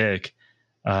guys stick.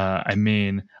 I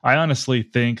mean, I honestly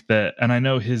think that, and I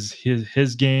know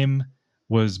his game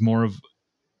was more of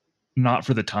not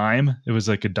for the time. It was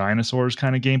like a dinosaurs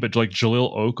kind of game, but like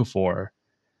Jahlil Okafor,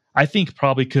 I think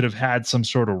probably could have had some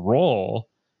sort of role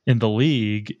in the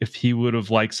league if he would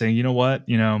have like saying, you know what,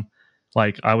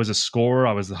 like I was a scorer,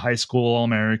 I was the high school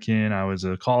All-American, I was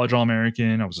a college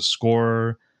All-American, I was a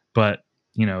scorer, but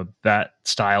that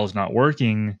style is not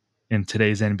working in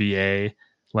today's NBA.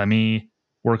 Let me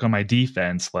work on my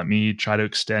defense. Let me try to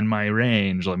extend my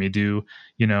range. Let me do,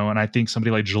 and I think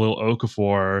somebody like Jahlil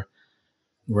Okafor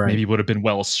maybe would have been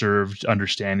well served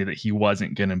understanding that he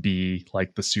wasn't going to be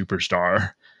like the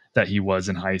superstar that he was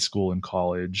in high school and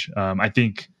college. I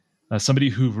think somebody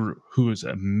who's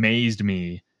amazed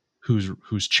me,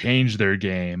 who's changed their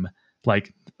game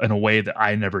like in a way that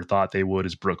I never thought they would,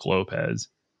 is Brook Lopez.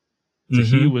 So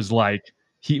he was like,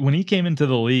 when he came into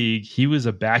the league, he was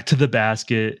a back to the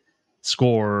basket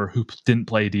scorer who didn't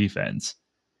play defense.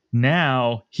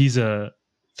 Now he's a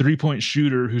 3-point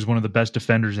shooter who's one of the best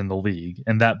defenders in the league,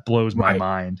 and that blows my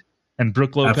mind. And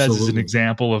Brook Lopez is an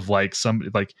example of like somebody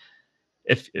like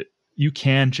if you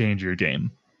can change your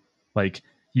game, like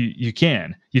you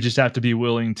can. You just have to be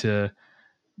willing to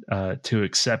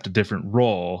accept a different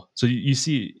role. So you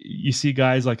see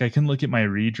guys like, I can look at my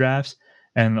redrafts,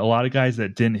 and a lot of guys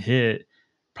that didn't hit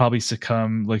probably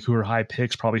succumb, like who are high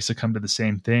picks, probably succumb to the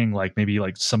same thing. Like maybe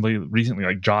like somebody recently,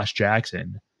 like Josh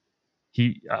Jackson.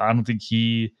 I think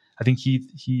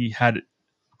he had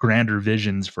grander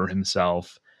visions for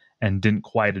himself and didn't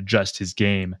quite adjust his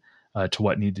game to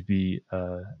what needed to be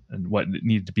and what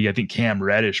needed to be. I think Cam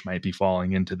Reddish might be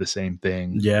falling into the same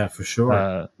thing. Yeah, for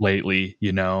sure. Lately,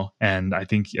 and I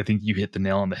think you hit the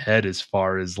nail on the head as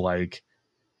far as like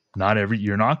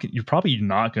you're probably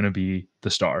not going to be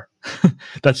the star.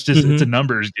 That's just, it's a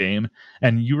numbers game.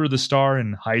 And you were the star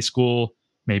in high school,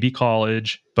 maybe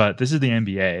college, but this is the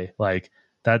NBA. Like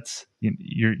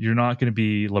you're not going to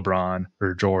be LeBron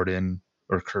or Jordan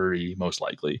or Curry most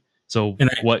likely. So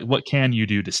what can you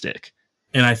do to stick?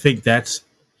 And I think that's,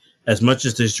 as much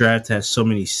as this draft has so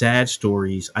many sad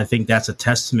stories, I think that's a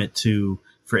testament to,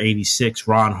 for 86,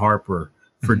 Ron Harper,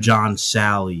 for John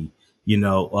Sally,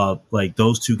 like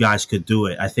those two guys could do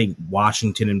it. I think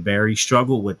Washington and Barry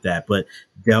struggled with that, but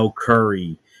Del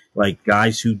Curry, like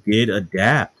guys who did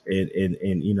adapt and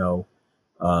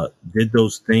did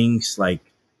those things, like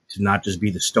to not just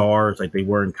be the stars like they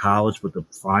were in college, but to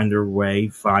find their way,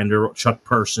 find their Chuck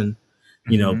Person,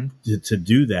 to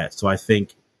do that. So I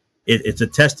think it's a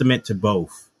testament to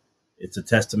both. It's a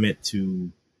testament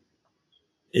to,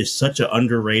 is such an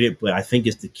underrated, but I think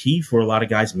it's the key for a lot of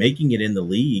guys making it in the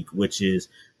league, which is,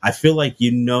 I feel like,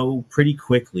 pretty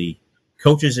quickly,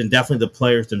 coaches and definitely the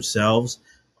players themselves,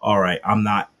 all right, I'm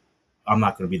not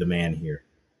going to be the man here.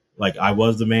 Like I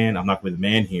was the man, I'm not going to be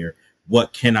the man here.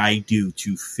 What can I do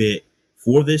to fit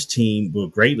for this team, but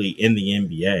greatly in the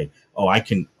NBA? Oh, I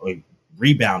can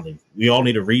rebounding. We all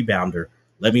need a rebounder.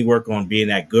 Let me work on being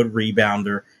that good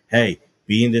rebounder. Hey,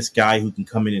 being this guy who can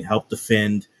come in and help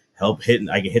defend, help hit.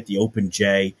 I can hit the open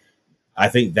J. I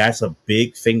think that's a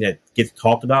big thing that gets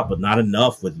talked about, but not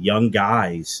enough with young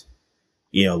guys,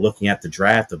 looking at the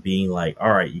draft, of being like,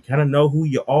 all right, you kind of know who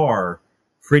you are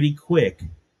pretty quick.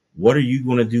 What are you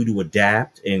going to do to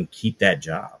adapt and keep that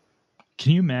job?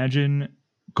 Can you imagine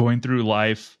going through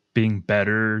life being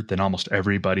better than almost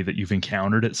everybody that you've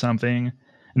encountered at something,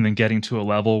 and then getting to a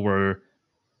level where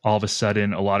all of a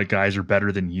sudden a lot of guys are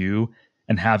better than you,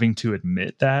 and having to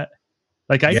admit that?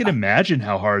 Like, I can imagine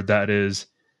how hard that is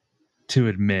to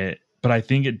admit, but I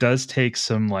think it does take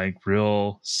some like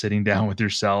real sitting down with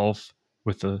yourself,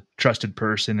 with a trusted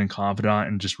person and confidant,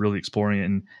 and just really exploring it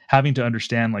and having to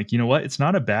understand, like, you know what, it's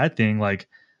not a bad thing. Like,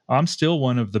 I'm still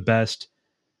one of the best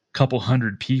couple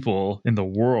hundred people in the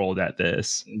world at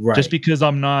this. Right. Just because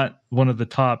I'm not one of the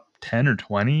top 10 or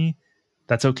 20,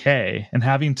 that's okay. And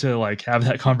having to like have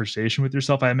that conversation with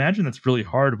yourself, I imagine that's really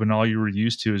hard when all you were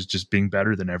used to is just being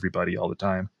better than everybody all the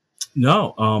time.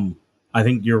 No, I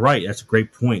think you're right. That's a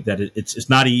great point, that it's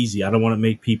not easy. I don't want to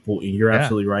make people, and you're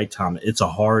absolutely right, Tom. It's a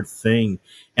hard thing.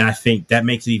 And I think that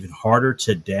makes it even harder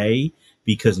today,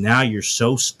 because now you're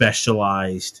so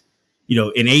specialized.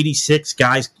 In 86,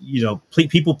 guys,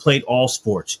 people played all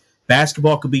sports.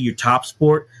 Basketball could be your top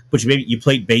sport, but maybe you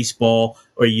played baseball,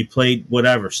 or you played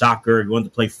whatever, soccer, or you wanted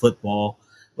to play football.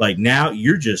 Like now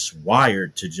you're just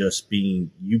wired to just you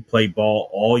play ball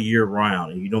all year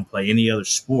round and you don't play any other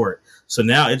sport. So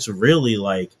now it's really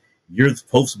like you're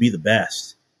supposed to be the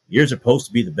best. You're supposed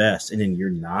to be the best, and then you're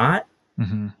not.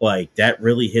 Mm-hmm. Like that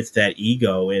really hits that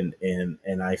ego, and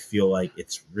I feel like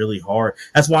it's really hard.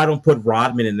 That's why I don't put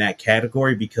Rodman in that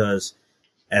category, because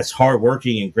as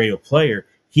hardworking and great a player,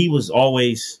 he was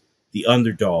always the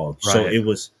underdog. Right.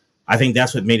 So I think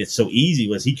that's what made it so easy,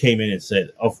 was he came in and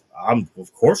said, of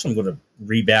course I'm going to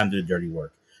rebound do the dirty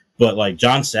work. But like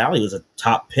John Sally was a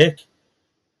top pick.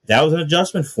 That was an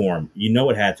adjustment for him.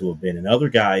 It had to have been. And other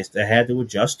guys that had to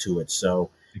adjust to it.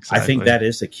 So exactly. I think that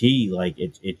is the key. Like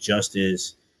it just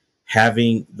is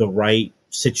having the right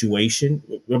situation.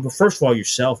 First of all,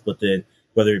 yourself, but then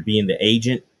whether it being the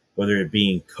agent, whether it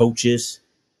being coaches,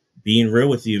 being real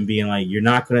with you and being like, you're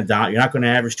not going to die. You're not going to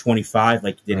average 25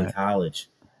 like you did in college,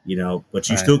 but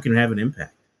you still can have an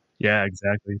impact. Yeah,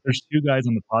 exactly. There's two guys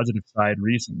on the positive side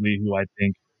recently who I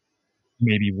think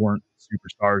maybe weren't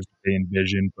superstars that they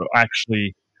envisioned, but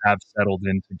actually have settled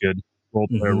into good role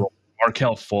player role.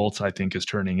 Markelle Fultz, I think, is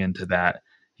turning into that.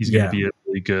 He's going to be a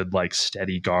really good, like,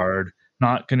 steady guard.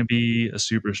 Not going to be a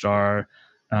superstar,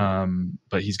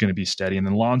 but he's going to be steady. And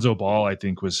then Lonzo Ball, I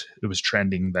think, was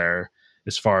trending there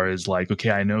as far as like,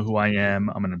 okay, I know who I am.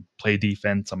 I'm going to play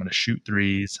defense. I'm going to shoot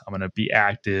threes. I'm going to be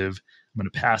active. I'm going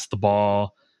to pass the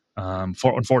ball.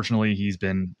 Unfortunately, he's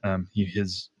been I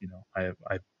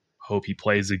hope he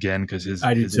plays again, because his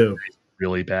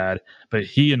really bad. But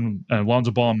he and Lonzo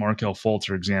Ball and Markelle Fultz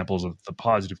are examples of the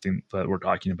positive thing that we're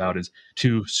talking about, is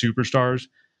two superstars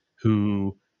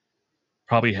who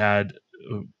probably had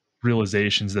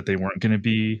realizations that they weren't going to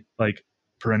be like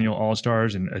perennial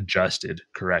all-stars and adjusted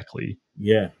correctly.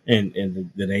 Yeah,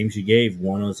 and the names you gave,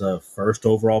 one was a first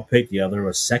overall pick, the other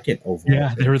was second overall.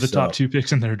 Yeah, they were the top 2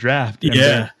 picks in their draft.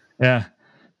 Yeah.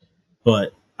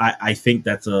 But I think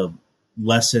that's a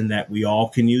lesson that we all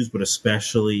can use, but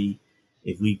especially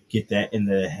if we get that in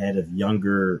the head of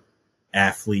younger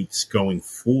athletes going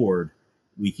forward,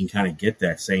 we can kind of get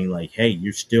that saying like, hey,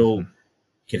 you're still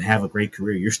can have a great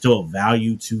career. You're still a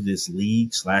value to this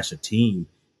league / a team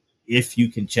if you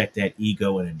can check that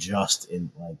ego and adjust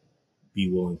and like be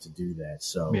willing to do that.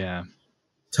 So yeah,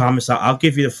 Thomas, I'll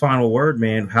give you the final word,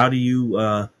 man. How do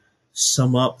you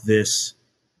sum up this?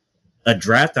 A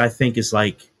draft, I think, is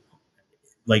like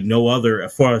no other.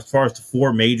 As far as the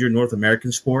 4 major North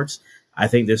American sports, I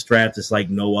think this draft is like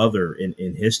no other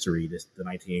in history. The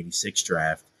 1986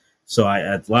 draft. So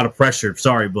a lot of pressure.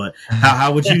 Sorry, but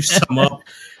how would you sum up?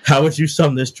 How would you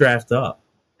sum this draft up?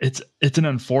 It's an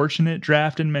unfortunate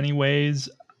draft in many ways.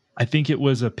 I think it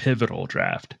was a pivotal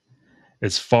draft.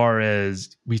 As far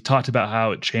as we talked about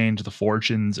how it changed the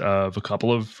fortunes of a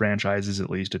couple of franchises, at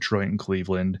least Detroit and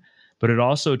Cleveland, but it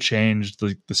also changed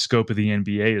the scope of the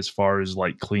NBA as far as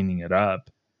like cleaning it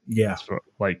up. Yeah.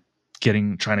 Like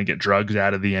trying to get drugs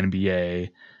out of the NBA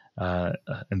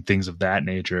and things of that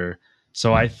nature.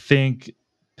 So I think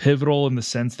pivotal in the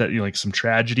sense that, you know, like some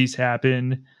tragedies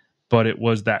happened, but it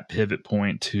was that pivot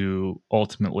point to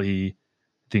ultimately,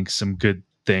 I think some good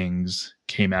things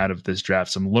came out of this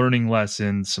draft. Some learning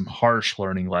lessons, some harsh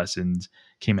learning lessons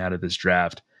came out of this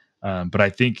draft. But I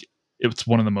think it's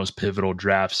one of the most pivotal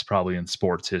drafts probably in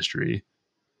sports history.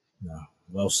 No,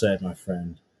 well said, my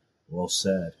friend. Well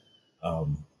said.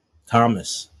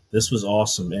 Thomas, this was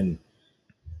awesome. And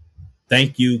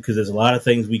thank you, because there's a lot of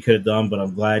things we could have done, but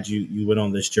I'm glad you went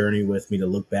on this journey with me to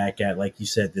look back at, like you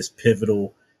said, this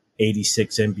pivotal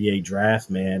 86 NBA draft,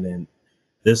 man. And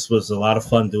this was a lot of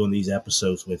fun doing these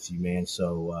episodes with you, man.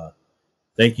 So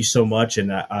thank you so much.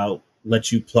 And I'll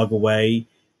let you plug away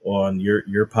on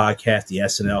your podcast, the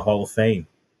SNL Hall of Fame.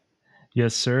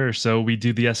 Yes, sir. So we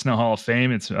do the SNL Hall of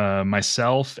Fame. It's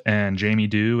myself and Jamie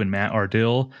Dew and Matt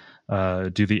Ardill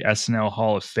do the SNL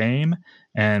Hall of Fame.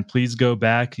 And please go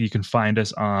back. You can find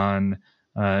us on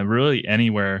really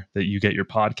anywhere that you get your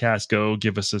podcast. Go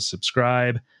give us a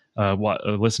subscribe,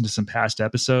 listen to some past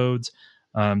episodes.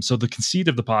 So the conceit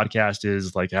of the podcast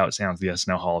is like how it sounds, the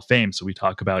SNL Hall of Fame. So we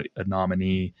talk about a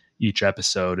nominee each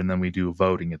episode, and then we do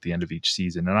voting at the end of each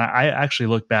season. And I actually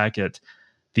look back at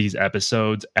these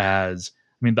episodes as,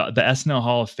 I mean, the SNL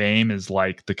Hall of Fame is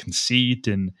like the conceit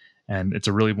and it's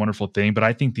a really wonderful thing. But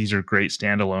I think these are great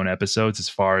standalone episodes as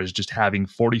far as just having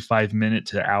 45-minute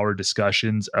to hour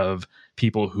discussions of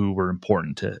people who were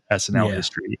important to SNL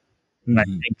history. And I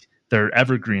think they're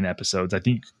evergreen episodes. I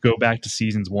think go back to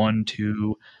seasons 1,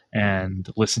 2, and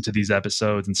listen to these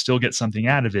episodes and still get something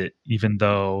out of it, even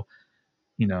though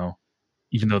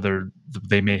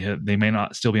they may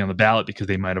not still be on the ballot because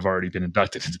they might have already been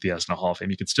inducted into the SNL Hall of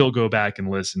Fame. You can still go back and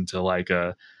listen to like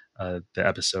the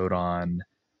episode on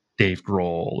Dave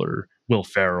Grohl or Will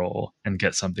Ferrell and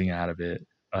get something out of it.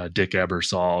 Dick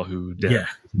Ebersol, who did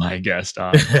my guest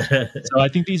on. So I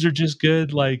think these are just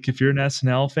good. Like if you're an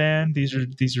SNL fan,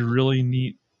 these are really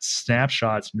neat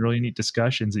snapshots and really neat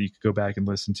discussions that you could go back and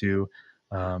listen to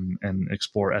and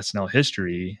explore SNL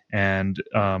history. And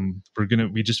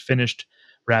we just finished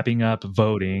wrapping up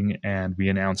voting, and we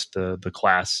announced the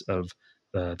class of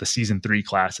the season 3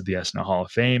 class of the SNL Hall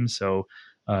of Fame. So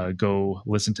go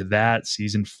listen to that.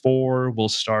 Season 4 will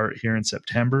start here in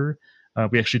September.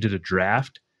 We actually did a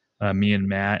draft. Me and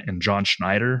Matt and John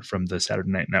Schneider from the Saturday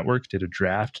Night Network did a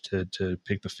draft to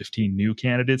pick the 15 new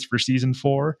candidates for season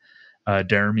 4.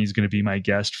 Jeremy's going to be my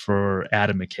guest for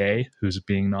Adam McKay, who's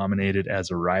being nominated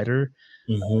as a writer.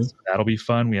 So that'll be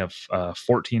fun. We have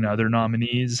 14 other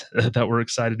nominees that we're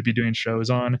excited to be doing shows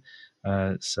on.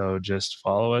 So just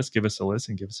follow us, give us a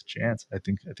listen, give us a chance. I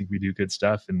think we do good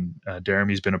stuff, and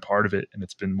Jeremy's been a part of it, and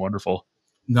it's been wonderful.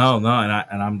 No,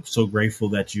 and I'm so grateful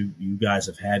that you guys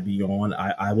have had me on.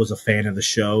 I was a fan of the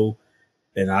show,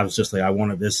 and I was just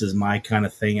like, this is my kind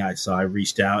of thing. So I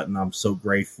reached out, and I'm so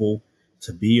grateful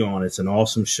to be on. It's an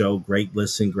awesome show, great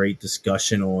listen, great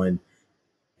discussion on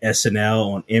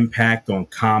SNL, on impact, on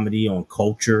comedy, on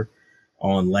culture,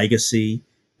 on legacy,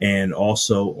 and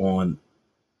also on.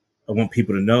 I want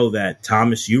people to know that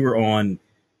Thomas, you were on.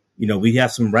 We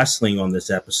have some wrestling on this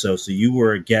episode, so you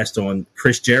were a guest on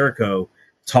Chris Jericho.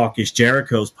 Talk is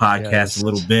Jericho's podcast a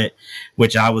little bit,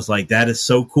 which I was like, that is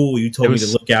so cool. You told me to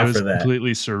look out for that.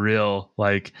 Completely surreal.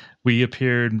 Like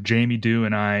Jamie Dew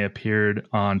and I appeared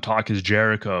on Talk is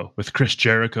Jericho with Chris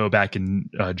Jericho back in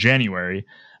January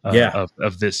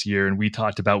of this year. And we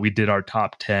did our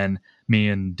top 10 me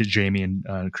and Jamie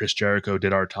and Chris Jericho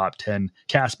did our top 10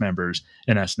 cast members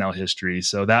in SNL history.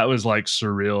 So that was like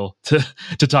surreal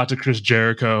to talk to Chris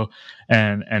Jericho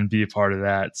and be a part of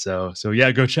that. So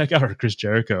yeah, go check out our Chris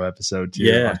Jericho episode too.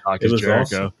 Yeah, it was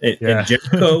Jericho. Awesome. And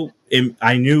Jericho,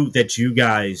 I knew that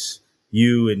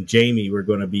you and Jamie were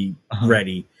going to be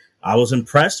ready. I was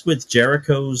impressed with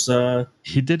Jericho's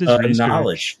he did his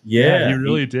knowledge. Yeah, he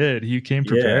really did. He came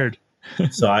prepared. Yeah.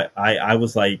 So I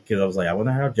was like, because I was like, I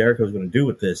wonder how Jericho's going to do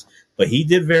with this, but he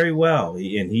did very well.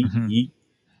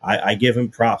 I give him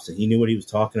props, and he knew what he was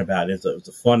talking about. It was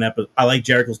a fun episode. I like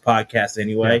Jericho's podcast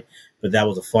anyway, but that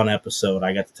was a fun episode.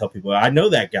 I got to tell people, I know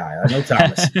that guy. I know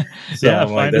Thomas. So yeah,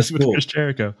 I'm like, that's cool. With Chris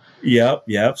Jericho.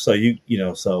 Yep. So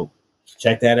so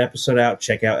check that episode out.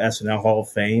 Check out SNL Hall of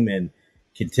Fame, and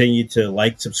continue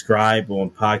to subscribe on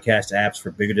podcast apps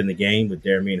for Bigger Than the Game with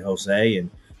Jeremy and Jose, and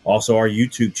also our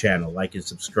YouTube channel. Like and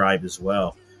subscribe as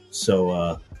well.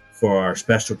 So for our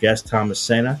special guest, Thomas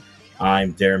Sena,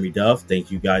 I'm Jeremy Dove. Thank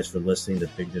you guys for listening to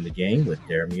Bigger Than the Game with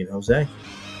Jeremy and Jose.